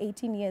has only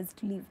 18 years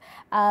to live.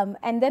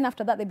 And then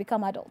after that, they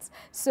become adults.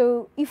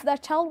 So if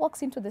that child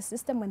walks into the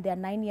system when they're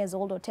 9 years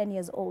old or 10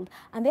 years old,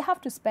 and they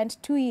have to spend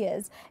 2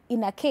 years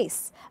in a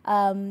case,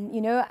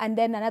 and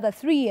then another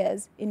 3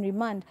 years in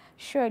remand,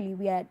 surely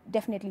we are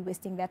definitely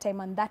wasting their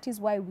time. And that is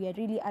why we are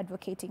really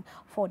advocating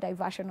for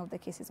diversion of the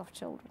cases of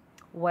children.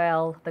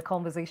 Well, the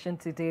conversation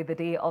today, the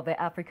Day of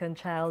the African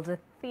Child, the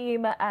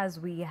theme, as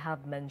we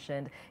have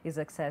mentioned, is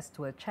access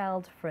to a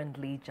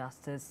child-friendly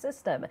justice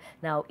system.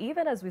 Now,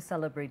 even as we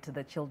celebrate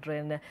the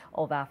children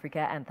of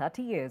Africa and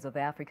 30 years of the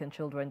African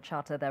Children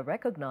Charter that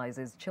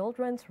recognizes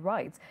children's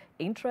rights,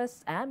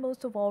 interests, and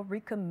most of all,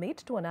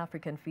 recommit to an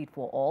African feed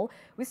for all,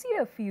 we see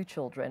a few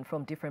children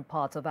from different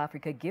parts of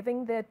Africa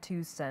giving their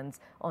 2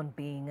 cents on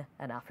being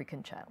an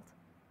African child.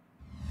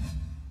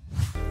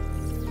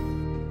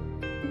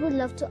 Would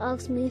love to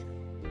ask me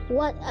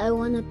what I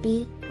want to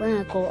be when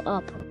I grow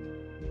up,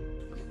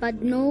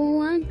 but no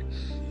one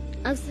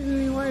asks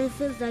me what it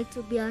feels like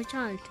to be a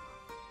child.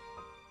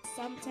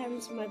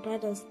 Sometimes my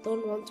brothers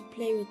don't want to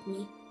play with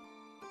me.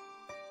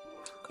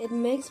 It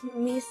makes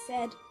me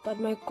sad, but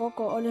my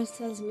Coco always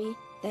tells me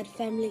that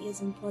family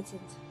is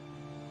important.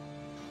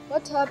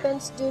 What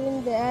happens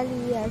during the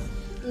early years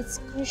is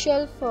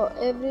crucial for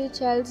every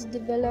child's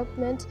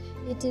development.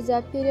 It is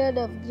a period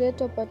of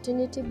great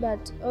opportunity,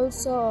 but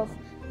also of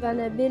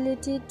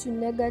vulnerability to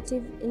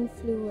negative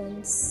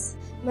influence.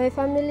 My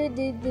family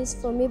did this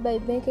for me by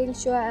making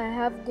sure I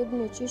have good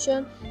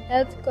nutrition,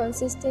 health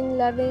consisting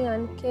loving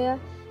and care,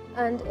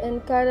 and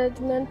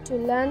encouragement to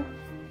learn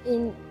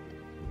in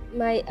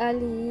my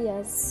early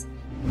years.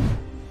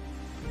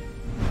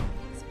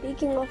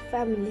 Speaking of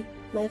family,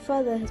 my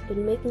father has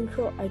been making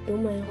sure I do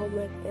my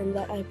homework and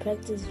that I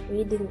practice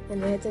reading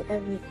and writing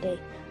every day.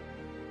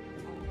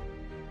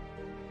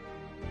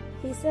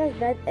 He says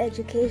that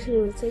education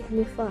will take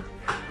me far.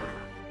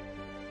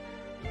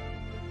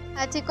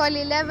 Article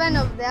 11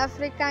 of the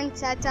African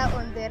Charter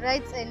on the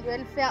Rights and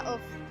Welfare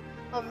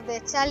of the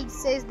Child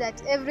says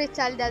that every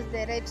child has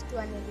the right to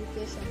an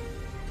education.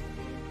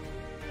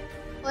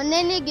 On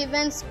any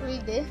given school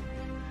day,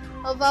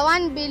 over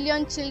 1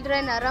 billion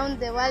children around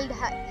the world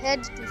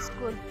head to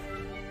school.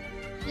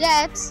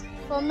 Yet,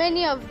 for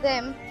many of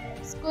them,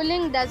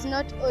 schooling does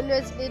not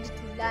always lead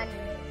to learning.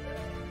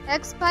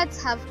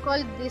 Experts have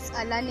called this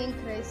a learning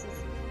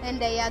crisis,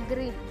 and I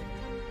agree.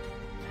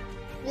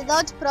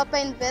 Without proper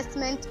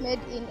investment made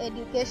in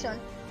education,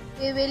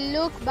 we will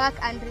look back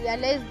and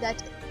realize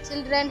that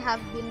children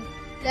have been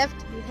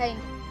left behind.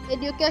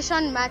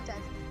 Education matters.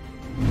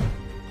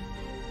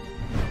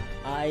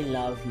 I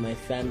love my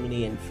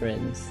family and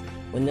friends.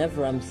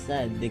 Whenever I'm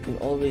sad, they can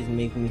always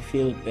make me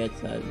feel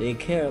better. They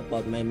care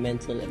about my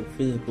mental and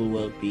physical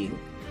well-being.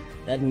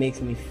 That makes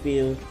me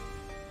feel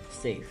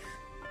safe.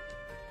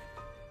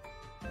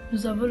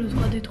 Nous avons le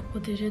droit d'être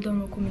protégés dans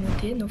nos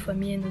communautés, nos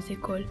familles et nos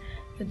écoles.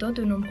 Mais dans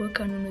de nombreux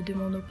cas, nous ne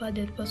demandons pas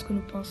d'aide parce que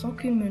nous pensons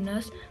qu'une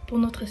menace pour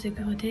notre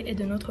sécurité est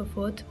de notre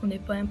faute ou n'est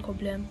pas un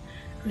problème.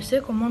 Je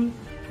sais comment nous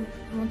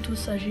pouvons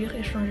tous agir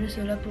et changer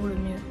cela pour le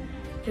mieux.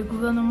 Les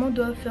gouvernements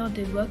doivent faire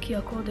des lois qui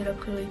accordent la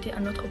priorité à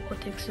notre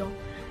protection.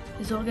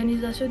 Les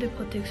organisations de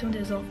protection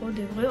des enfants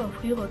devraient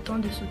offrir autant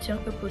de soutien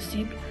que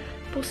possible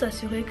pour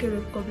s'assurer que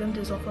le problème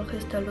des enfants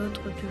reste à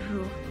l'ordre du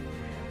jour.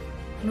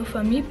 Nos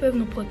familles peuvent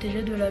nous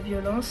protéger de la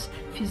violence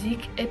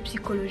physique et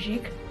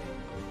psychologique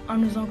en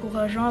nous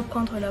encourageant à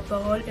prendre la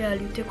parole et à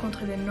lutter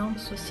contre les normes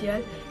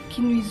sociales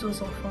qui nuisent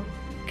aux enfants.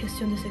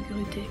 Question de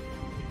sécurité.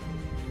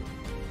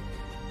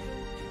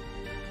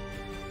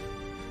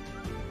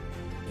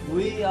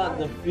 We are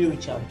the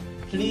future.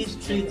 Please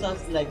treat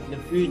us like the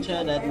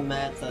future that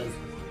matters.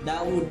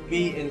 That would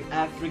be an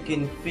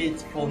African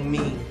fit for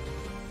me.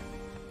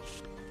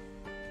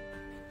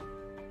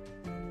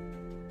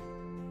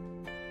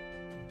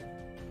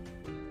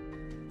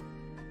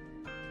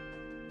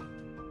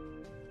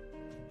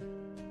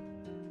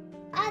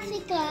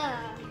 Africa.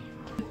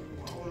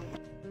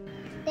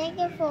 Thank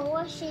you for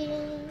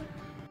watching.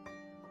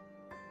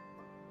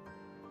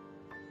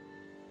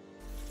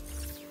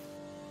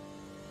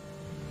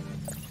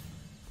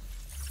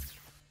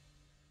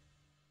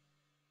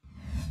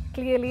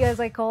 Clearly, as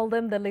I call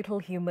them, the little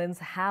humans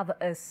have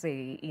a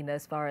say in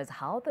as far as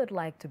how they'd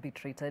like to be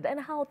treated and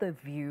how they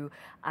view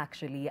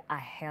actually a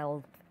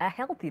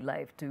healthy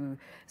life,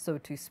 so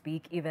to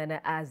speak, even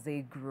as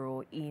they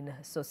grow in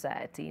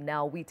society.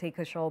 Now, we take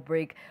a short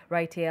break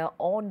right here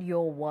on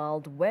Your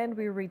World. When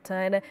we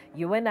return,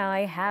 you and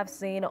I have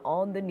seen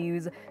on the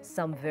news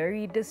some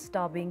very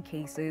disturbing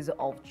cases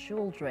of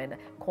children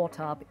caught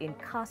up in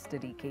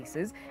custody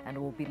cases, and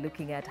we'll be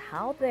looking at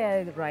how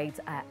their rights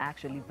are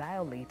actually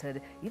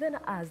violated even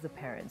as the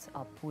parents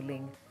are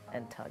pulling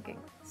and tugging.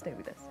 Stay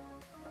with us.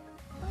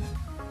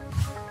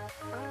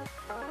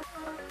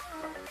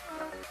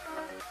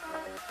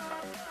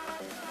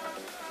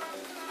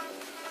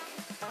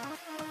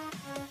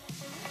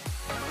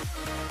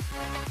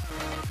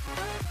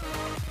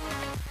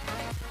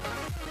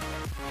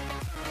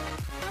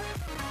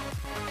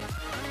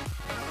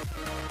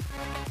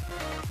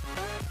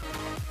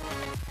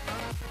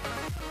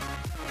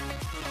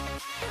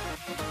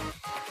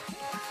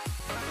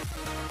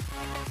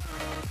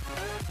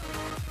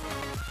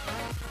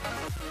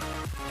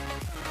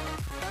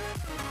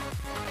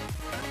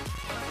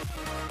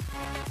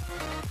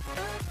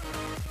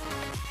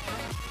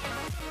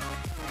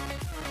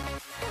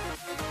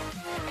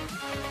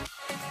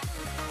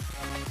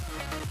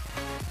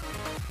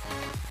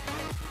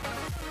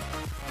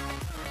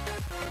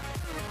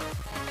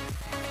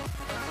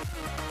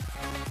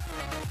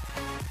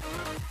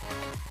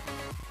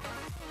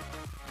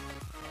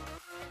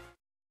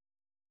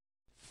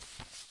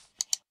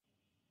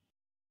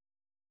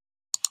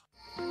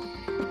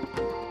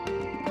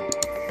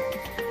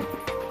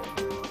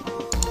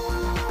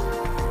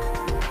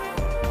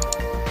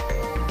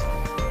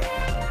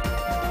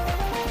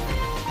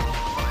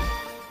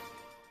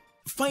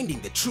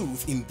 Finding the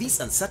truth in these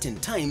uncertain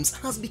times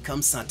has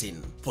become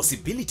certain.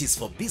 Possibilities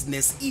for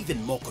business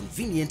even more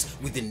convenient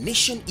with the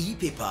Nation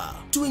e-paper.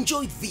 To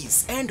enjoy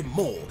this and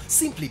more,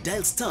 simply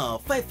dial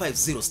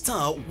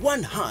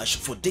 *550*1#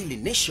 for Daily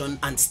Nation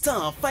and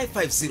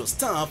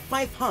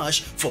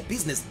 *550*5# for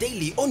Business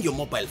Daily on your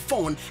mobile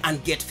phone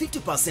and get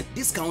 50%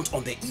 discount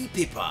on the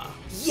e-paper.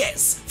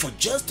 Yes, for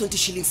just 20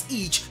 shillings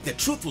each, the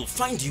truth will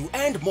find you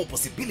and more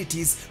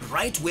possibilities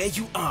right where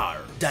you are.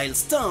 Dial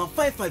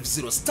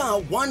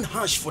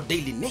 *550*1# for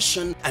Daily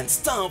Nation and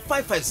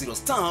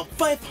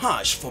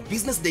 *550*5# for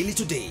Business Daily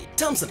today.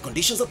 Terms and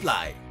conditions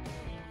apply.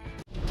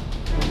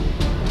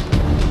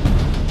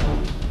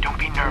 Don't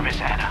be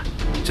nervous, Anna.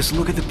 Just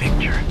look at the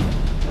picture.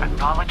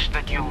 Acknowledge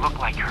that you look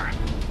like her,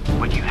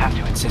 but you have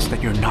to insist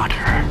that you're not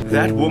her.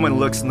 That woman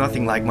looks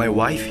nothing like my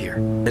wife here.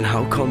 Then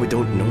how come we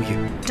don't know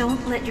you?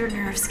 Don't let your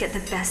nerves get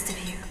the best of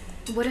you.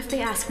 What if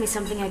they ask me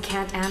something I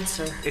can't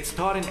answer? It's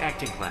taught in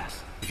acting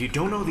class. If you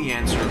don't know the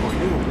answer or you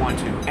don't want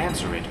to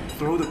answer it,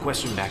 throw the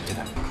question back to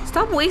them.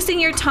 Stop wasting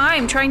your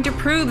time trying to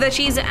prove that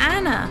she's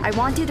Anna. I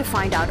want you to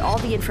find out all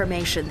the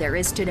information there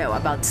is to know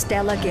about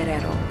Stella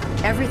Guerrero.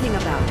 Everything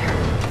about her.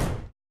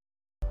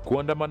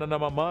 Kuandamana na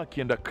mama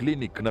akienda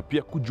clinic na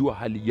pia kujua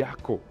hali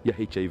yako ya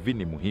HIV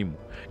ni muhimu.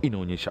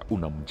 Inaonyesha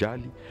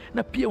unamjali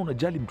na pia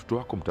unajali mtoto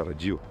wako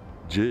mtarajio.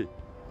 Je,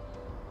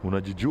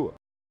 unajijua?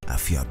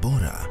 Afya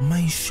bora,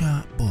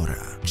 maisha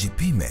bora.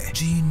 Jipime,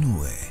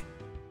 jiinue.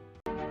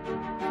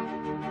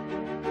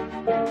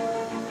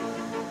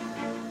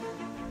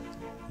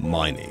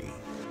 Mining,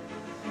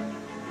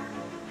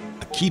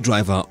 a key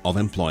driver of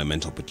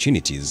employment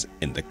opportunities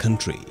in the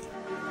country,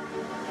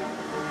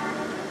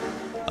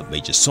 a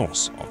major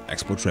source of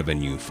export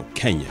revenue for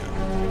Kenya,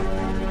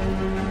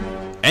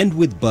 and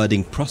with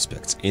budding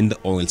prospects in the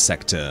oil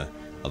sector,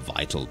 a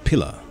vital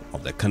pillar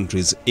of the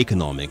country's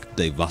economic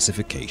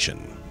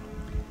diversification.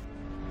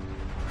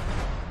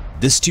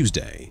 This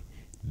Tuesday,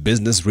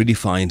 Business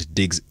Redefined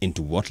digs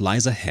into what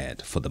lies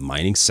ahead for the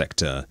mining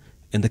sector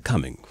in the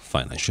coming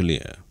financial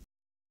year.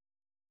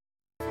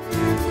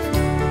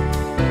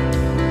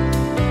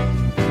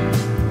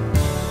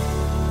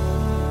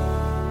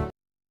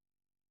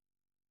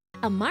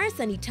 Amara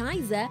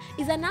Sanitizer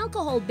is an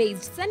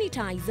alcohol-based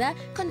sanitizer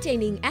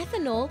containing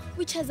ethanol,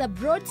 which has a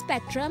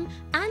broad-spectrum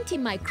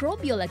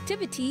antimicrobial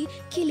activity,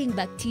 killing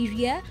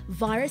bacteria,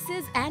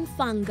 viruses and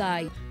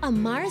fungi.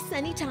 Amara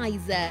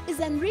Sanitizer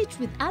is enriched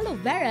with aloe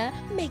vera,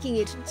 making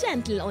it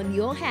gentle on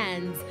your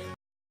hands.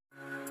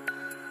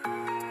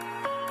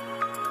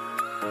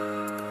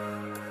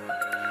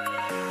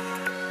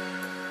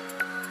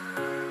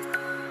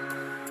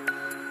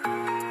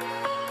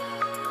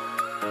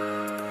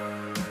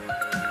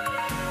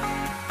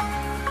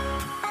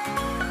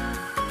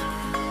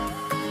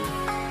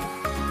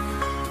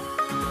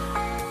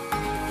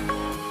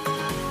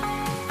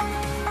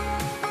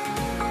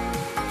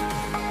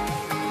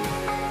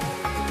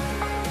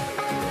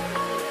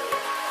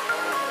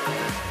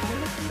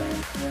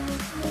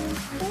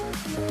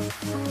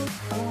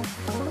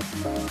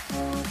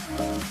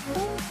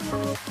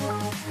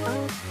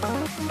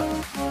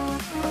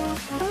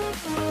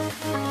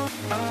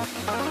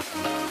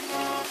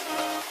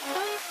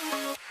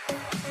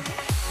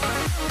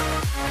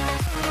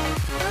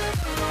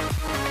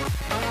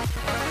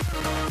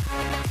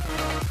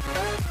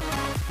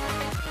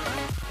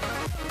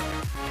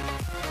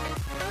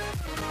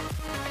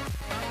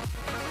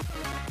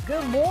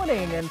 Good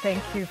morning and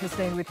thank you for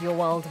staying with Your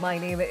World. My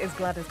name is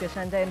Gladys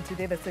Gachanja and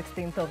today, the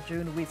 16th of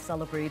June, we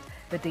celebrate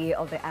the Day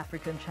of the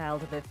African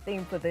Child. The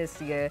theme for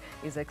this year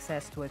is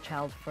access to a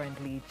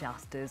child-friendly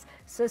justice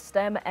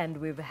system, and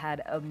we've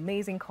had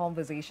amazing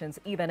conversations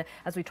even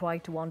as we try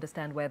to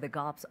understand where the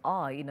gaps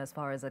are in as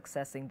far as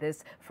accessing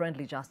this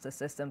friendly justice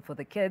system for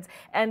the kids.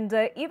 And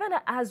even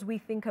as we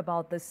think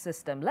about this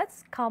system,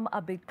 let's come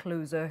a bit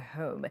closer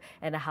home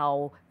and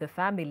how the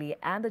family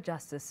and the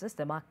justice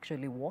system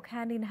actually walk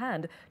hand in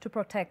hand to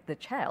protect the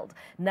child.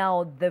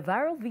 Now, the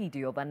viral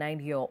video of a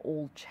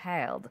 9-year-old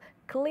child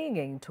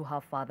clinging to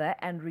her father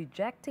and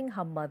rejecting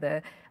her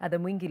mother at the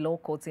Mwingi Law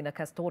Courts in a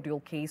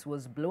custodial case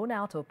was blown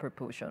out of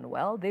proportion.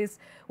 Well, this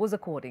was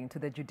according to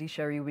the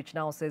judiciary, which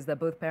now says that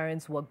both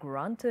parents were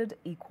granted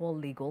equal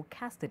legal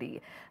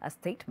custody. A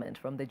statement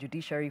from the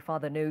judiciary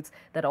further notes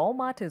that all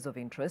matters of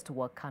interest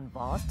were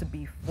canvassed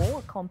before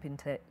a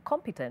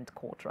competent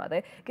court,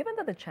 given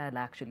that the child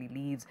actually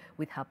lives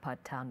with her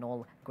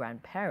paternal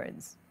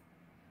grandparents.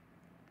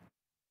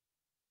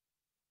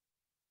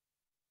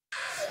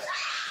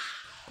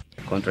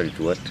 Contrary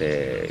to what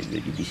the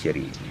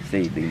judiciary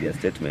said in their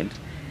statement,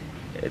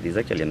 there's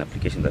actually an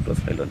application that was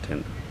filed on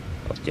 10th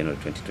of January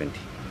 2020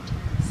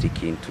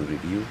 seeking to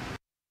review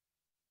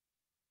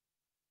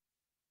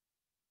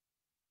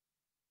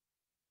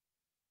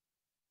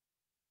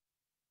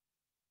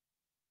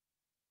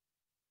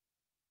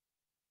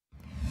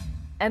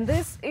And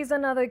this is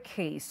another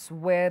case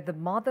where the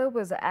mother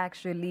was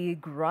actually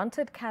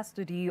granted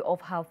custody of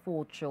her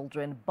 4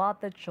 children,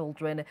 but the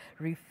children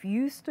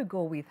refused to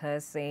go with her,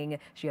 saying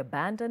she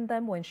abandoned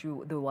them when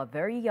they were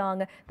very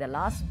young. The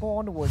last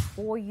born was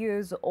 4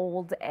 years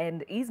old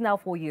and is now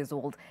 4 years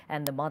old,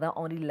 and the mother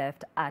only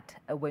left at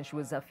when she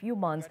was a few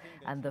months,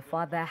 and the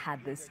father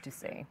had this to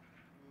say.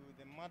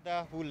 The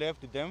mother who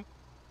left them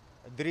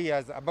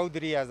about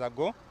 3 years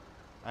ago,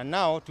 and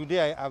now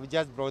today I've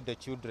just brought the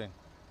children.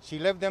 She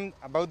left them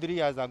about 3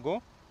 years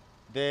ago.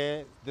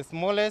 The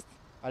smallest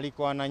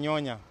alikuwa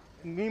ananyonya.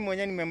 Mimi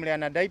mwenyewe nimemlea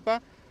na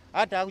diaper,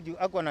 hata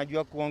hakuwa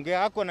anajua kuongea,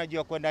 hakuwa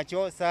anajua kwenda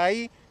choo. Saa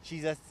hii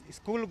she's a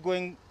school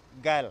going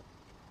girl.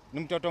 Ni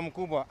mtoto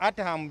mkubwa,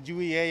 hata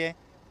hamjui yeye.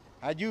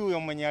 Hajui huyo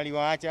mwenye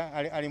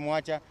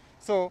alimwacha.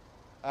 So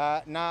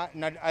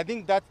I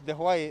think that's the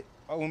why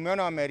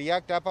umeona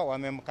wamereact hapa,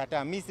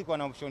 wamemkataa. Mimi siko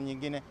na option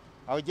nyingine.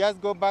 I'll just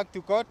go back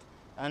to court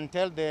and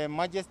tell the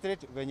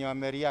magistrate venye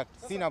wamereact.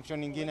 Sina option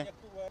nyingine.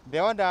 The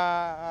order,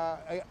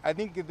 I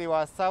think they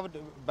were served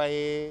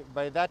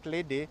by that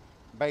lady,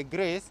 by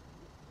Grace,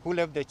 who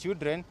left the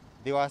children.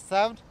 They were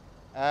served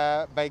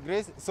by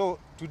Grace. So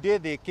today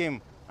they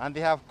came and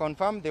they have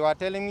confirmed. They were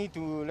telling me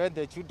to let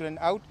the children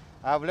out.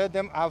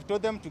 I've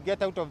told them to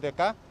get out of the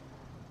car.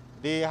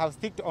 They have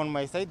sticked on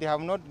my side. They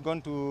have not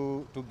gone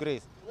to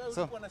Grace.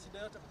 So,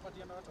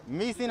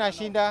 me sina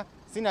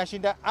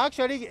shida.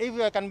 Actually,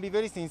 if I can be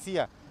very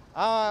sincere,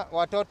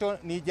 watoto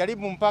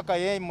nijaribu mpaka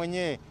yeye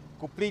mwenyewe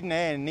kuplead na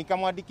yeye,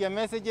 nikamwandikia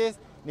messages,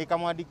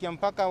 nikamwandikia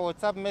mpaka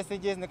WhatsApp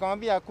messages,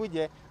 nikamwambia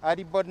akuje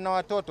ariport na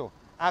watoto,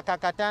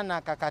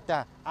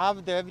 akakataa. I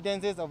have the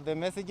evidences of the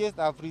messages.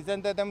 I have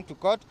presented them to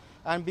court,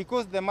 and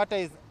because the matter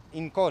is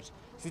in court,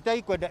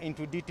 sitaki kwenda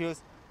into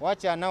details.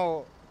 Wacha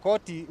nao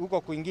koti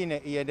huko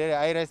kwingine iendelee.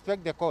 I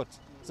respect the court,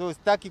 so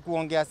sitaki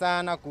kuongea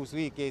sana kuhusu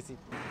hii kesi.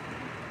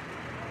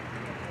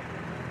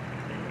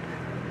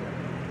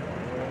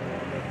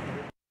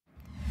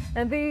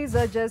 And these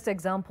are just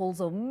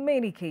examples of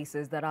many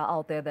cases that are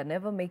out there that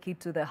never make it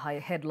to the high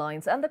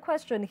headlines. And the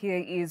question here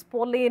is,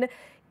 Pauline,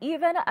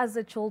 even as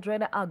the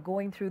children are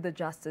going through the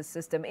justice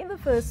system in the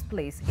first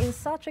place, in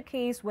such a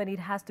case when it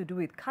has to do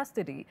with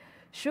custody,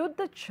 should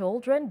the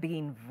children be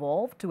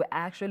involved to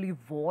actually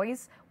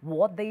voice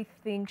what they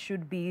think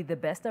should be the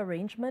best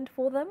arrangement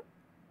for them?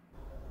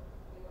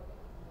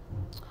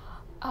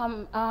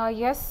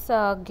 Yes,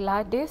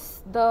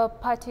 Gladys, the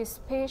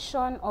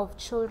participation of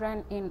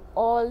children in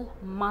all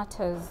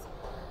matters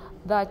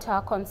that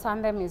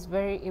concern them is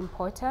very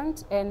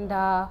important, and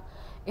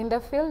in the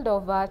field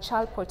of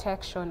child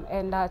protection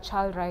and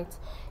child rights,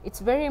 it's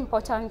very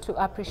important to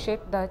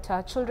appreciate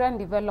that children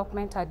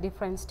development at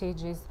different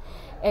stages,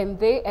 and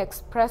they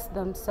express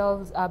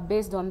themselves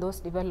based on those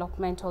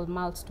developmental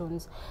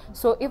milestones.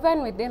 So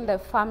even within the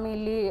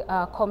family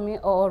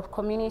or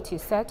community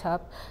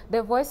setup,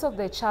 the voice of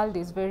the child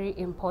is very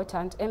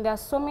important, and there are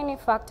so many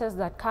factors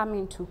that come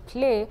into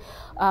play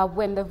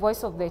when the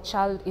voice of the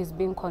child is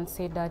being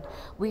considered.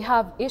 We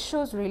have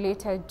issues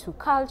related to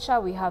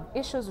culture, we have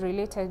issues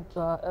related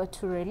to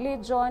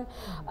religion,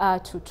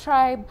 to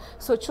tribe.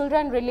 So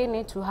children really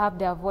need to have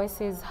their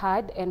voices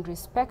heard and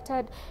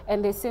respected,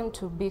 and they seem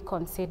to be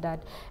considered.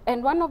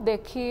 And one of the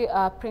key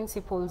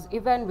principles,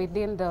 even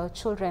within the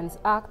Children's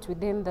Act,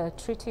 within the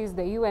treaties,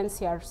 the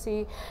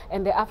UNCRC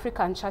and the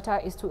African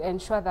Charter, is to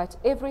ensure that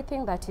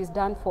everything that is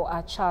done for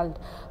a child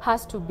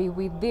has to be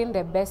within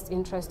the best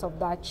interest of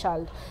that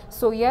child.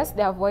 So yes,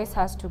 their voice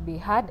has to be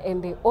heard,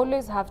 and they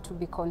always have to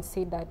be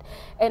considered.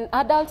 And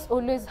adults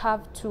always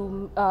have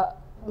to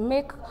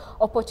make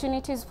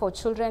opportunities for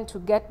children to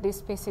get these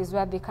spaces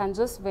where they can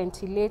just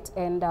ventilate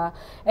and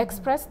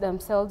express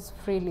themselves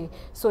freely.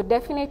 So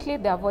definitely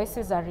their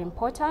voices are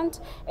important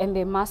and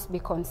they must be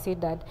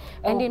considered.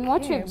 And in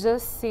what we've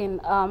just seen,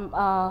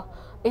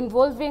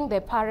 involving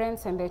the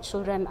parents and the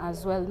children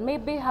as well,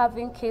 maybe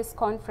having case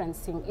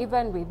conferencing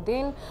even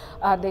within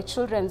the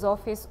children's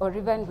office or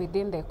even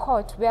within the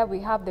court, where we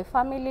have the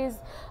families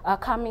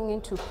coming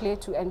into play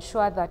to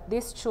ensure that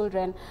these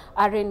children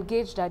are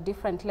engaged at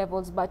different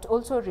levels, but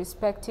also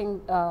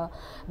respecting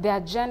their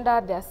gender,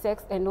 their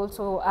sex, and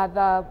also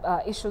other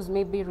issues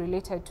maybe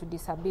related to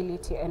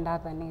disability and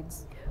other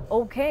needs.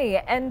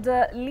 Okay, and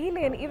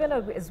Lillian, even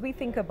as we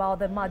think about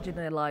the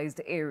marginalized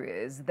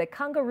areas, the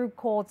kangaroo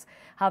courts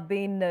have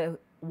been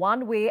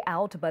one way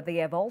out, but they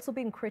have also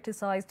been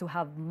criticized to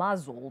have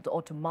muzzled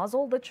or to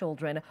muzzle the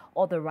children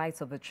or the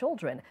rights of the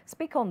children.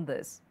 Speak on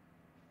this.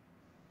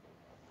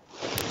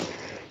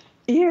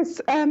 Yes,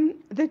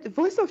 the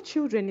voice of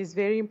children is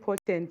very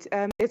important.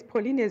 As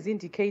Pauline has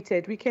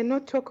indicated, we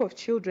cannot talk of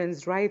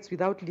children's rights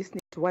without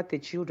listening to what the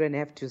children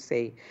have to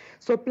say.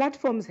 So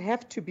platforms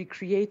have to be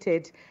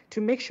created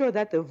to make sure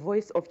that the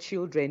voice of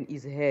children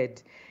is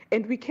heard.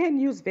 And we can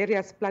use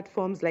various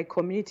platforms like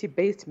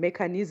community-based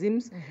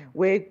mechanisms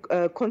where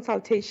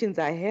consultations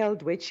are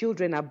held, where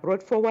children are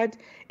brought forward,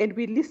 and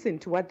we listen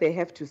to what they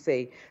have to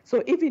say.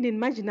 So even in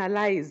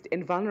marginalized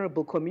and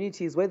vulnerable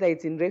communities, whether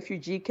it's in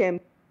refugee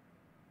camps,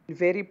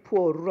 very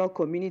poor rural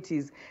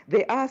communities,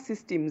 there are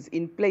systems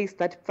in place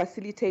that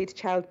facilitate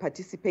child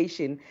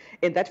participation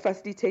and that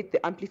facilitate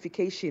the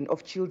amplification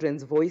of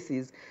children's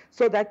voices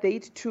so that they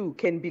too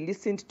can be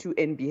listened to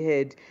and be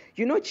heard.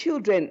 You know,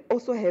 children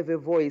also have a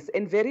voice,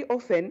 and very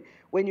often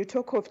when you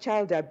talk of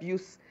child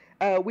abuse,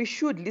 we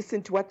should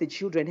listen to what the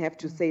children have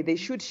to say. They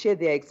should share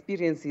their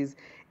experiences,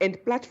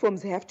 and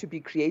platforms have to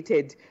be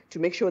created to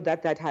make sure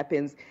that that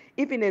happens.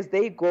 Even as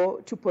they go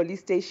to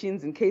police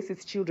stations, in case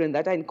it's children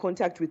that are in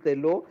contact with the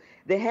law,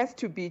 there has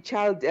to be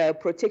child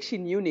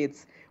protection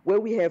units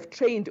where we have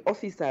trained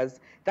officers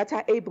that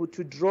are able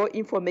to draw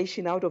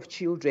information out of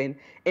children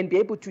and be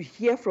able to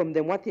hear from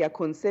them what their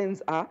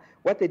concerns are,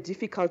 what the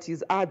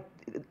difficulties are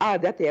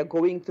that they are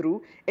going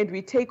through, and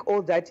we take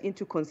all that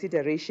into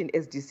consideration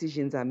as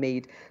decisions are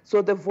made.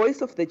 So the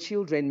voice of the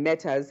children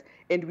matters,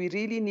 and we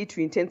really need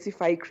to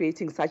intensify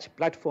creating such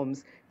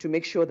platforms to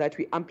make sure that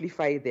we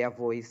amplify their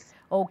voice.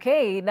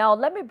 Okay, now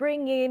let me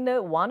bring in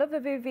one of the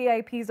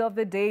VVIPs of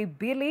the day,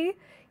 Billy.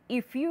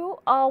 If you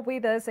are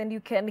with us and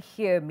you can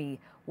hear me,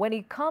 when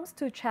it comes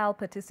to child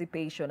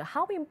participation,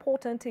 how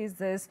important is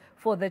this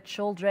for the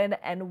children,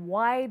 and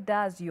why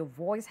does your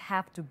voice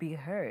have to be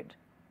heard?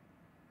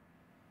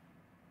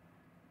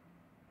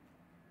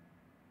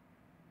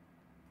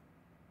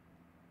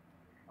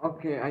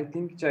 Okay, I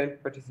think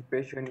child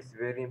participation is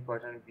very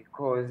important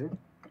because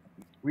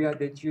we are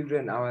the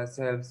children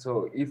ourselves.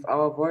 So if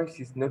our voice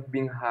is not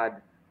being heard,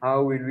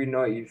 how will we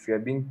know if we are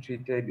being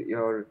treated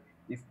or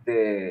if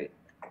the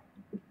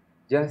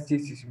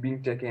justice is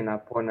being taken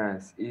upon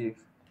us, if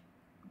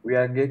we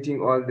are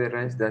getting all the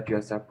rights that we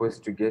are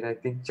supposed to get? I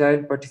think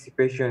child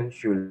participation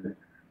should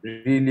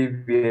really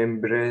be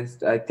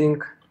embraced. I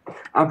think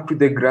up to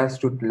the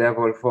grassroots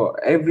level for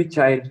every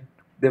child,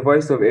 the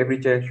voice of every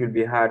child should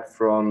be heard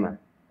from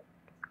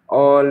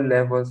all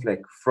levels,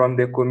 like from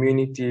the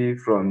community,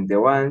 from the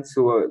ones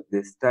who are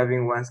the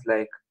starving ones,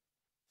 like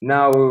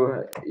now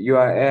you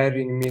are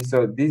airing me.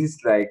 So this is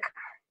like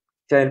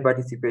child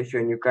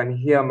participation. You can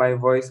hear my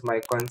voice, my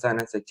concern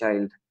as a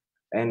child.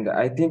 And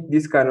I think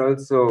this can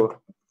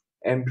also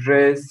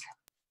embrace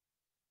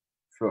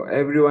for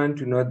everyone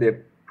to know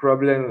the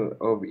problem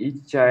of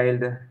each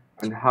child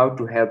and how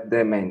to help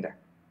them. And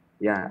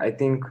yeah, I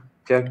think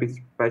child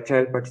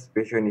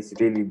participation is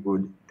really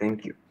good.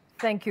 Thank you.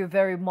 Thank you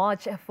very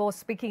much for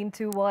speaking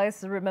to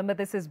us. Remember,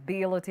 this is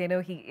Bill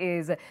Oteno. He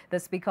is the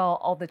Speaker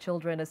of the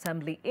Children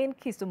Assembly in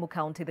Kisumu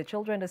County. The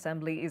Children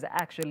Assembly is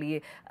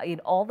actually in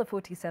all the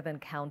 47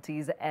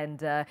 counties,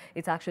 and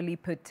it's actually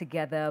put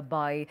together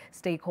by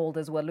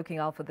stakeholders who are looking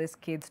out for these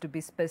kids. To be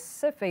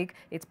specific,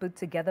 it's put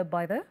together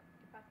by the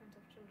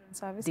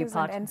Services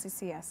and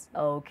NCCS.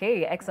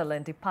 Okay,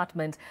 excellent.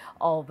 Department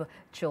of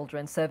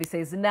Children's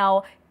Services.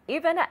 Now,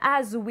 even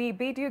as we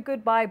bid you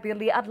goodbye,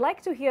 Billy, I'd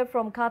like to hear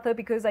from Katha,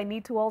 because I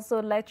need to also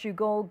let you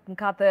go,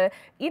 Katha,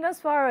 in as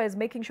far as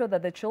making sure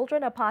that the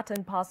children are part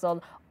and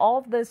parcel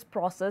of this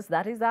process,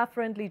 that is our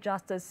friendly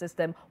justice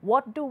system.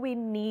 What do we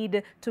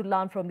need to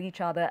learn from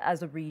each other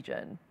as a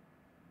region?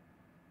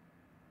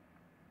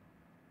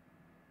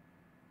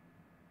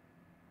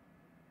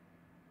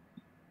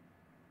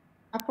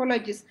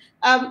 Apologies.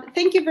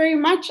 Thank you very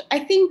much. I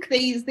think there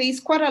is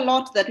quite a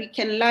lot that we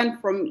can learn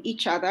from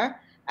each other.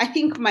 I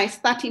think my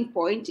starting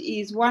point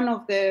is one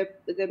of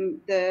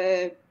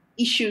the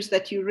issues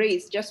that you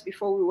raised just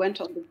before we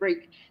went on the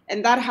break,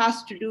 and that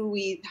has to do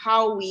with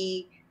how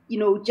we,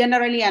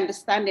 generally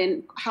understand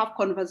and have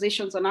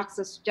conversations on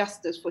access to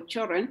justice for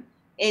children.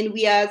 And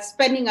we are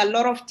spending a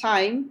lot of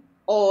time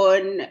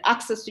on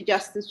access to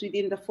justice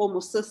within the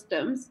formal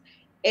systems.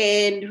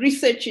 And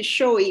research is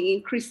showing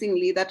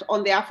increasingly that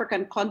on the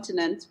African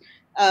continent,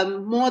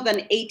 more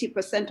than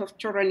 80% of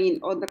children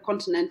on the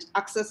continent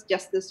access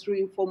justice through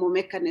informal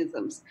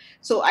mechanisms.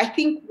 So I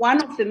think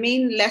one of the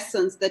main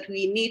lessons that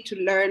we need to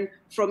learn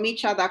from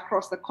each other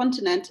across the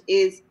continent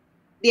is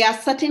there are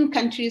certain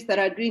countries that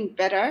are doing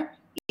better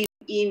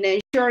in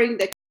ensuring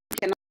that you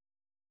can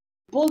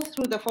both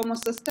through the formal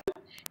system,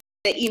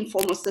 the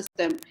informal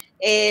system,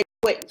 and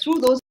through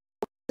those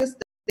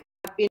systems they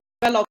have been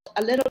developed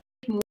a little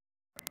bit more,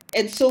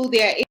 and so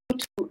they are able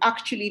to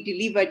actually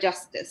deliver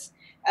justice.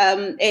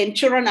 And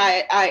children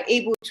are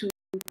able to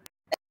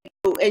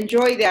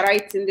enjoy their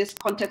rights in this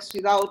context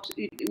without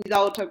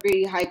a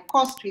very high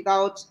cost,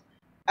 without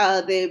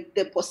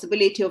the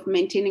possibility of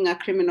maintaining a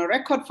criminal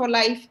record for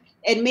life,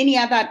 and many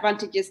other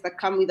advantages that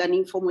come with an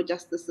informal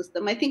justice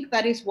system. I think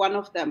that is one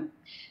of them.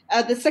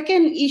 The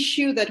second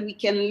issue that we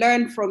can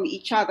learn from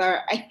each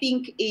other, I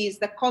think, is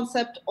the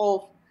concept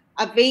of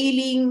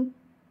availing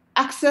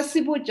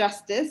accessible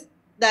justice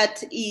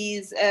that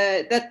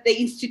the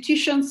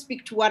institutions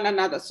speak to one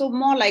another. So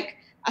more like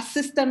a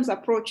systems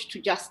approach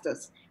to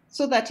justice,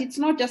 so that it's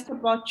not just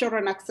about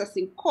children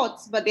accessing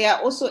courts, but they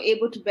are also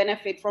able to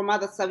benefit from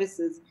other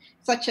services,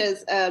 such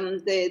as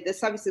the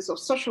services of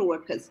social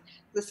workers,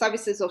 the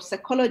services of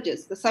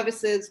psychologists, the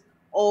services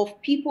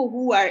of people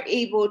who are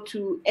able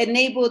to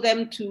enable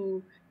them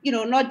to,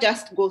 not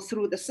just go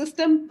through the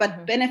system,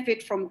 but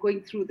benefit from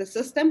going through the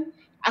system,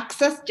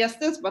 access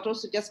justice, but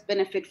also just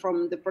benefit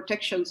from the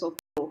protections of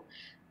the law.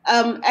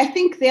 I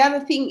think the other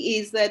thing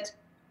is that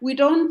we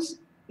don't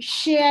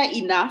share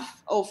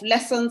enough of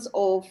lessons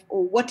of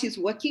what is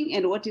working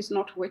and what is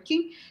not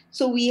working.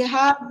 So we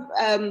have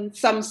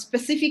some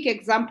specific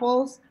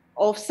examples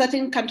of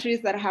certain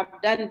countries that have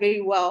done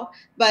very well,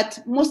 but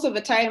most of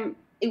the time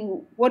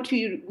what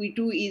we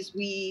do is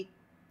we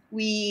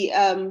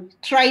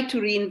try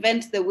to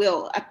reinvent the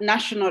wheel at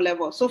national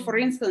level. So for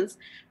instance,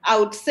 I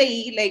would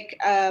say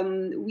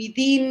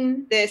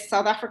within the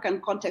South African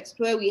context,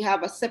 where we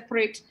have a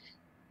separate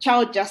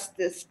Child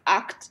Justice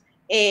Act,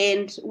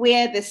 and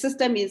where the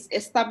system is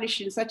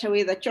established in such a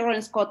way that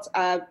children's courts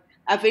are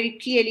very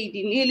clearly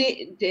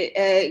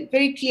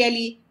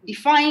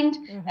defined,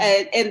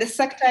 and the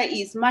sector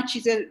is much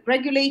easier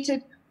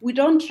regulated, we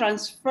don't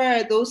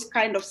transfer those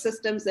kind of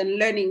systems and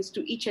learnings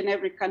to each and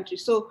every country.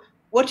 So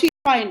what we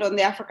find on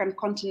the African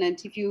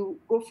continent, if you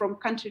go from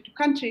country to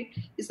country,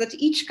 is that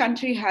each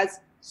country has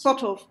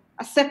sort of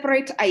a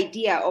separate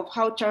idea of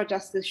how child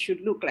justice should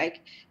look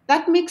like.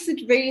 That makes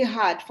it very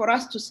hard for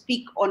us to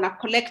speak on a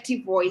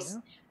collective voice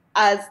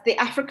as the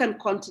African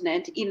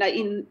continent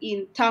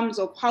in terms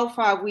of how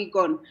far have we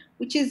gone,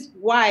 which is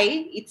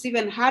why it's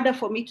even harder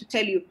for me to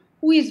tell you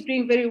who is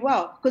doing very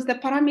well, because the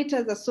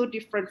parameters are so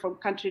different from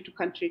country to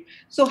country.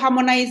 So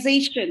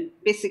harmonization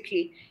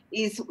basically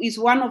is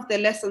one of the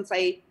lessons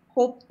I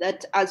hope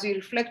that as we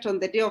reflect on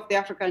the Day of the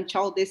African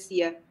Child this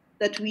year,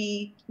 that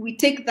we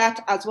take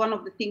that as one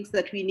of the things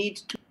that we need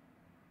to.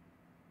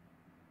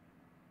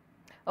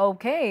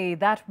 Okay,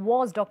 that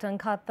was Dr.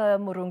 Nkatha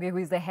Murungi, who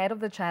is the head of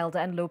the Child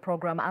and Law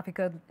Program,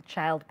 Africa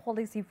Child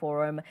Policy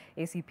Forum,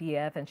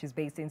 ACPF, and she's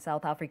based in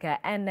South Africa.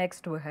 And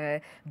next to her,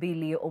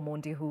 Billy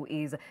Omondi, who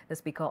is the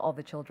Speaker of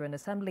the Children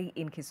Assembly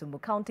in Kisumu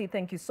County.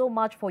 Thank you so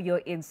much for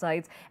your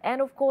insights.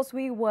 And of course,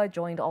 we were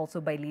joined also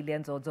by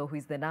Lilian Zodzo, who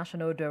is the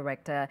National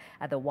Director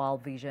at the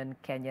World Vision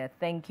Kenya.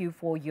 Thank you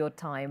for your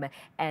time,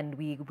 and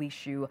we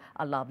wish you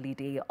a lovely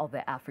Day of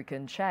the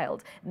African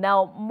Child.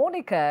 Now,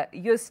 Monica,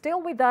 you're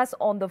still with us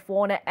on the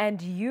phone,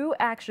 and you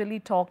actually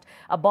talked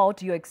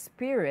about your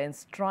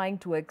experience trying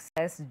to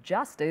access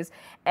justice,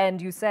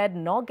 and you said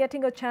not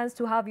getting a chance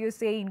to have your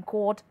say in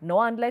court, no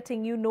one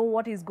letting you know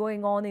what is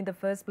going on in the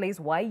first place,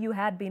 why you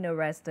had been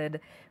arrested,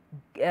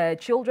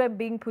 children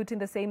being put in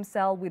the same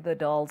cell with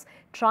adults,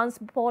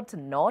 transport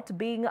not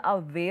being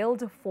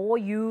availed for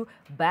you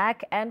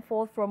back and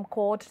forth from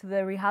court to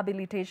the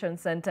rehabilitation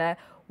center.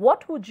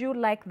 What would you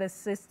like the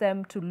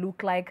system to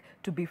look like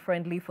to be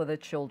friendly for the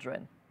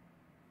children?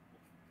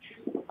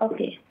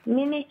 Okay,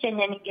 mimi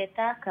chenye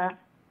ningetaka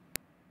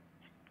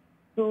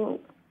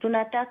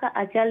tunataka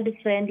a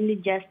child-friendly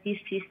justice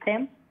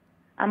system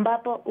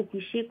ambapo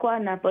ukishikwa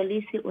na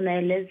polisi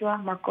unaelezwa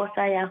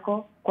makosa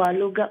yako kwa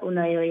lugha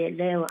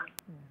unayoelewa.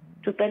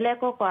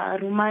 Tupeleko kwa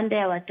rumande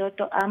ya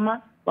watoto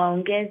ama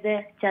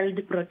waongeze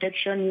child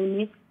protection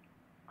unit.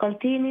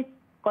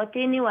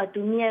 Kotini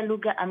watumie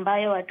lugha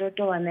ambayo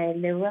watoto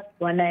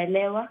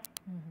wanaelewa.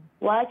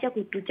 Waache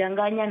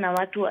kutuchanganya na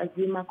watu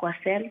wazima kwa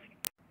self.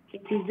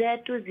 Kiti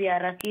zetu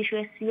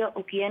ziharakishwe, sio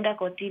ukienda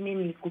kotini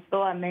ni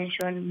kupewa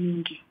mention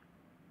mingi.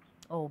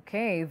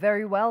 Okay,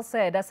 very well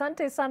said.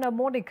 Asante sana,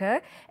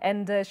 Monica.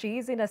 And she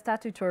is in a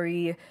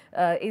statutory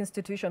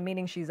institution,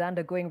 meaning she's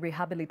undergoing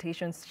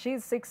rehabilitation.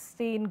 She's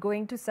 16,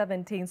 going to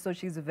 17, so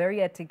she's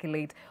very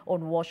articulate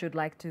on what she'd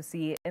like to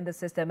see in the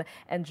system.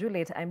 And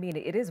Juliet, I mean,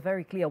 it is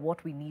very clear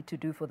what we need to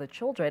do for the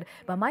children.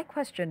 But my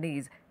question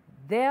is,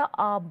 there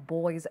are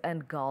boys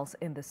and girls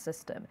in the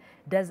system.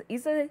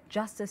 Is the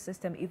justice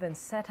system even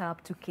set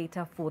up to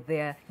cater for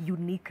their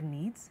unique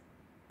needs?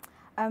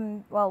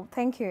 Well,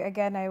 thank you.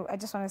 Again, I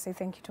just want to say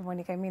thank you to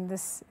Monica. I mean,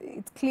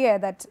 it's clear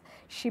that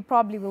she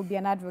probably will be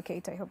an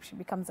advocate. I hope she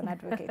becomes an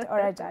advocate or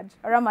a judge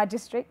or a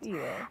magistrate.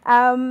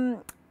 Yeah.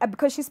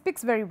 Because she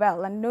speaks very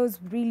well and knows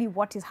really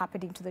what is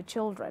happening to the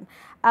children.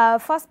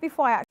 First,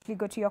 before I actually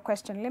go to your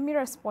question, let me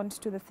respond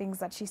to the things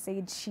that she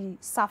said she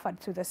suffered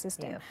through the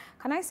system. Yeah.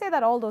 Can I say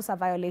that all those are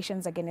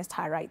violations against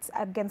her rights,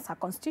 against her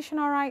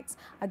constitutional rights,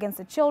 against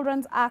the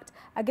Children's Act,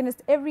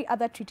 against every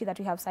other treaty that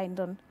we have signed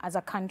on as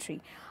a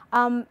country?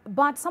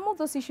 But some of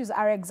those issues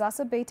are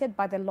exacerbated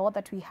by the law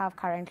that we have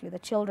currently, the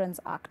Children's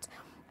Act.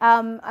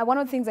 One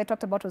of the things I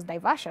talked about was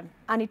diversion,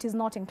 and it is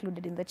not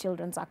included in the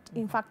Children's Act.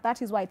 In fact,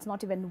 that is why it's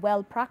not even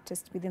well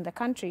practiced within the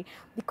country,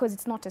 because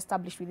it's not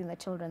established within the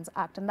Children's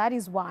Act. And that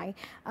is why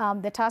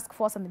the task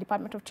force and the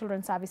Department of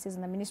Children's Services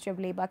and the Ministry of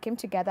Labour came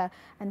together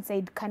and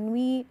said, can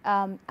we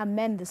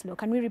amend this law?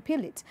 Can we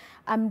repeal it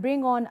and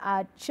bring on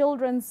a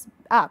Children's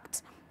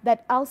Act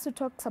that also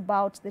talks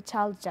about the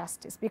child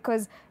justice,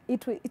 because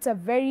it's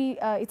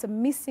a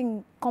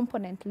missing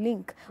component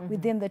link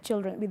within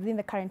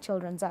the current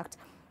Children's Act.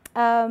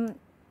 And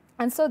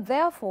so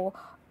therefore,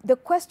 the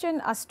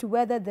question as to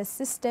whether the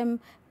system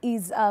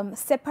is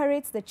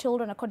separates the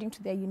children according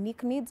to their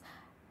unique needs,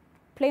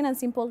 plain and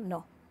simple,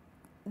 no.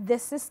 The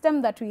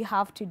system that we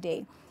have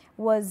today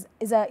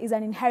is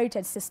an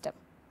inherited system.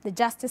 The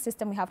justice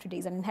system we have today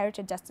is an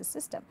inherited justice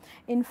system.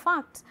 In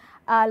fact,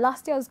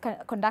 last year I was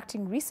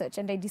conducting research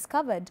and I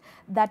discovered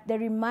that the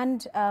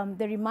Remand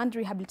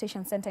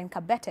Rehabilitation Center in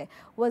Kabete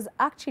was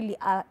actually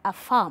a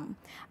farm,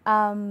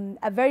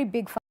 a very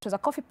big farm. It was a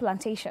coffee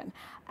plantation.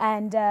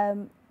 And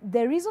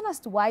the reason as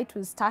to why it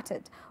was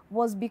started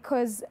was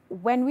because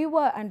when we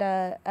were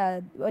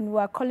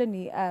a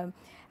colony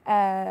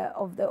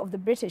of the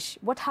British,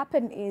 what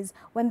happened is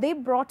when they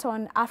brought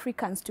on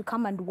Africans to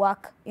come and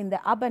work in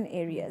the urban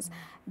areas,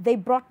 they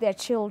brought their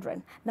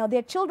children. Now,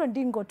 their children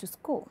didn't go to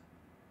school.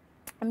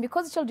 And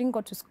because the children didn't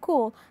go to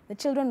school, the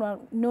children were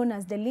known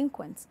as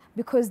delinquents,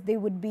 because they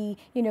would be,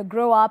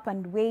 grow up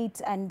and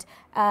wait. And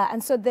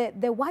so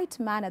the white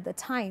man at the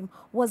time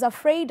was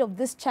afraid of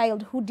this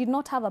child who did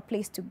not have a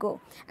place to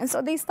go. And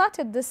so they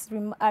started this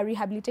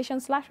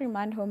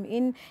rehabilitation/remand home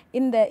in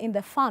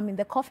the farm, in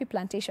the coffee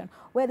plantation,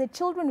 where the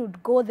children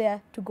would go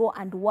there to go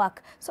and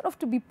work, sort of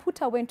to be put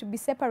away and to be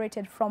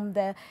separated from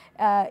the,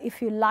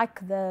 if you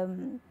like, the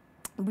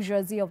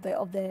bourgeoisie of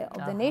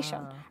the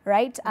nation,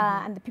 right?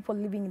 And the people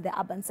living in the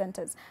urban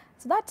centers.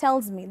 So that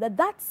tells me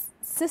that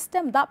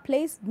system, that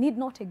place need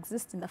not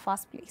exist in the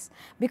first place,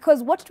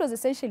 because what it was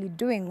essentially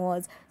doing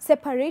was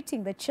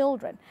separating the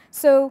children.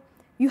 So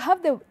you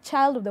have the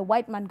child of the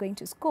white man going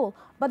to school,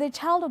 but the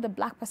child of the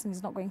black person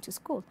is not going to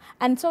school.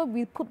 And so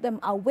we put them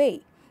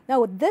away.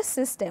 Now, this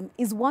system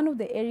is one of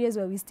the areas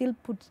where we still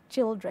put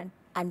children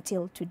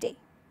until today.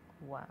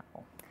 Wow.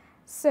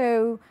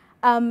 So,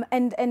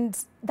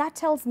 and that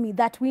tells me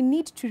that we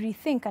need to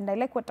rethink, and I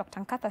like what Dr.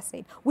 Nkatha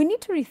said, we need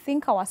to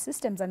rethink our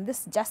systems and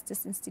this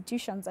justice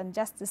institutions and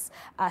justice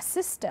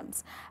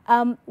systems.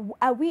 Do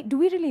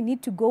we really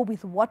need to go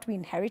with what we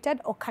inherited,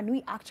 or can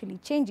we actually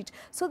change it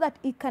so that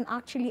it can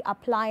actually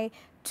apply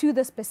to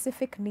the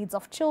specific needs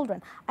of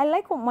children? I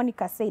like what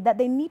Monica said, that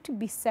they need to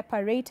be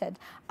separated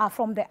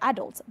from the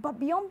adults. But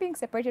beyond being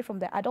separated from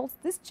the adults,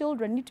 these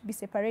children need to be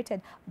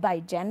separated by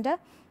gender,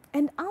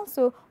 and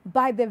also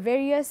by the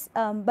various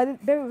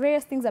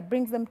things that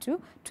brings them to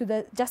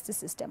the justice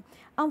system.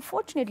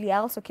 Unfortunately, I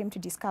also came to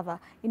discover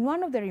in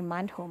one of the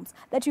remand homes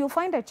that you'll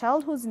find a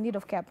child who's in need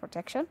of care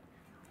protection,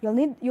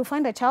 you'll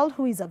find a child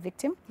who is a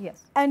victim,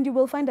 yes, and you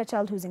will find a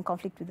child who's in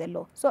conflict with the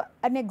law. So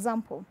an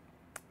example,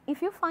 if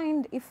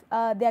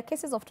there are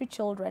cases of two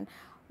children,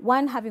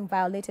 one having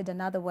violated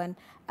another one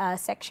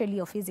sexually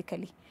or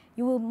physically,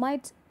 you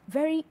might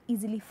very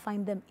easily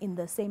find them in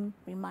the same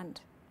remand.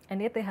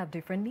 And yet they have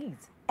different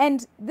needs.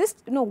 And this,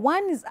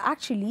 one is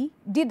actually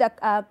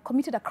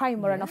committed a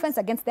crime or an offense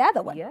against the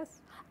other one.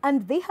 Yes.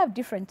 And they have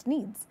different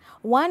needs.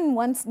 One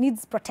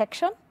needs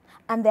protection,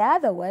 and the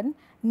other one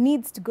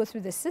needs to go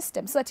through the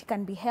system so that he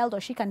can be held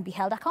or she can be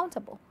held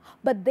accountable.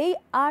 But they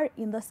are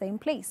in the same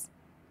place.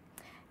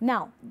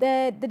 Now,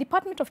 the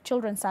Department of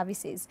Children's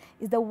Services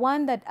is the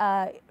one that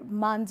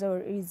mans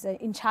or is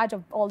in charge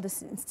of all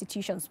these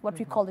institutions, what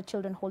we call the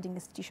children holding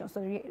institutions,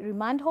 so the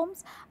remand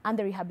homes and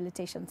the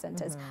rehabilitation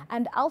centers,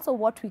 and also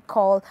what we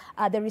call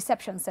the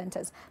reception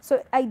centers.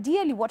 So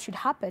ideally what should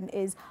happen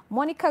is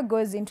Monica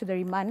goes into the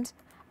remand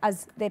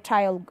as the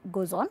trial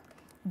goes on.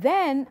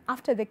 Then,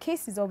 after the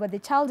case is over, the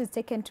child is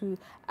taken to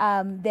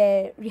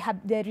the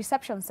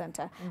reception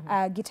center,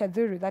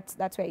 Gitadhuru,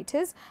 that's where it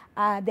is.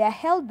 They are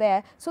held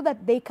there so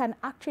that they can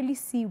actually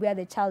see where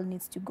the child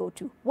needs to go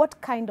to.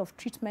 What kind of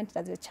treatment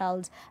does the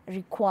child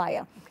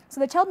require? So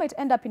the child might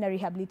end up in a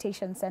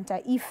rehabilitation center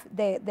if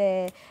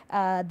the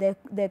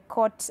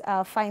court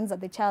finds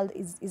that the child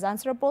is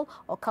answerable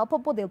or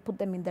culpable. They'll put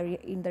them in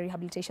the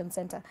rehabilitation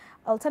center.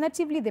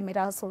 Alternatively, they might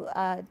also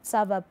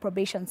serve a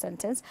probation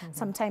sentence,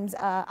 sometimes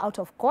out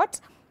of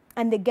court.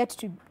 and they get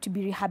to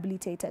be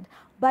rehabilitated.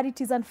 But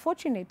it is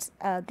unfortunate,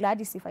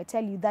 Gladys, if I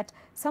tell you that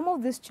some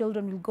of these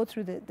children will go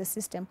through the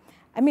system.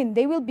 I mean,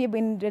 they will be able,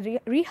 in the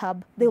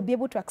rehab, they'll be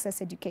able to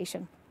access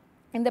education.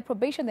 In the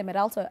probation, they might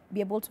also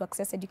be able to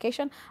access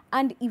education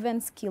and even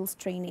skills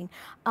training.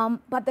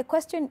 But the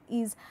question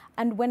is,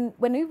 and when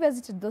we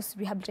visited those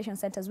rehabilitation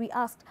centers, we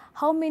asked,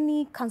 how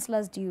many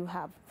counselors do you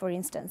have, for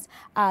instance,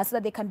 so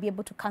that they can be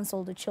able to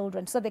counsel the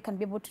children, so they can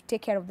be able to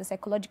take care of the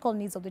psychological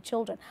needs of the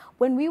children.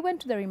 When we went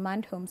to the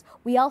remand homes,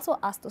 we also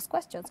asked those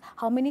questions.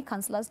 How many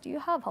counselors do you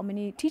have? How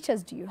many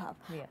teachers do you have?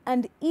 Yeah.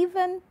 And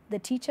even the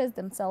teachers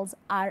themselves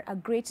are a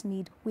great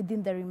need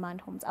within the remand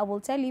homes. I will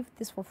tell you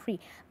this for free,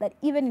 that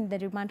even in the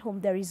remand home,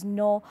 there is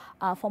no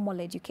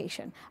formal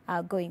education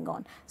going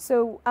on.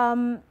 So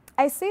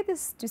I say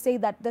this to say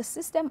that the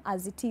system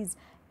as it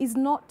is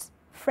not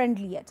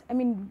friendly yet. I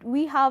mean,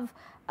 we have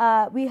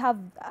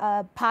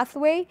a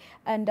pathway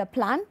and a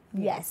plan.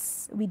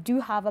 Yes, we do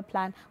have a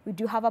plan. We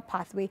do have a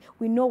pathway.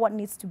 We know what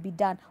needs to be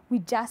done. We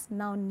just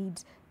now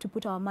need to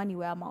put our money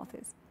where our mouth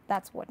is.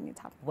 That's what needs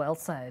to happen. Well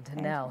said.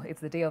 Now, it's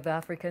the Day of the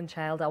African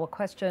Child. Our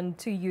question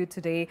to you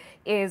today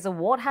is,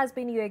 what has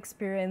been your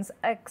experience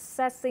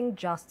accessing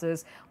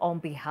justice on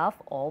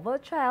behalf of a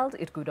child?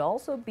 It could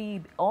also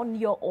be on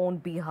your own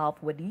behalf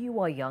when you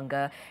were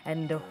younger,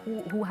 and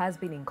who has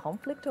been in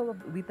conflict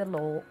with the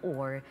law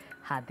or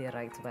had their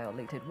rights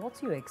violated.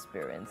 What's your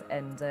experience?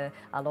 And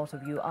a lot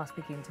of you are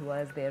speaking to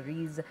us. There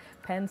is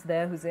Pence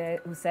there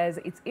who says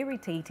it's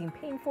irritating,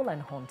 painful and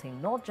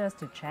haunting, not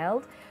just a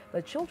child,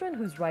 but children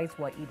whose rights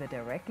were either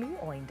directly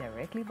or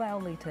indirectly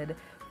violated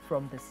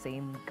from the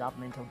same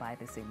government or by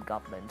the same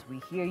government. We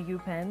hear you,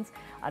 Pence.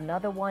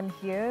 Another one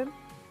here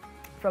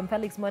from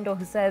Felix Mundo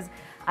who says,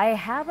 I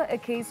have a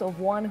case of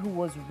one who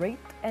was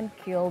raped and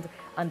killed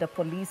under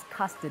police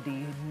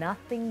custody.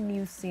 Nothing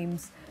new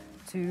seems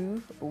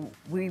to,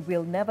 we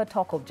will never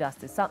talk of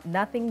justice.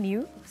 Nothing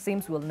new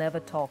seems we'll never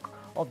talk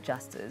of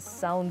justice.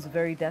 Sounds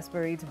very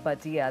desperate,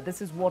 but yeah,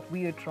 this is what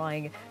we are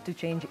trying to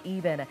change,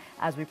 even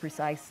as we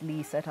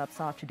precisely set up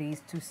such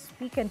days to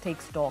speak and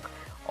take stock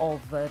of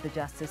the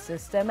justice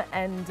system.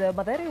 And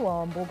Madere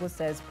Wambogo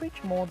says,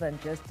 preach more than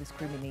just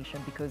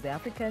discrimination, because the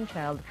African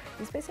child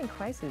is facing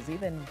crisis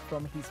even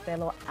from his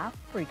fellow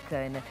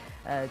African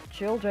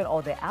children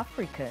or the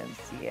Africans.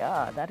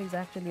 Yeah, that is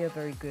actually a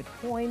very good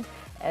point.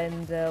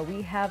 And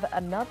we have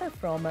another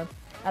from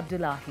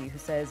Abdullahi who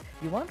says,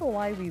 you wonder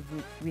why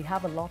we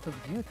have a lot of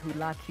youth who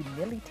lack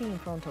humility in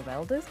front of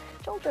elders?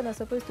 Children are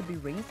supposed to be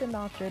raised and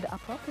nurtured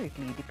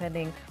appropriately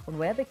depending on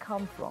where they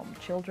come from.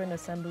 Children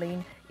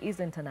assembling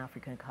isn't an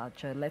African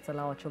culture. Let's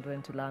allow our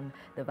children to learn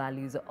the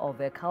values of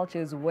their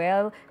cultures.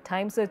 Well,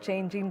 times are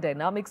changing,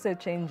 dynamics are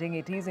changing.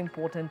 It is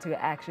important to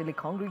actually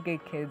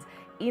congregate kids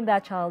in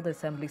that child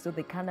assembly so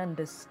they can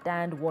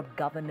understand what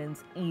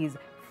governance is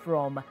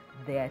from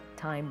their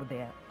time with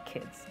their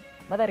kids.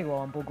 Madari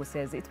Wambogo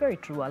says it's very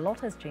true. A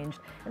lot has changed,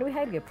 and we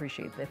highly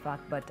appreciate the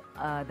fact. But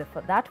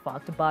that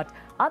fact. But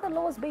are the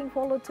laws being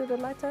followed to the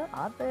letter?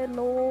 Are the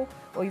law,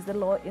 or is the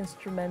law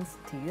instrument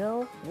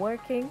still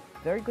working?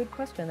 Very good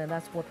question, and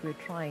that's what we're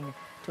trying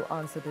to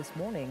answer this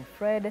morning.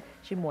 Fred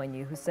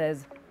Chimwenyi, who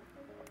says,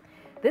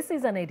 this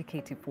is an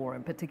educative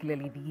forum,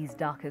 particularly these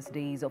darkest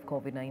days of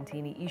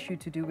COVID-19, issue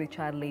to do with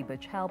child labor,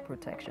 child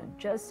protection.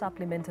 Just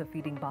supplement a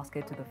feeding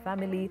basket to the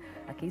family.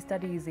 A case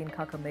study is in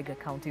Kakamega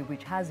County,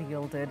 which has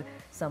yielded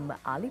some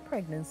early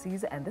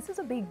pregnancies, and this is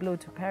a big blow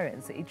to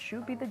parents. It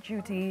should be the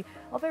duty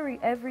of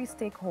every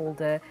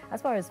stakeholder,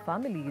 as far as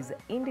families,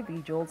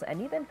 individuals,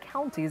 and even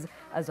counties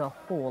as a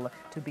whole,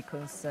 to be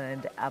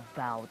concerned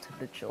about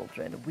the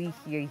children. We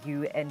hear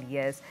you, and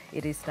yes,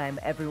 it is time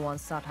everyone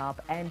sat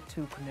up and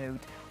took note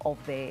of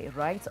the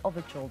rights of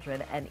the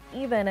children, and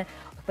even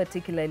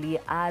particularly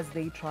as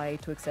they try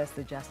to access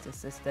the justice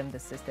system, the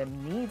system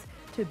needs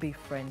to be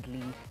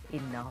friendly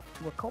enough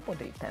to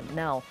accommodate them.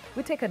 Now,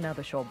 we take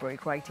another short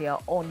break right here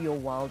on Your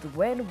World.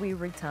 When we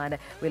return,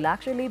 we'll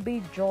actually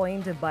be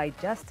joined by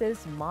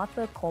Justice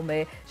Martha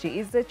Kome. She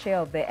is the chair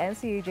of the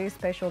NCAJ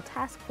Special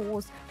Task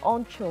Force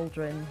on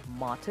Children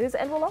Matters,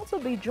 and we'll also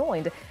be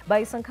joined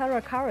by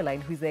Sankara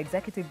Caroline, who's the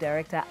executive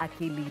director,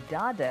 Akili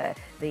Dada.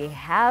 They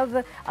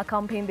have a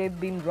campaign they've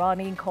been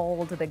running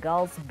called the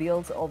Girls'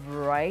 Bills of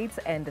Rights,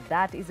 and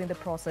that is in the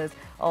process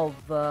of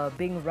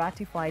being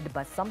ratified,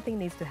 but something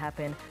needs to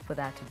happen for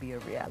that to be a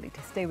reality.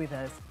 Stay with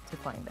us to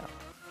find out.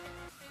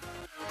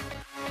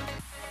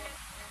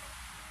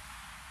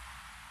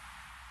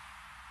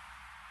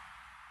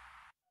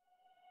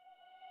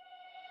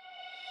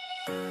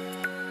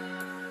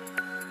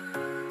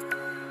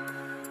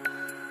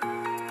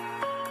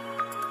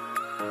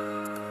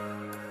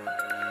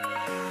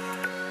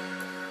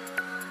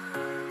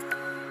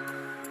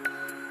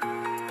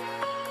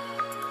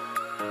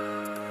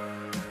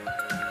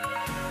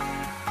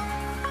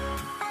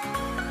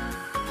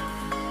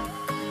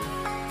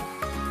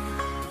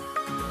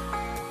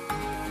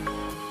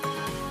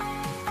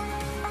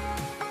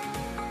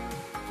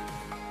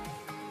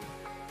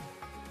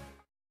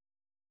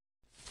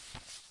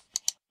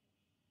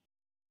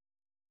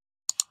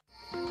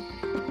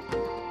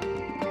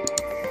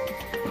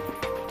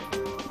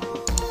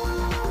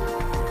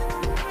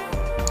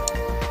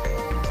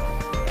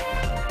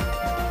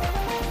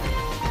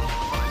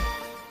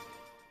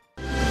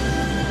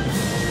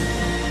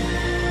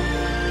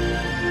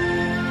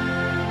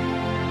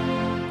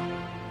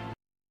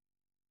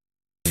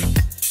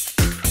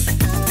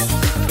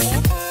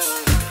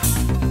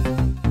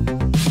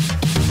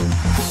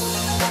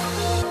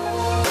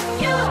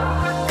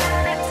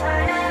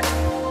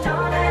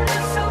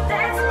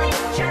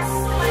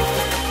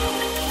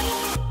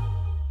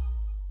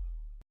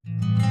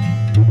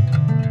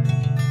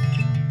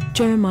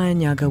 Jeremiah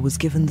Nyaga was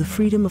given the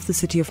freedom of the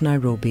city of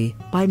Nairobi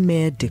by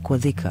Mayor Dick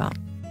Wathika.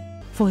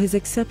 For his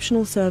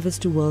exceptional service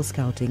to World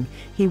Scouting,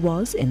 he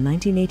was, in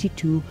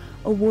 1982,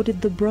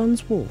 awarded the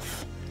Bronze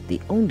Wolf,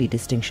 the only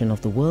distinction of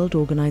the World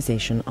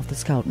Organization of the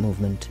Scout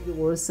Movement. He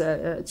was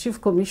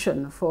Chief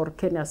Commissioner for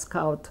Kenya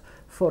Scout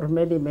for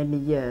many, many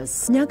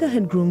years. Nyaga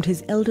had groomed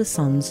his elder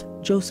sons,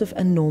 Joseph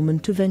and Norman,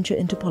 to venture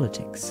into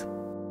politics.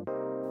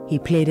 He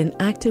played an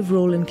active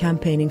role in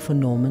campaigning for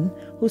Norman,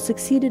 who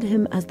succeeded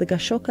him as the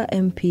Gashoka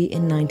MP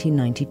in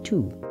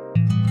 1992.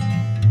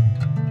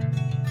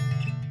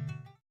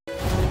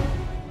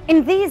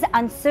 In these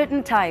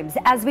uncertain times,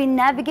 as we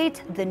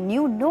navigate the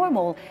new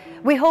normal,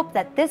 we hope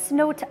that this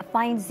note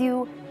finds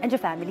you and your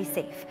family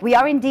safe. We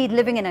are indeed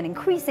living in an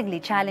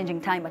increasingly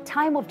challenging time, a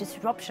time of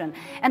disruption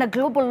and a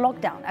global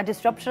lockdown, a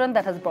disruption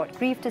that has brought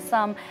grief to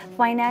some,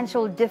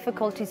 financial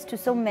difficulties to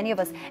so many of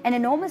us, and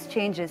enormous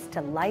changes to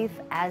life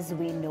as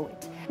we know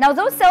it. Now,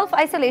 though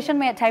self-isolation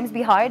may at times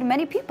be hard,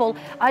 many people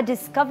are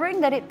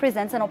discovering that it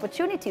presents an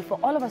opportunity for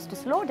all of us to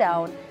slow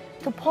down,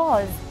 to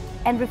pause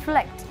and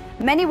reflect.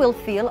 Many will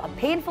feel a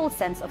painful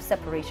sense of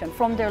separation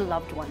from their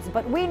loved ones,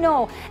 but we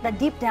know that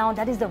deep down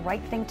that is the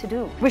right thing to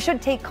do. We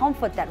should take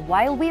comfort that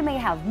while we may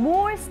have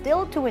more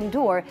still to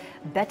endure,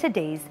 better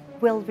days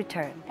will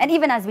return. And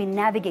even as we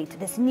navigate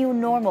this new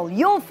normal,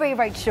 your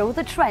favorite show,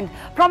 The Trend,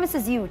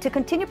 promises you to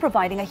continue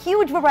providing a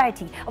huge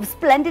variety of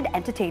splendid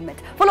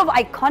entertainment, full of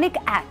iconic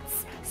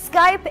acts,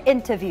 Skype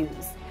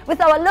interviews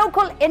with our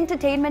local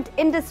entertainment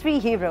industry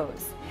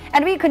heroes.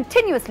 And we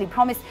continuously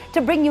promise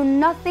to bring you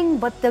nothing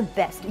but the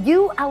best.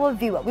 You, our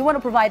viewer, we want to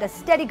provide a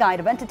steady guide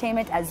of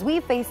entertainment as we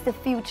face the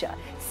future.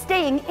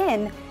 Staying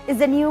in is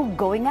the new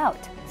going out.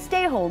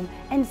 Stay home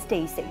and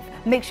stay safe.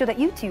 Make sure that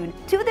you tune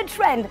to The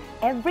Trend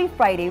every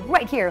Friday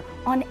right here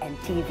on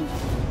NTV.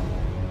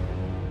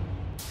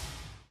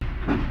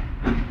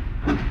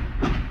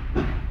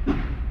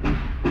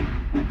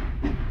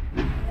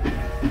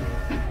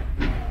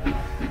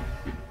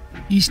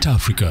 East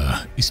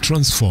Africa is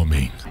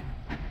transforming.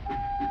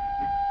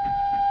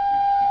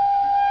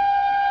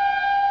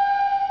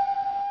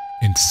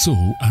 And so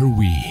are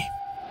we.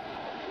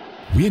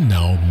 We are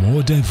now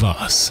more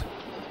diverse,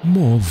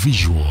 more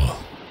visual,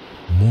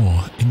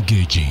 more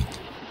engaging.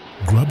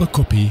 Grab a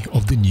copy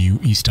of the new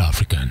East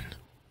African.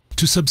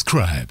 To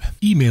subscribe,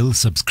 email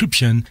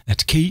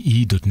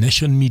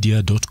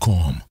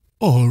subscription@ke.nationmedia.com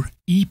or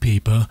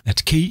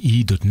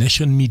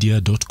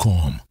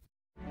epaper@ke.nationmedia.com.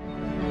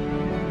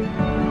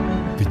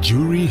 The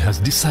jury has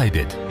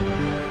decided.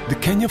 The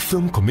Kenya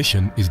Film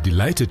Commission is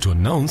delighted to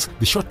announce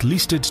the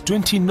shortlisted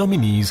 20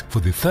 nominees for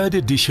the third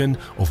edition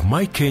of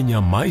My Kenya,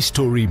 My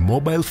Story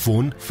mobile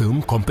phone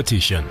film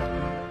competition.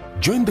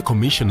 Join the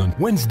commission on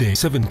Wednesday,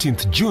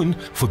 17th June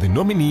for the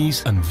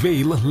nominees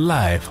unveil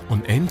live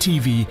on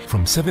NTV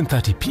from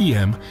 7:30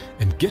 p.m.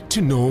 and get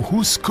to know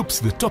who scoops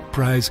the top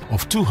prize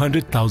of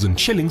 200,000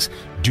 shillings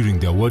during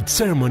the award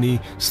ceremony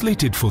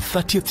slated for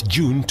 30th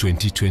June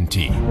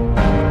 2020.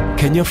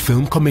 Kenya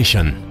Film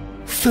Commission.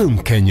 Film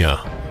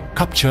Kenya.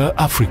 Capture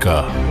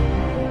Africa.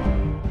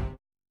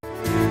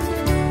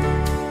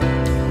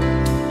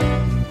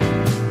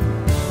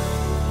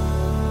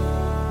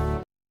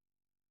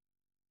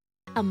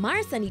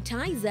 Amar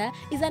Sanitizer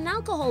is an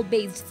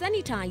alcohol-based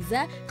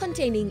sanitizer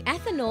containing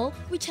ethanol,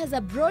 which has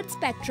a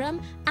broad-spectrum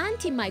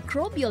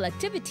antimicrobial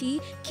activity,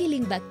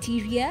 killing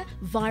bacteria,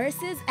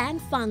 viruses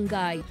and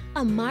fungi.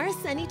 Amar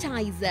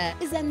Sanitizer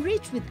is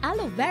enriched with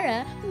aloe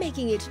vera,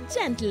 making it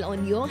gentle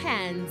on your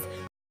hands.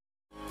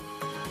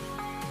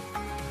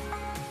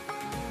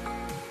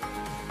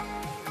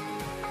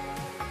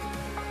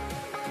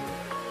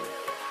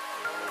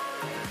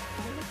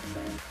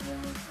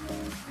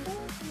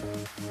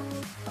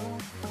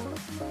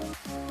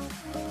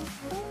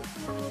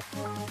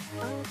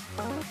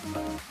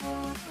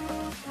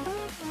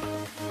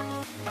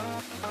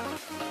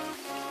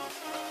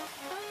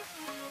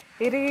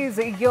 It is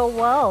your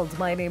world.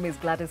 My name is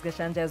Gladys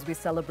Gachanja as we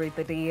celebrate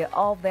the Day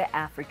of the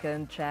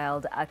African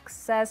Child.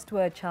 Access to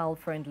a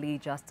child-friendly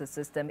justice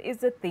system is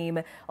the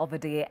theme of the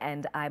day,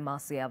 and I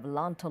must say I've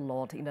learned a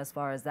lot in as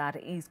far as that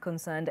is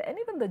concerned, and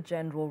even the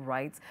general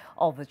rights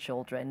of the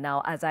children.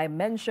 Now, as I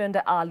mentioned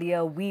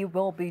earlier, we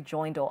will be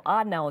joined, or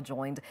are now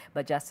joined,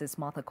 by Justice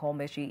Martha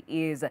Koome. She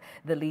is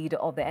the lead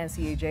of the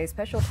NCAJ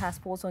Special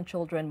Task Force on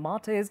Children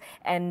Matters,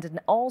 and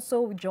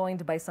also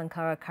joined by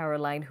Sankara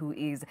Caroline, who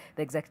is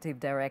the Executive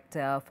Director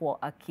for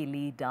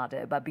Akili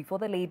Dada. But before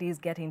the ladies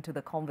get into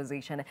the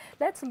conversation,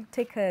 let's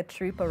take a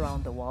trip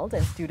around the world.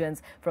 And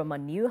students from a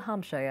New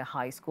Hampshire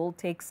high school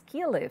take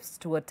ski lifts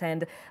to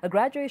attend a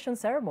graduation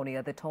ceremony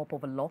at the top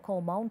of a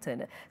local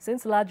mountain.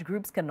 Since large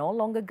groups can no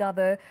longer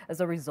gather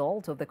as a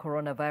result of the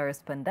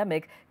coronavirus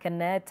pandemic,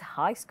 Kennett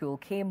High School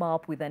came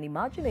up with an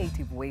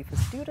imaginative way for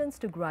students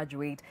to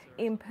graduate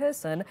in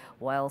person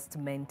whilst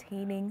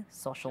maintaining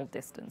social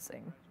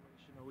distancing.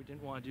 We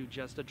didn't want to do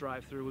just a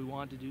drive-through. We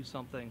wanted to do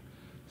something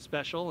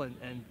special,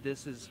 and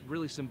this is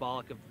really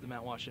symbolic of the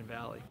Mount Washington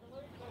Valley.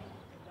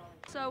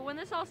 So when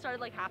this all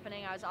started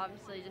happening, I was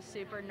obviously just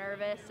super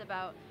nervous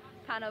about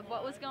kind of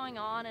what was going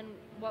on and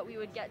what we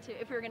would get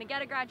to, if we were going to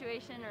get a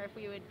graduation or if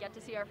we would get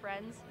to see our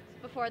friends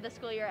before the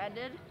school year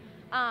ended.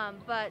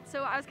 But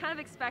so I was kind of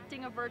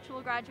expecting a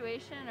virtual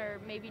graduation or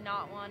maybe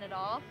not one at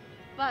all.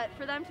 But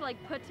for them to like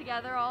put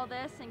together all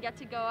this and get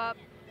to go up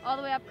all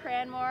the way up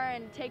Cranmore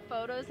and take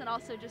photos and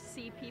also just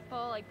see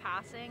people like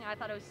passing, I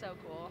thought it was so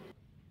cool.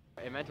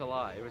 It meant a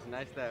lot. It was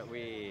nice that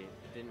we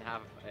didn't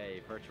have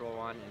a virtual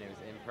one and it was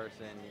in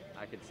person.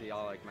 I could see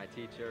all like my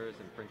teachers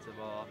and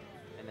principal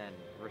and then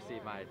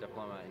receive my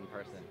diploma in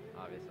person,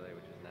 obviously,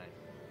 which was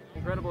nice.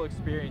 Incredible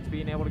experience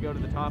being able to go to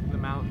the top of the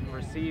mountain,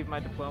 receive my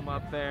diploma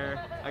up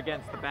there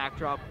against the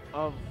backdrop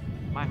of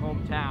my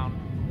hometown.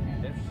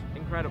 It's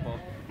incredible.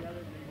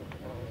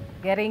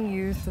 Getting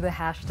used to the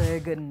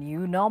hashtag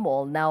new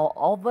normal. Now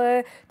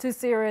over to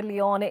Sierra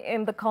Leone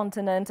in the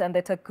continent and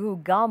the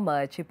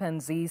Takugama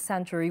chimpanzee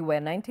sanctuary, where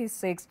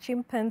 96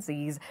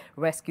 chimpanzees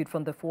rescued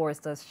from the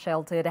forest as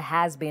sheltered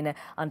has been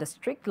under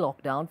strict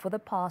lockdown for the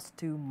past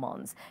 2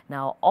 months.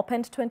 Now,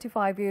 opened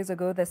 25 years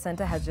ago, the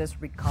center has just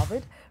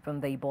recovered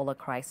from the Ebola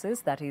crisis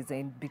that is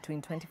in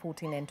between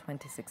 2014 and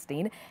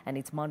 2016, and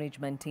its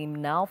management team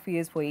now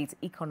fears for its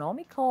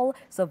economical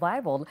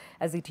survival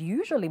as it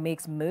usually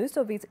makes most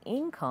of its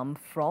income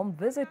from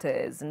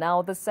visitors.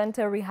 Now, the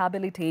center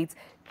rehabilitates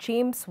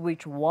chimps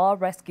which were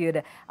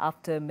rescued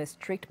after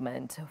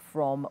mistreatment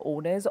from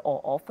owners or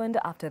orphaned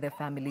after their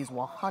families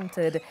were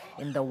hunted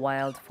in the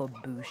wild for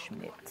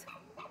bushmeat.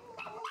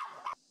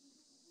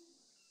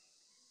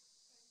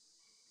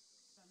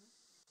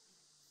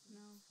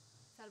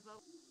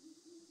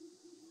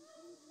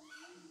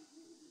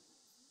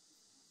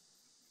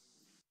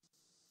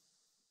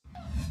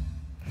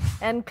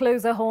 And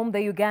closer home, the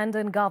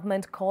Ugandan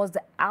government caused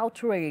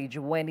outrage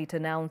when it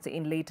announced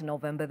in late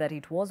November that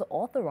it was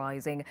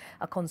authorizing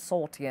a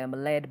consortium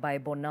led by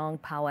Bonang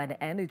Power and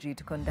Energy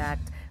to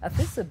conduct a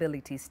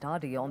feasibility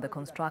study on the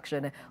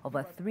construction of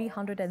a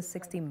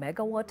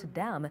 360-megawatt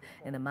dam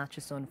in the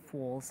Murchison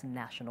Falls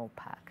National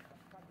Park.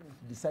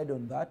 Decide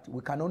on that.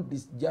 We cannot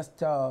just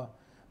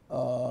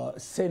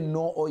say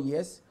no or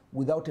yes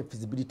without a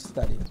feasibility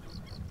study.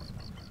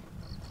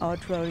 Our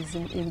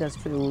tourism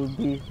industry will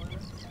be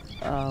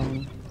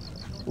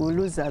we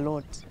lose a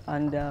lot,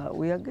 and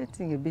we are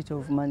getting a bit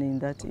of money in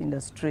that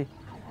industry.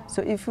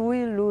 So if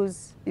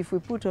we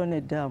put on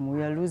a dam,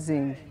 we are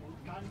losing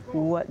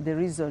the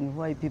reason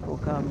why people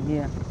come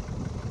here.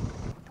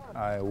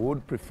 I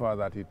would prefer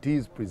that it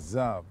is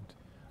preserved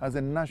as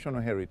a national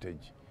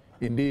heritage.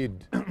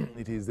 Indeed,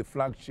 it is the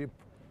flagship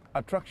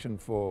attraction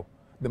for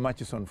the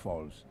Murchison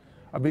Falls.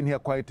 I've been here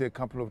quite a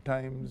couple of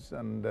times,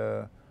 and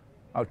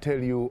I'll tell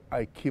you,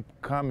 I keep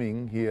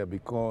coming here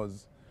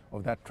because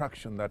of the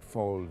attraction that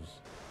Falls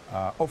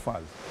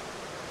offers.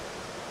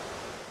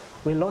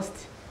 We lost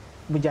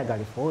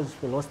Bujagali Falls,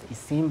 we lost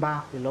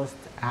Isimba, we lost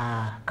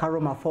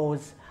Karuma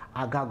Falls,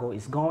 Agago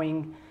is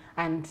going,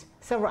 and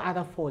several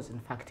other falls, in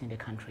fact, in the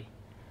country.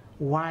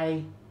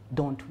 Why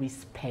don't we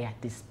spare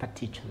this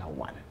particular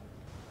one?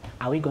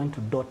 Are we going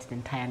to dot the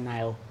entire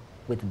Nile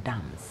with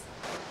dams?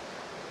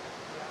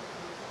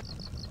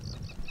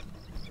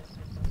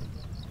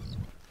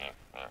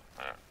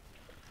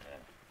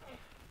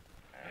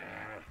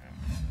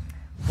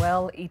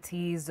 Well, it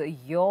is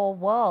your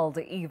world,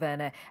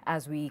 even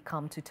as we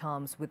come to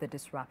terms with the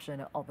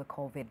disruption of the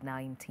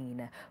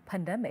COVID-19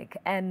 pandemic.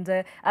 And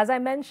as I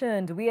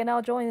mentioned, we are now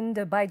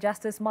joined by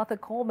Justice Martha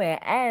Koome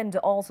and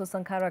also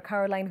Sankara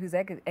Caroline, who's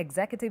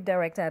Executive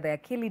Director at the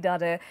Akili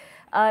Dada.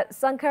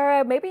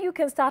 Sankara, maybe you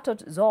can start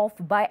us off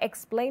by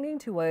explaining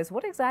to us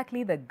what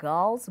exactly the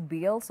Girls'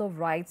 Bills of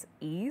Rights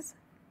is.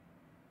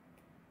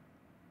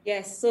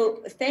 Yes,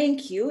 so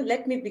thank you.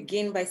 Let me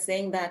begin by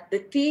saying that the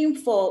theme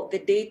for the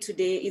day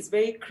today is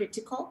very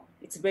critical.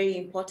 It's very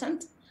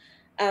important.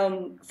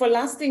 For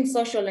lasting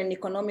social and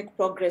economic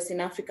progress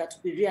in Africa to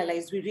be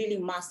realized, we really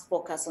must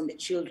focus on the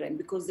children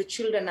because the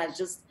children are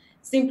just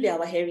simply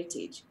our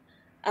heritage.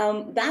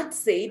 That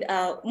said,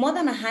 more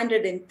than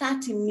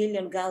 130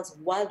 million girls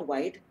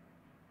worldwide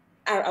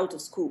are out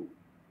of school.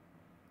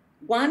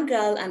 One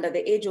girl under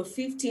the age of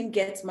 15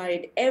 gets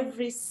married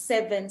every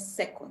 7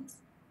 seconds.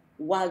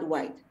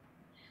 Worldwide.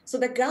 So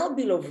the Girl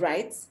Bill of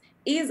Rights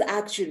is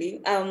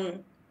actually,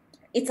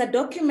 it's a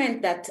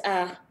document that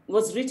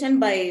was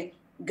written by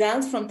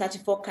girls from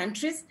 34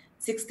 countries,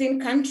 16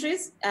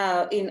 countries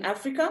in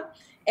Africa.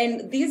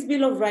 And this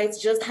Bill of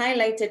Rights just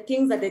highlighted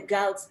things that the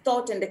girls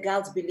thought and the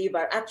girls believe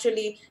are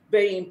actually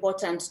very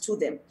important to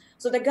them.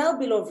 So the Girl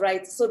Bill of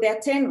Rights, so there are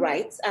 10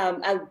 rights.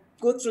 I'll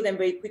go through them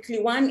very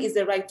quickly. One is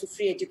the right to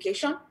free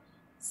education.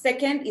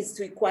 Second is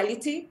to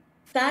equality.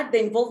 Third, the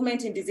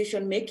involvement in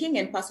decision-making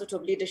and pursuit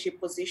of leadership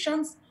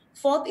positions.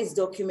 Fourth is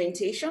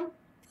documentation.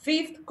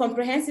 Fifth,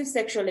 comprehensive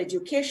sexual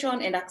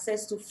education and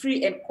access to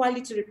free and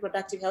quality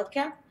reproductive health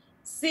care.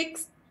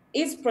 Sixth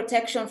is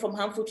protection from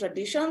harmful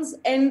traditions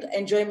and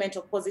enjoyment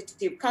of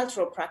positive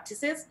cultural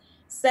practices.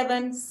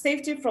 7,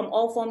 safety from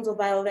all forms of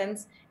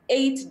violence.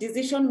 8,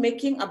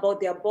 decision-making about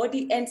their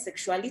body and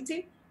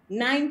sexuality.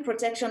 9,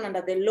 protection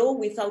under the law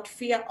without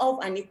fear of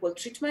unequal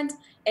treatment.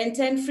 And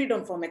 10,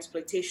 freedom from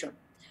exploitation.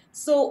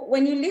 So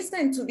when you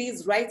listen to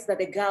these rights that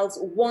the girls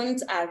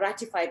want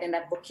ratified and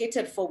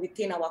advocated for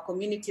within our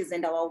communities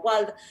and our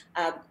world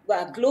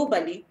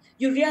globally,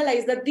 you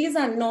realize that these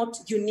are not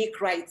unique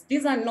rights.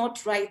 These are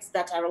not rights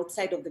that are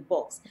outside of the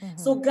box.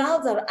 So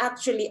girls are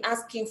actually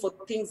asking for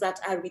things that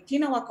are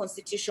within our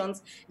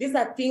constitutions. These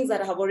are things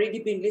that have already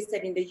been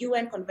listed in the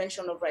UN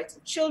Convention of Rights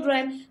of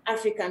Children,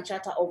 African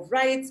Charter of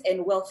Rights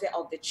and Welfare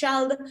of the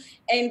Child.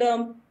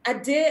 And a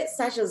day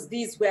such as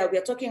this, where we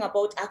are talking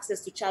about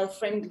access to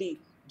child-friendly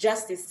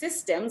justice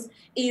systems,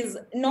 is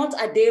not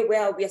a day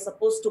where we are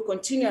supposed to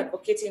continue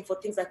advocating for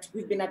things that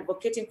we've been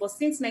advocating for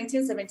since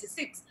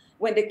 1976,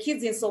 when the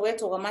kids in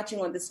Soweto were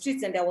marching on the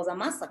streets and there was a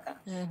massacre.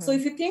 So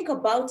if you think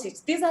about it,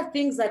 these are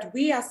things that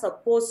we are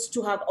supposed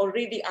to have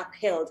already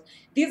upheld.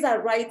 These are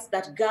rights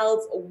that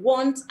girls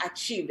want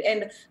achieved.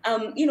 And,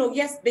 you know,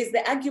 yes, there's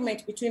the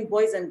argument between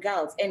boys and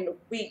girls, and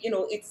we, you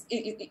know,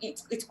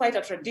 it's quite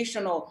a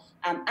traditional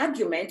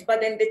argument, but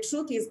then the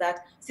truth is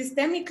that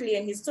systemically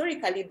and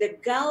historically, the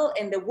girl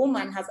and the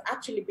woman has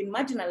actually been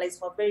marginalized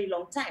for a very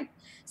long time.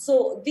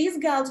 So these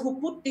girls who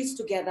put this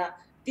together,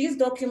 this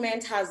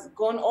document has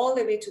gone all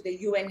the way to the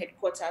UN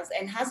headquarters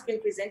and has been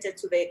presented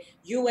to the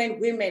UN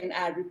Women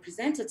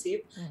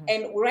representative.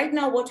 And right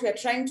now what we are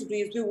trying to do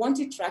is we want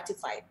it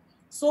ratified.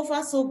 So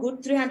far, so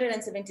good.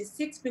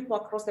 376 people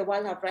across the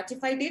world have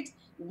ratified it.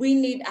 We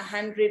need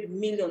 100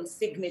 million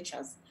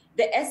signatures.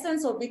 The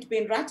essence of it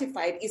being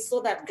ratified is so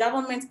that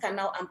governments can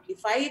now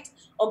amplify it.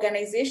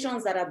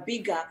 Organizations that are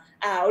bigger,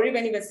 or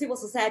even civil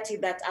society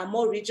that are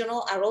more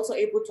regional, are also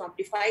able to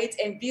amplify it,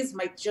 and these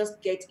might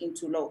just get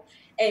into law.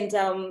 And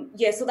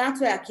yeah, so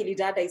that's where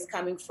Akilidada is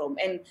coming from.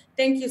 And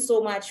thank you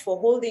so much for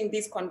holding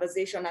this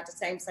conversation at a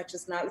time such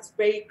as now. It's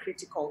very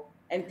critical.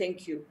 And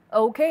thank you.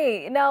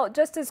 Okay, now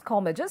Justice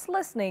Kome, just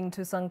listening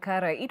to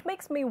Sankara, it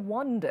makes me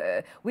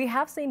wonder. We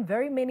have seen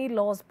very many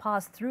laws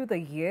passed through the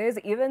years,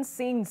 even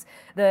since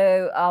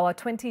our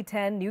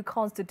 2010 new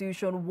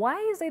constitution. Why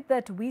is it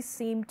that we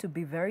seem to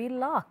be very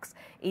lax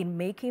in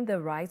making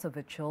the rights of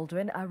the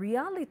children a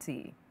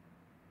reality?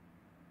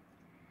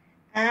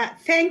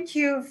 Thank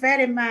you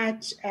very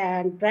much,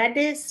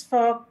 Gladys,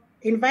 for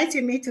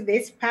inviting me to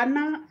this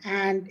panel.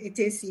 And it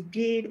is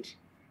indeed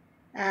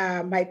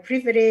my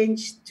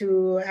privilege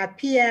to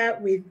appear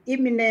with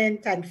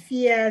eminent and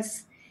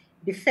fierce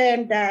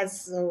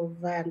defenders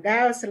of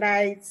girls'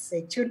 rights,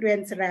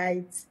 children's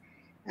rights,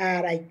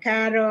 like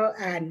Caro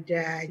and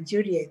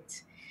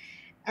Juliet.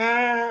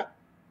 The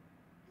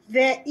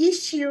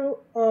issue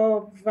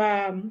of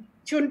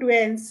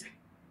children's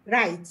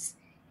rights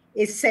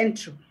is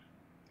central,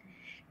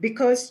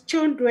 because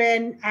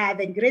children are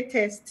the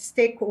greatest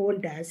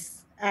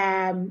stakeholders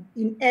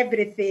in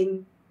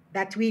everything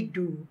that we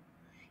do.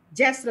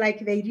 Just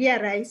like they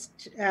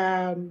realized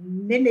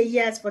many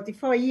years,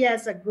 44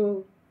 years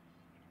ago,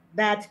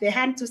 that they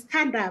had to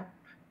stand up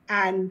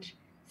and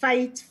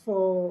fight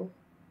for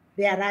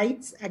their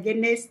rights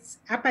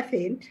against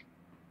apartheid.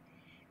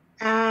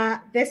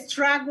 The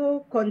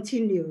struggle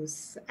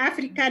continues.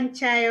 African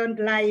child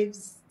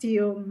lives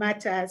still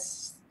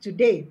matters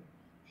today.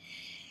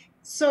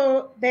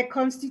 So the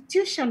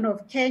Constitution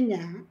of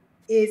Kenya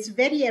is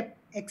very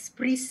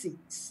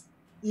explicit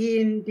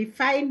in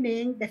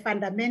defining the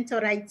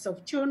fundamental rights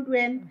of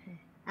children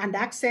and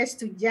access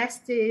to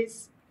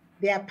justice.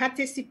 Their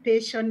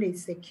participation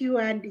is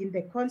secured in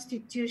the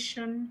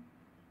Constitution.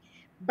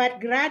 But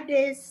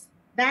Gladys,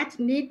 that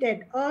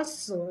needed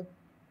also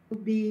to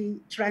be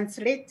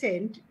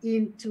translated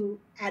into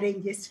a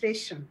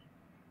registration,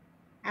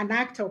 an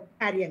act of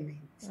parliament.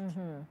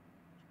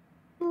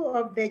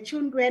 Of the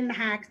Children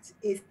Act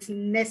is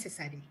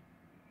necessary.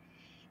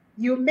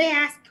 You may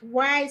ask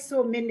why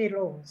so many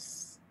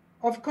laws.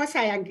 Of course,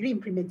 I agree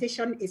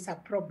implementation is a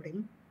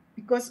problem,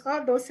 because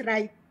all those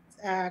rights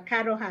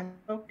Caro has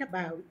talked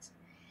about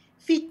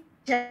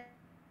feature,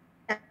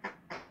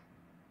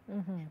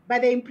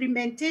 but the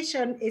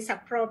implementation is a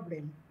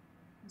problem.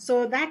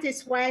 So that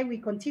is why we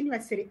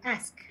continuously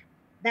ask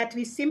that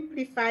we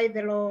simplify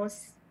the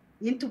laws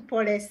into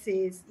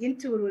policies,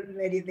 into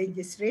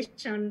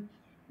legislation,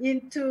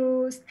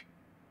 into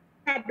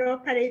standard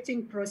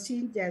operating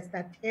procedures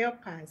that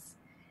help us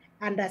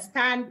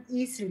understand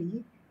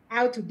easily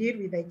how to deal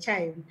with a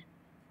child.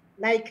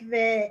 Like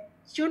the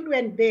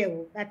children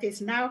bill that is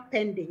now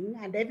pending,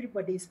 and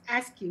everybody is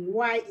asking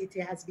why it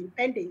has been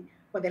pending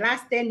for the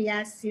last 10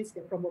 years since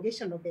the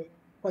promulgation of the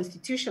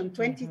Constitution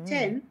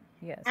 2010,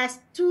 has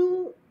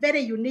two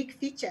very unique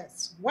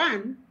features.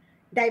 One,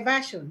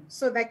 diversion,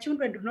 so that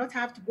children do not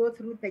have to go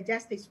through the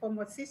justice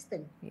formal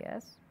system.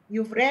 Yes.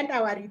 You've read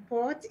our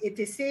report. It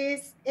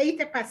says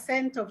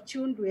 80% of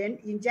children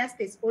in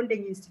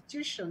justice-holding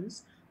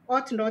institutions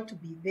ought not to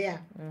be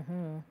there.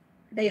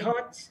 They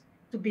ought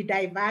to be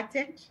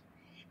diverted.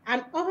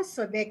 And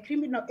also the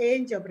criminal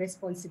age of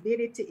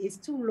responsibility is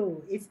too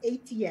low. It's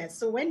 8 years.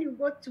 So when you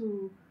go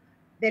to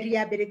the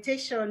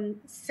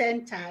rehabilitation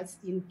centers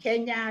in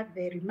Kenya,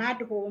 the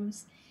remand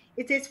homes,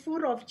 it is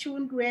full of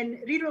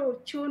children,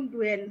 little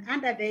children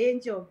under the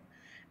age of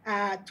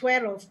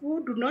 12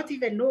 who do not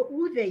even know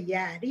who they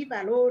are, leave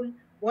alone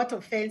what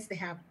offense they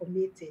have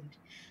committed.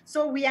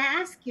 So we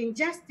are asking,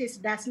 justice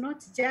does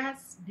not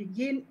just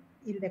begin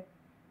in the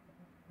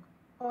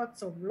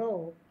courts of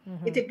law.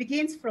 It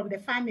begins from the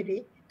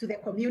family to the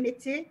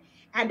community,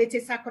 and it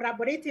is a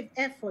collaborative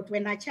effort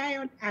when a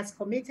child has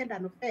committed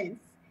an offense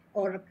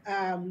or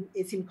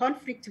is in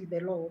conflict with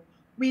the law.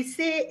 We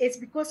say it's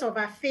because of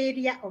a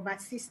failure of a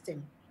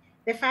system.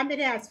 The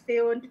family has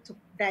failed to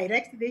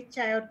direct the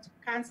child, to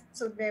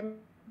counsel them,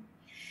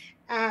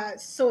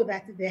 so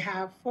that they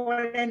have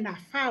fallen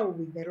afoul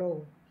with the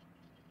law.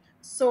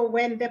 So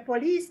when the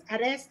police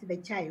arrest the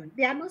child,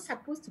 they are not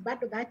supposed to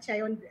battle that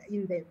child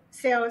in the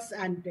cells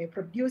and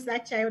produce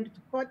that child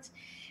to court.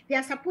 They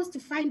are supposed to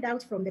find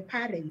out from the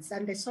parents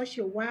and the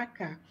social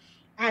worker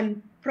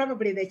and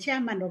probably the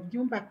chairman of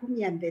Jumba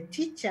Kumi and the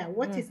teacher,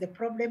 what is the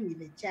problem with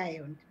the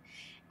child?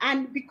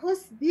 And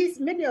because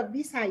many of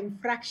these are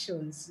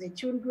infractions, the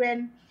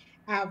children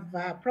have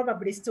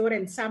probably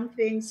stolen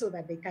something so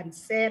that they can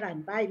sell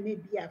and buy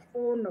maybe a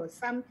phone or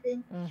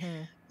something.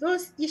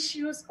 Those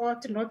issues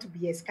ought not to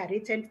be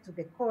escalated to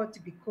the court,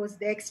 because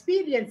the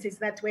experience is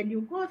that when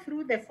you go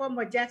through the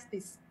formal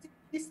justice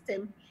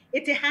system,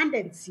 it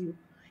handles you.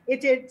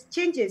 It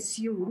changes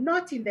you,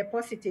 not in the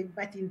positive,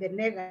 but in the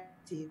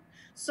negative.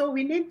 So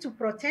we need to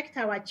protect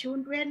our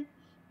children.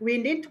 We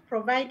need to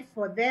provide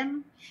for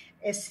them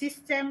a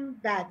system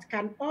that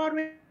can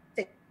always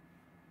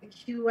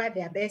secure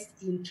their best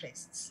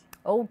interests.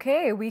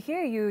 Okay, we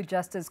hear you,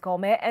 Justice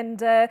Kome.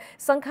 And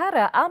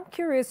Sankara, I'm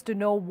curious to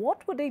know,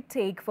 what would it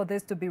take for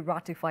this to be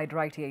ratified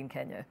right here in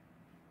Kenya?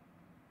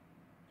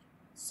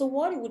 So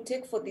what it would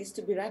take for this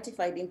to be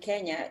ratified in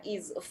Kenya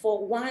is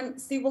for one,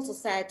 civil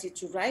society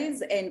to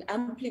rise and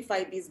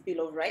amplify this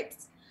Bill of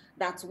Rights.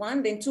 That's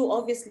one. Then two,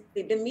 obviously,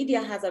 the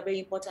media has a very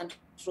important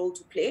role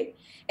to play.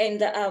 And,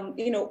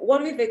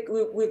 what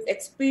we've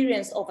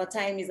experienced over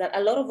time is that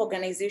a lot of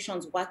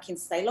organizations work in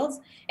silos.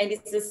 And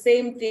it's the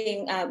same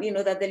thing,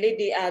 that the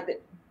lady,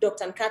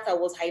 Dr. Nkatha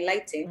was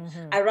highlighting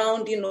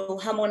around,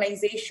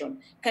 harmonization.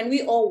 Can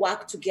we all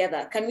work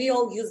together? Can we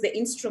all use the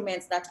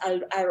instruments that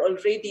are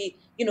already,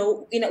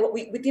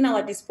 within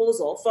our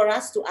disposal for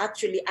us to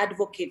actually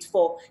advocate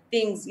for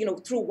things,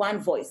 through one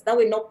voice? That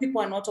way,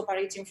 people are not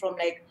operating from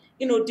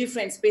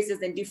different spaces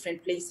and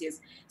different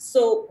places.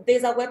 So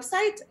there's a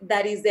website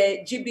that is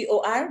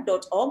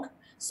gbor.org.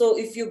 So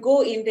if you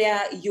go in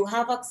there, you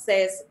have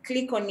access,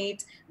 click on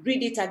it,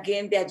 read it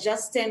again. There are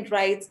just 10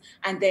 rights,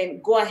 and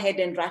then go ahead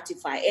and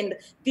ratify. And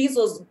this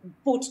was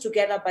put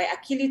together by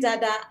Akili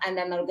Dada and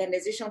an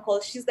organization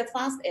called She's the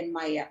First and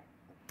Maya.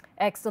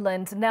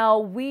 Excellent. Now,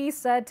 we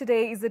said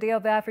today is the Day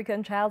of the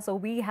African Child, so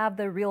we have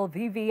the real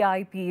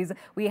VVIPs.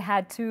 We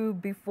had two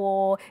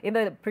before in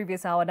the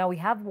previous hour. Now we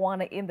have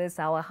one in this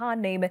hour. Her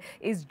name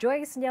is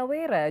Joyce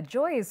Nyawera.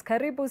 Joyce,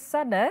 karibu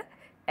sana,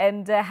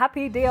 and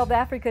happy Day of the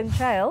African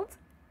Child.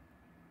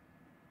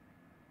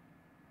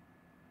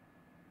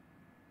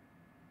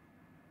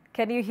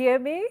 Can you hear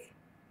me?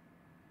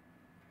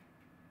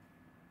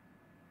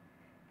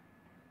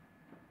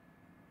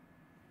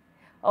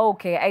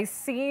 Okay, I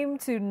seem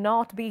to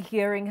not be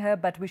hearing her,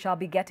 but we shall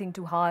be getting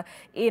to her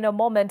in a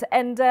moment.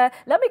 And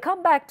let me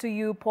come back to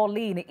you,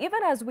 Pauline.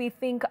 Even as we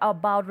think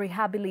about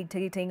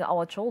rehabilitating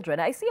our children,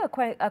 I see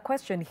a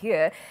question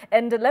here,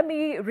 and let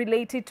me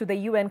relate it to the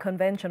UN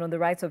Convention on the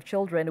Rights of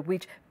Children,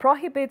 which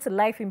prohibits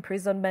life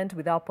imprisonment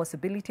without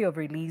possibility of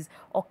release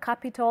or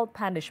capital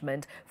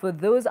punishment for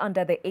those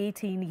under the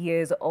 18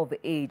 years of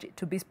age.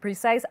 To be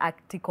precise,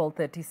 Article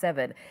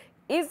 37.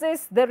 Is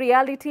this the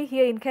reality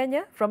here in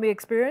Kenya from your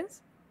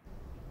experience?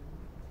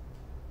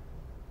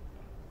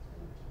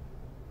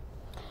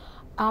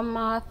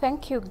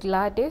 Thank you,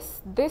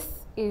 Gladys.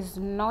 This is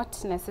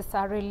not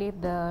necessarily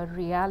the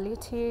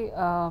reality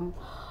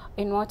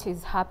in what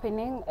is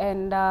happening.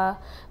 And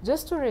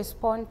just to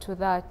respond to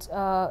that,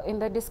 in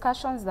the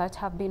discussions that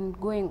have been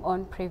going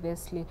on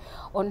previously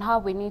on how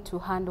we need to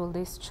handle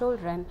these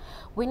children,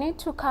 we need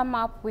to come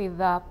up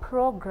with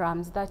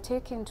programs that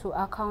take into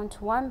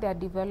account, one, their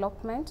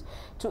development,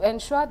 to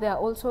ensure they are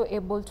also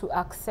able to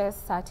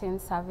access certain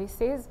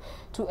services,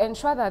 to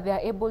ensure that they are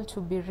able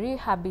to be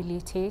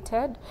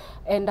rehabilitated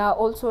and are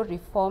also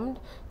reformed,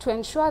 to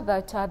ensure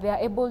that they are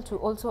able to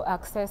also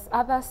access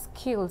other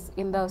skills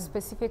in the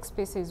specific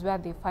spaces where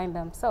they find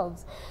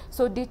themselves.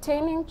 So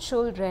detaining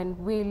children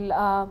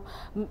will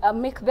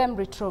make them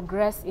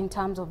retrogress in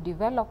terms of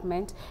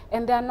development,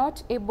 and they are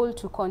not able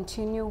to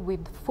continue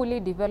with fully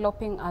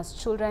developing as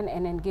children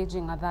and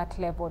engaging at that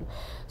level.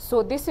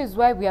 So this is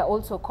why we are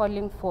also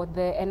calling for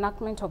the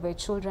enactment of a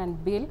children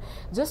bill,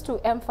 just to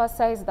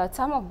emphasize that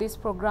some of these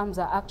programs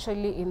are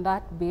actually in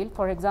that bill.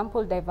 For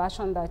example,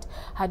 diversion that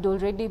had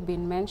already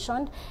been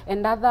mentioned,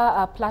 and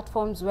other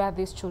platforms where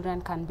these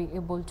children can be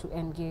able to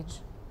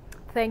engage.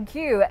 Thank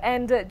you.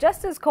 And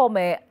Justice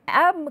Kome,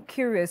 I'm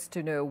curious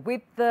to know,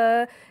 with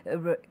the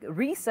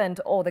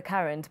recent or the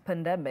current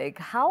pandemic,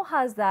 how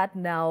has that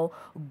now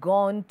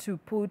gone to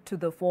put to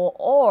the fore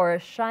or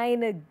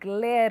shine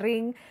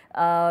glaring,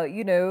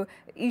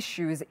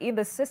 issues in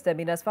the system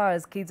in as far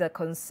as kids are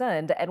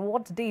concerned? And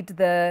what did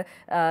the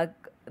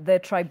the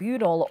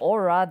tribunal,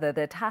 or rather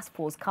the task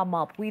force, come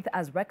up with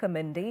as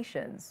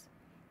recommendations?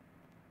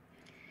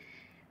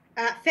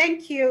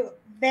 Thank you.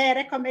 The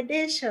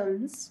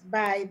recommendations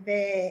by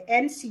the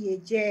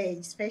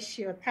NCAJ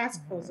Special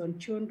Task Force on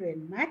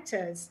Children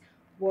Matters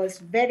was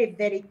very,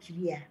 very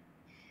clear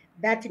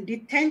that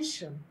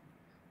detention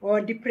or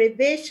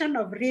deprivation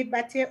of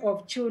liberty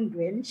of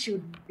children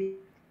should be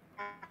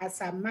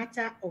as a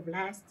matter of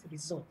last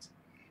resort.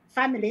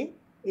 Family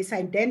is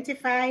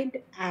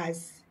identified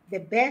as the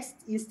best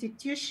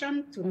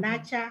institution to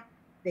nurture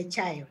the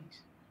child.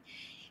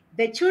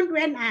 The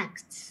Children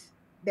Act,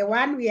 the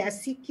one we are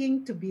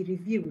seeking to be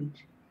reviewed,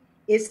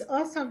 is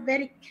also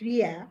very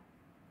clear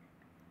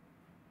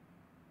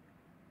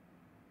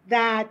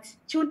that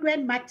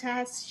children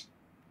matters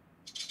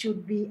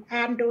should be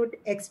handled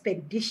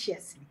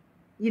expeditiously.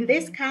 In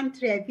this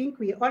country, I think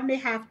we only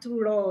have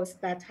 2 laws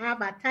that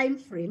have a time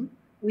frame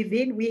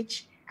within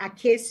which a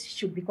case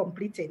should be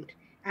completed.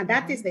 And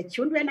that is the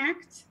Children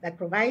Act that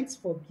provides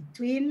for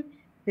between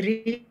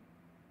 3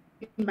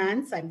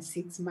 months and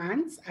 6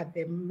 months at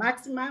the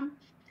maximum.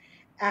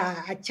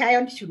 A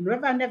child should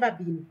never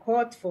be in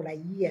court for a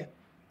year.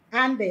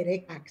 And the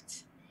Rec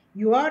Act.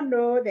 You all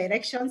know the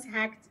Elections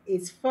Act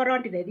is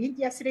followed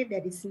religiously.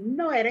 There is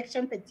no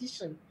election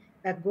petition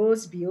that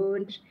goes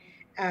beyond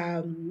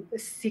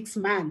 6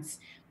 months.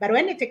 But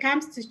when it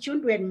comes to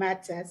children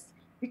matters,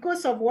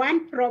 because of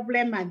one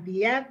problem and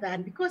the other,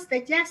 and because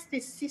the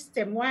justice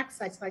system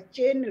works as a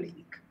chain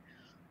link,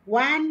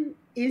 one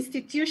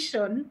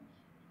institution,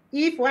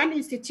 if one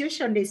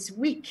institution is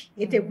weak,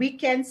 it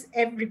weakens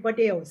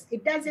everybody else.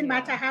 It doesn't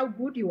matter how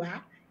good you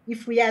are.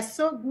 If we are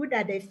so good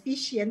and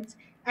efficient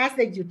as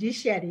the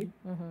judiciary,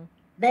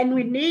 then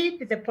we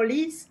need the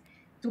police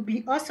to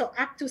be also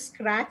up to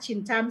scratch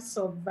in terms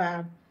of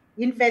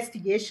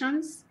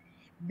investigations,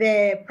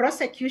 the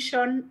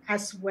prosecution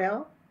as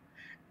well,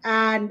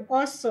 and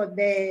also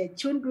the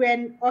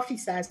children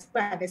officers who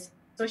are the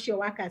social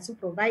workers who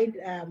provide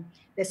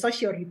the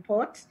social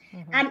report,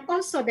 and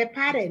also the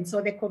parents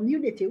or the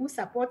community who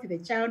support the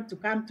child to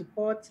come to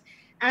court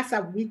as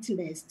a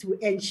witness to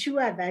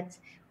ensure that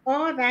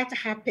all that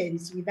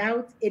happens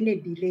without any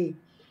delay.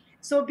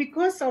 So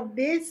because of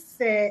this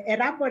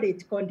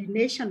elaborate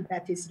coordination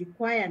that is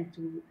required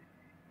to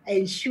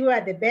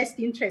ensure the best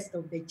interest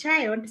of the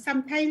child,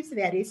 sometimes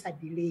there is a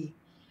delay.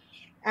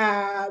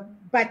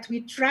 But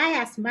we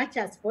try as much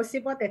as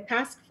possible. The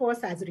task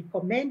force has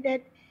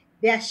recommended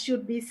there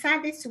should be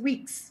service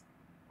weeks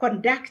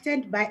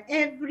conducted by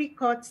every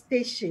court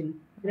station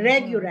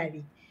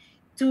regularly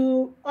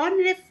to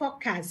only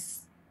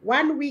focus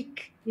 1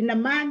 week in a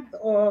month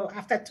or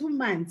after 2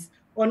 months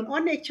on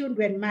only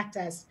children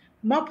matters,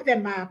 mop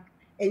them up,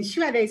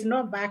 ensure there is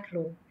no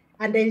backlog,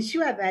 and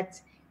ensure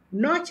that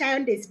no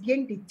child is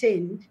being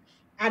detained.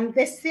 And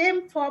the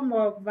same form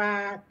of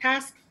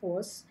task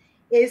force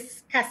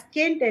is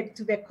cascaded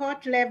to the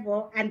court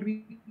level, and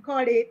we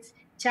call it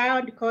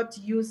Child Court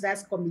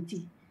Users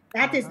Committee.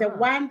 That is the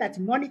one that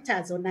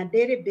monitors on a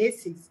daily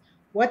basis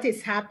what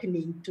is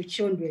happening to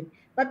children.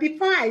 But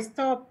before I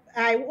stop,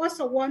 I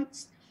also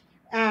want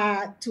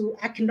to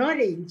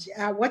acknowledge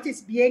what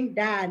is being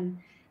done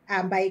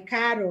by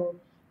Carol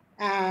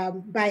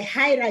by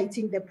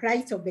highlighting the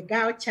plight of the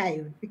girl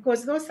child,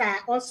 because those are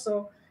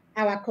also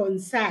our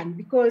concern.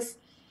 Because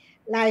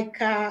like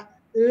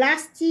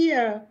last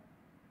year,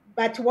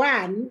 but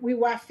we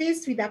were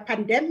faced with a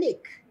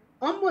pandemic,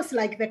 almost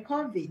like the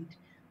COVID,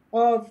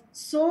 of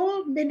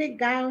so many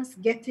girls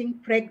getting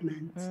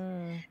pregnant.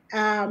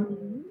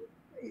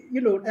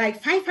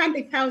 Like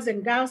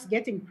 500,000 girls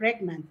getting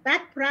pregnant.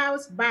 That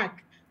plows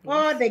back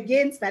all the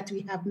gains that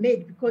we have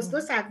made, because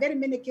those are very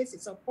many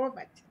cases of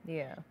poverty.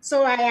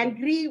 So I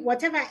agree,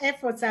 whatever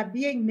efforts are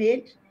being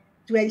made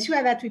to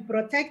ensure that we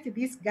protect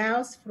these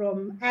girls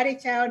from early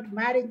child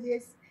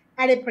marriages,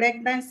 early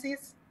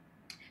pregnancies,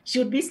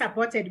 should be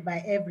supported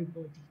by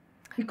everybody,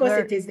 because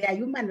it is their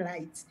human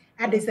rights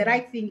and it's the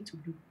right thing to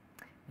do.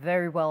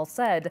 Very well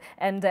said.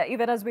 And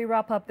even as we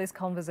wrap up this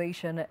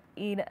conversation,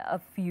 in a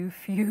few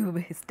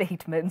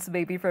statements,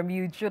 maybe from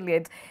you,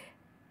 Juliet,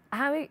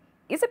 how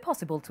is it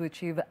possible to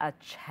achieve a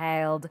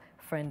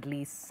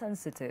child-friendly,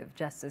 sensitive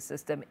justice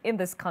system in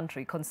this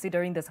country,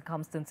 considering the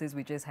circumstances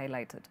we just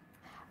highlighted?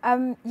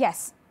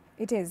 Yes,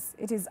 it is.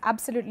 It is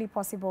absolutely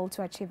possible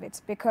to achieve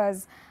it,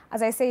 because,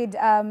 as I said,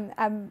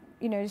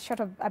 short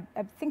of, I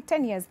think,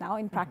 10 years now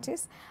in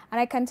practice. And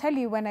I can tell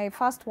you, when I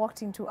first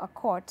walked into a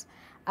court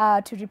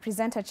to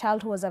represent a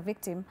child who was a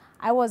victim,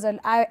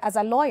 as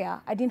a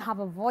lawyer, I didn't have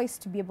a voice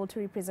to be able to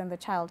represent the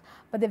child.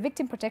 But the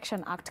Victim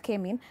Protection Act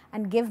came in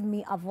and gave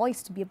me a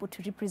voice to be able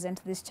to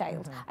represent this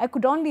child. I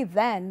could only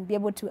then be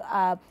able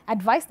to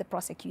advise the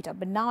prosecutor,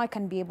 but now I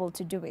can be able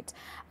to do it.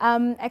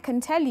 I can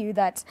tell you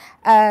that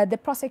the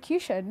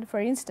prosecution, for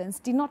instance,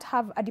 did not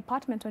have a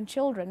department on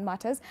children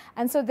matters,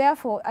 and so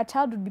therefore a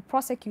child would be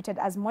prosecuted,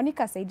 as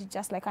Monica said,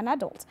 just like an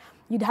adult.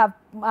 You'd have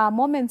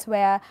moments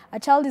where a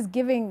child is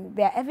giving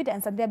their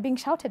evidence and they're being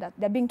shouted at.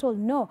 They're being told,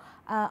 no,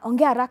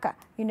 ongea haraka,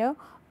 you know.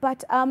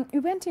 But we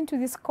went into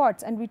these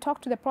courts and we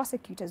talked to the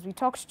prosecutors, we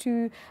talked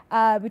to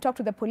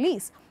the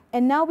police,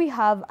 and now we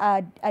have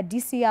a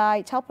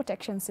DCI, Child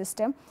Protection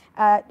System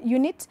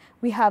unit.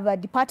 We have a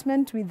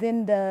department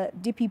within the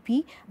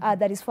DPP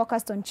that is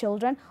focused on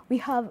children. We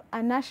have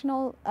a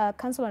National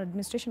Council on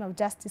Administration of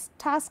Justice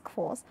task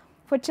force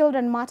for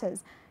children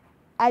matters.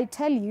 I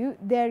tell you,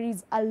 there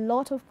is a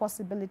lot of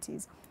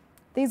possibilities.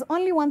 There's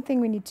only one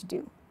thing we need to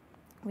do.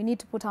 We need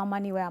to put our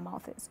money where our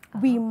mouth is.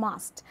 We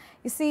must.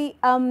 You see,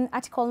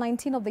 Article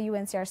 19 of the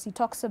UNCRC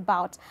talks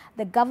about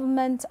the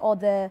government or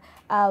the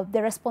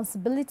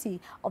responsibility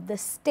of the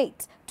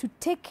state to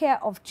take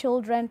care of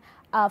children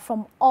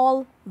from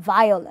all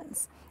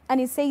violence.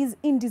 And it says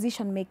in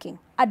decision making,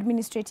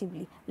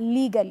 administratively,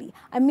 legally.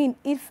 I mean,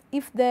 if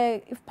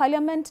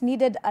Parliament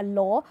needed a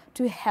law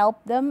to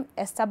help them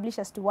establish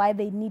as to why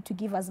they need to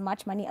give as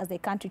much money as they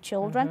can to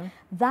children,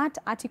 that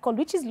article,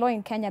 which is law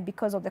in Kenya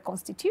because of the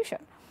Constitution,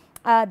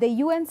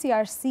 the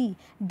UNCRC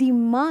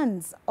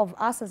demands of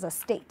us as a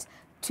state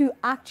to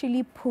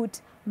actually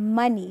put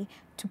money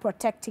to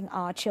protecting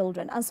our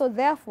children. And so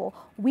therefore,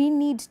 we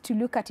need to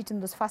look at it in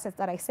those facets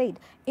that I said: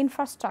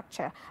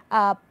 infrastructure,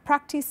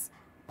 practice,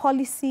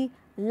 policy,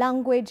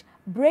 language,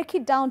 break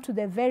it down to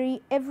the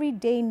very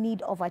everyday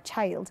need of a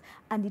child,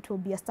 and it will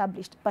be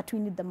established. But we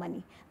need the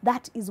money.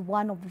 That is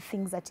one of the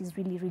things that is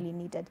really, really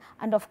needed.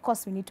 And of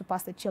course, we need to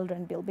pass the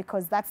children bill,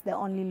 because that's the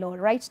only law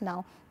right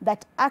now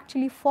that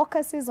actually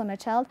focuses on a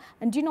child.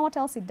 And do you know what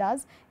else it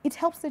does? It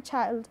helps the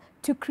child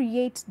to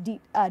create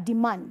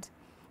demand.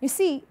 You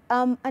see,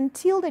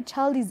 until the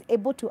child is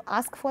able to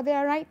ask for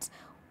their rights,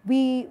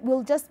 we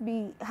will just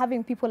be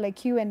having people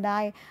like you and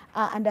I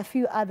and a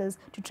few others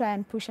to try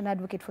and push and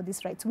advocate for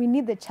these rights. We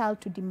need the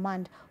child to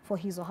demand for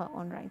his or her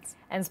own rights.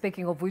 And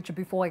speaking of which,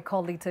 before I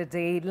call it a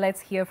day,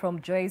 let's hear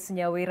from Joyce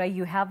Nyawira.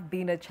 You have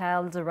been a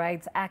child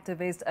rights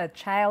activist, a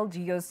child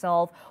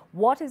yourself.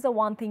 What is the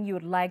one thing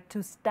you'd like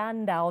to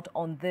stand out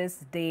on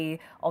this day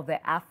of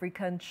the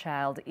African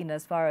child in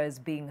as far as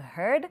being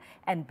heard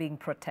and being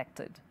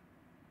protected?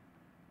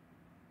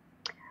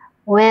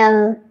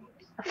 Well,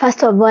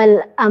 first of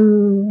all,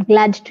 I'm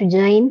glad to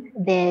join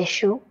the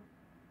show,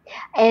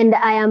 and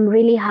I am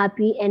really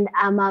happy, and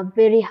I'm a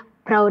very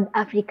proud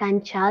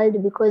African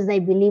child, because I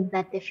believe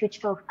that the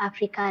future of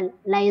Africa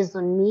lies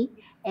on me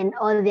and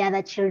all the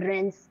other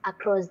children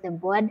across the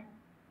board.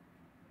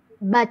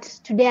 But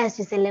today, as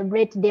we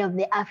celebrate Day of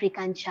the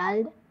African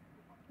Child,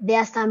 there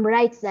are some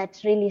rights that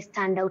really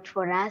stand out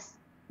for us.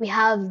 We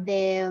have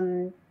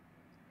the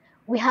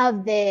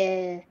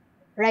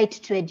right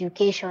to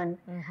education.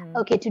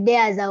 Okay, today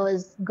as I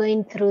was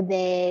going through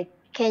the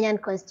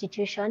Kenyan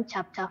Constitution,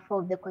 Chapter 4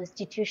 of the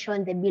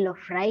Constitution, the Bill of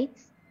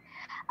Rights,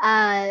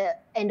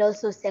 and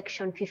also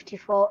Section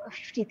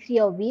 53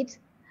 of it,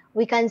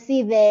 we can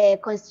see the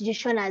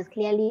Constitution has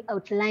clearly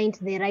outlined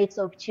the rights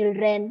of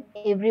children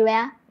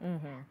everywhere.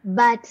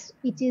 But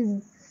it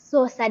is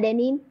so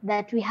saddening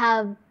that we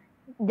have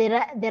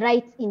the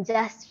rights in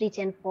just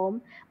written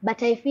form,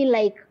 but I feel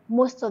like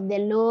most of the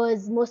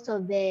laws, most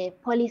of the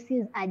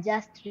policies are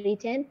just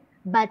written,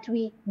 but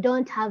we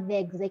don't have the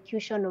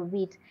execution of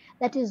it.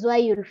 That is why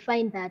you'll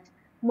find that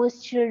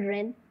most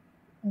children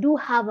do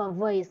have a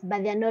voice,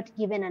 but they're not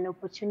given an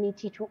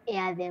opportunity to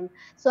air them.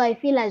 So I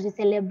feel as we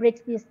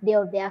celebrate this Day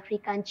of the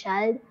African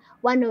Child,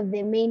 one of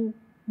the main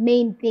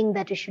thing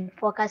that we should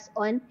focus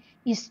on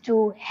is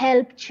to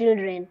help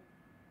children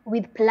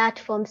with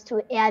platforms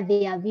to air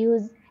their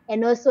views,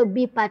 and also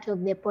be part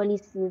of the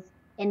policies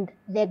and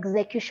the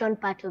execution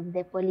part of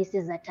the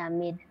policies that are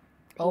made.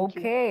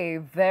 Okay,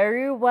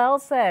 very well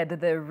said.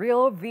 The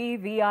real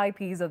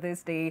VVIPs of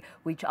this day,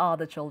 which are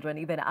the children,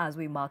 even as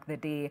we mark the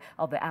Day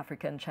of the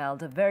African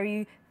Child.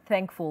 Very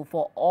thankful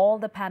for all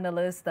the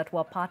panelists that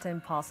were part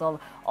and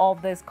parcel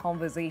of this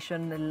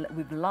conversation.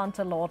 We've learned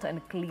a lot,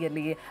 and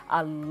clearly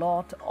a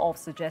lot of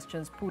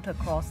suggestions put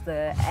across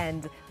there,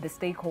 and the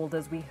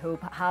stakeholders, we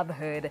hope, have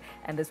heard,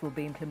 and this will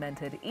be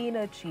implemented in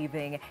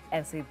achieving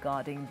and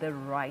safeguarding the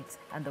rights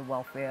and the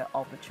welfare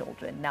of the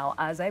children. Now,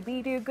 as I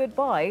bid you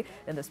goodbye,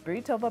 in the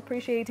spirit of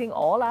appreciating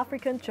all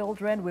African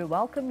children, we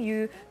welcome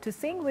you to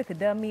sing with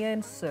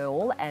Damian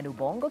Soul and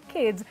Ubongo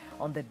Kids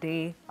on the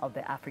Day of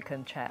the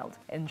African Child.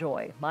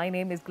 Enjoy. My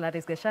name is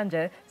Gladys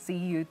Gachanja. See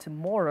you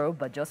tomorrow,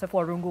 but Joseph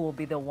Warungu will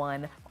be the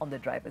one on the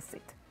driver's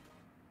seat.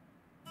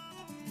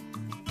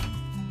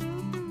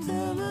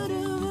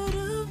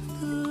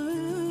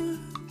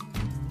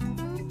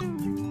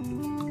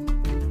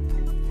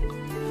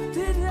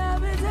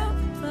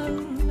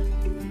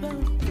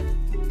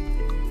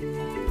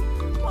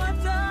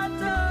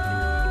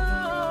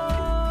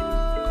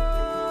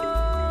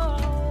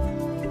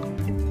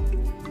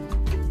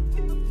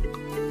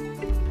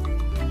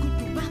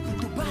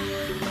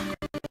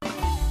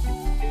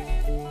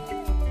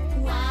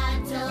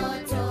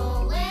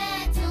 Watoto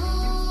wetu,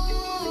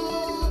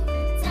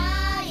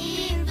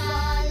 taifa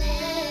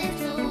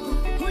letu.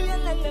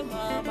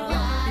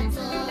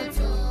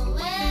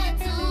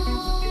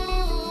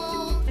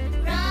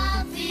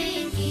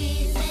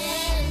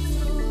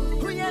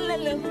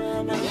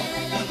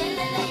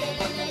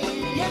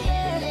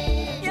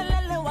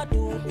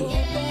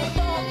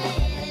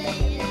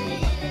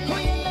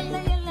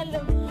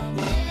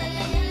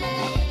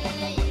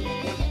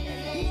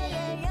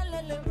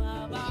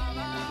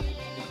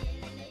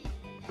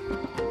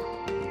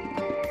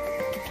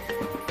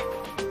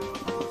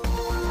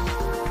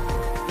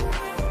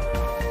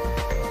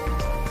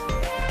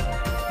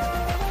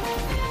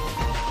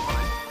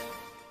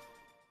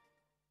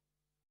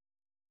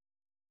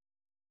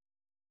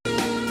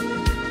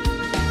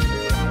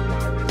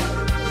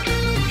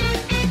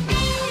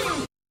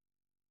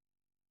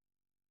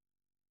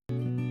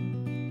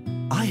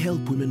 I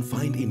help women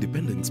find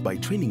independence by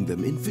training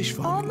them in fish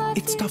farming.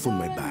 It's tough on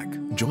my back,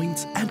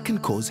 joints, and can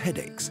cause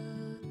headaches.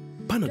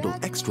 Panadol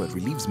Extra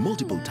relieves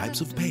multiple types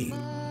of pain.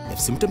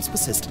 If symptoms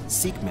persist,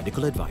 seek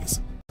medical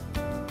advice.